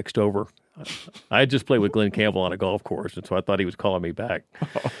dorm the next over. I had just played with Glenn Campbell on a golf course, and so I thought he was calling me back.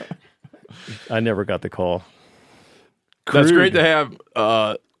 I never got the call. That's great to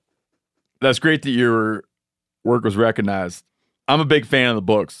have. That's great that your work was recognized. I'm a big fan of the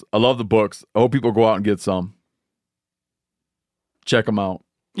books. I love the books. I hope people go out and get some. Check them out.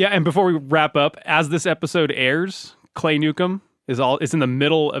 Yeah, and before we wrap up, as this episode airs, Clay Newcomb is in the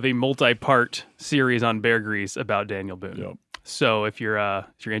middle of a multi-part series on Bear Grease about Daniel Boone. Yep. So if you're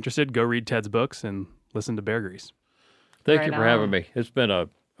interested, go read Ted's books and listen to Bear Grease. Thank you for having me. It's been a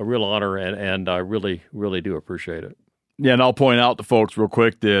real honor, and I really, really do appreciate it. Yeah, and I'll point out to folks real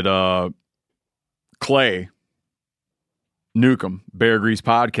quick that Clay Newcomb, Bear Grease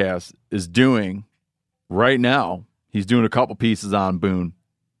Podcast, is doing right now. He's doing a couple pieces on Boone,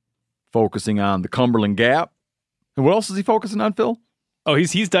 focusing on the Cumberland Gap. And what else is he focusing on, Phil? Oh,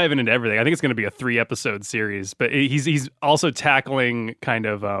 he's diving into everything. I think it's going to be a 3-episode series, but he's also tackling kind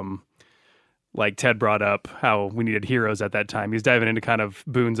of like Ted brought up how we needed heroes at that time. He's diving into kind of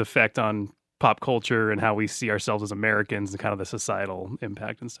Boone's effect on pop culture and how we see ourselves as Americans and kind of the societal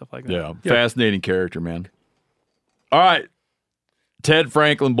impact and stuff like that. Yeah, fascinating character, man. All right, Ted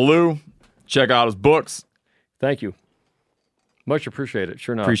Franklin Ballou, check out his books. Thank you. Much appreciated.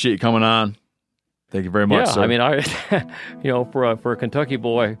 Sure enough. Appreciate you coming on. Thank you very much, sir. I mean, for a Kentucky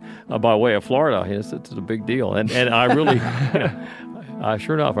boy by way of Florida, it's a big deal, and I really,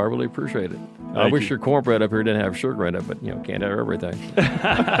 sure enough, I really appreciate it. I wish your cornbread up here didn't have sugar in it, but can't have everything.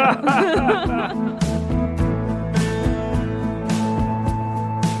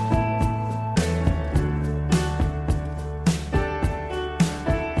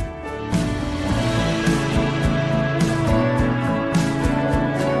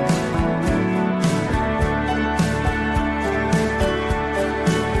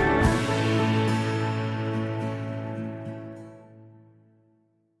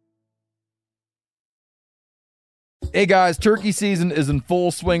 Hey guys, turkey season is in full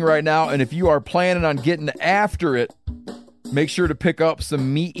swing right now, and if you are planning on getting after it, make sure to pick up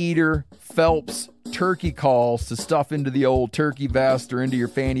some Meat Eater Phelps turkey calls to stuff into the old turkey vest or into your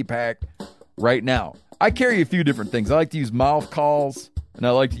fanny pack right now. I carry a few different things. I like to use mouth calls, and I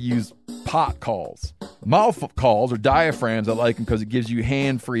like to use pot calls. Mouth calls or diaphragms, I like them because it gives you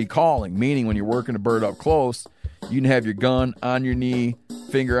hand-free calling, meaning when you're working a bird up close, you can have your gun on your knee,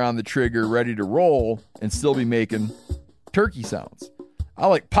 finger on the trigger, ready to roll, and still be making turkey sounds. I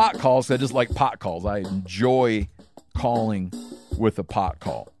like pot calls because I just like pot calls. I enjoy calling with a pot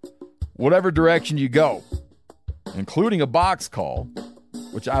call. Whatever direction you go, including a box call,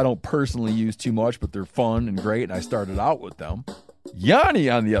 which I don't personally use too much, but they're fun and great, and I started out with them. Yanni,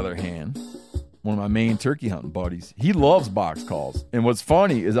 on the other hand, one of my main turkey hunting buddies, he loves box calls. And what's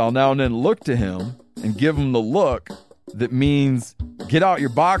funny is I'll now and then look to him and give him the look that means get out your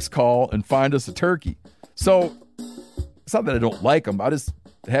box call and find us a turkey. So it's not that I don't like them. I just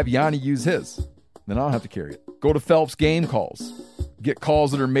have Yanni use his. Then I don't have to carry it. Go to Phelps Game Calls. Get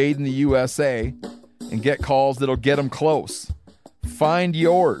calls that are made in the USA and get calls that'll get them close. Find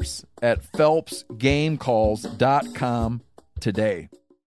yours at phelpsgamecalls.com today.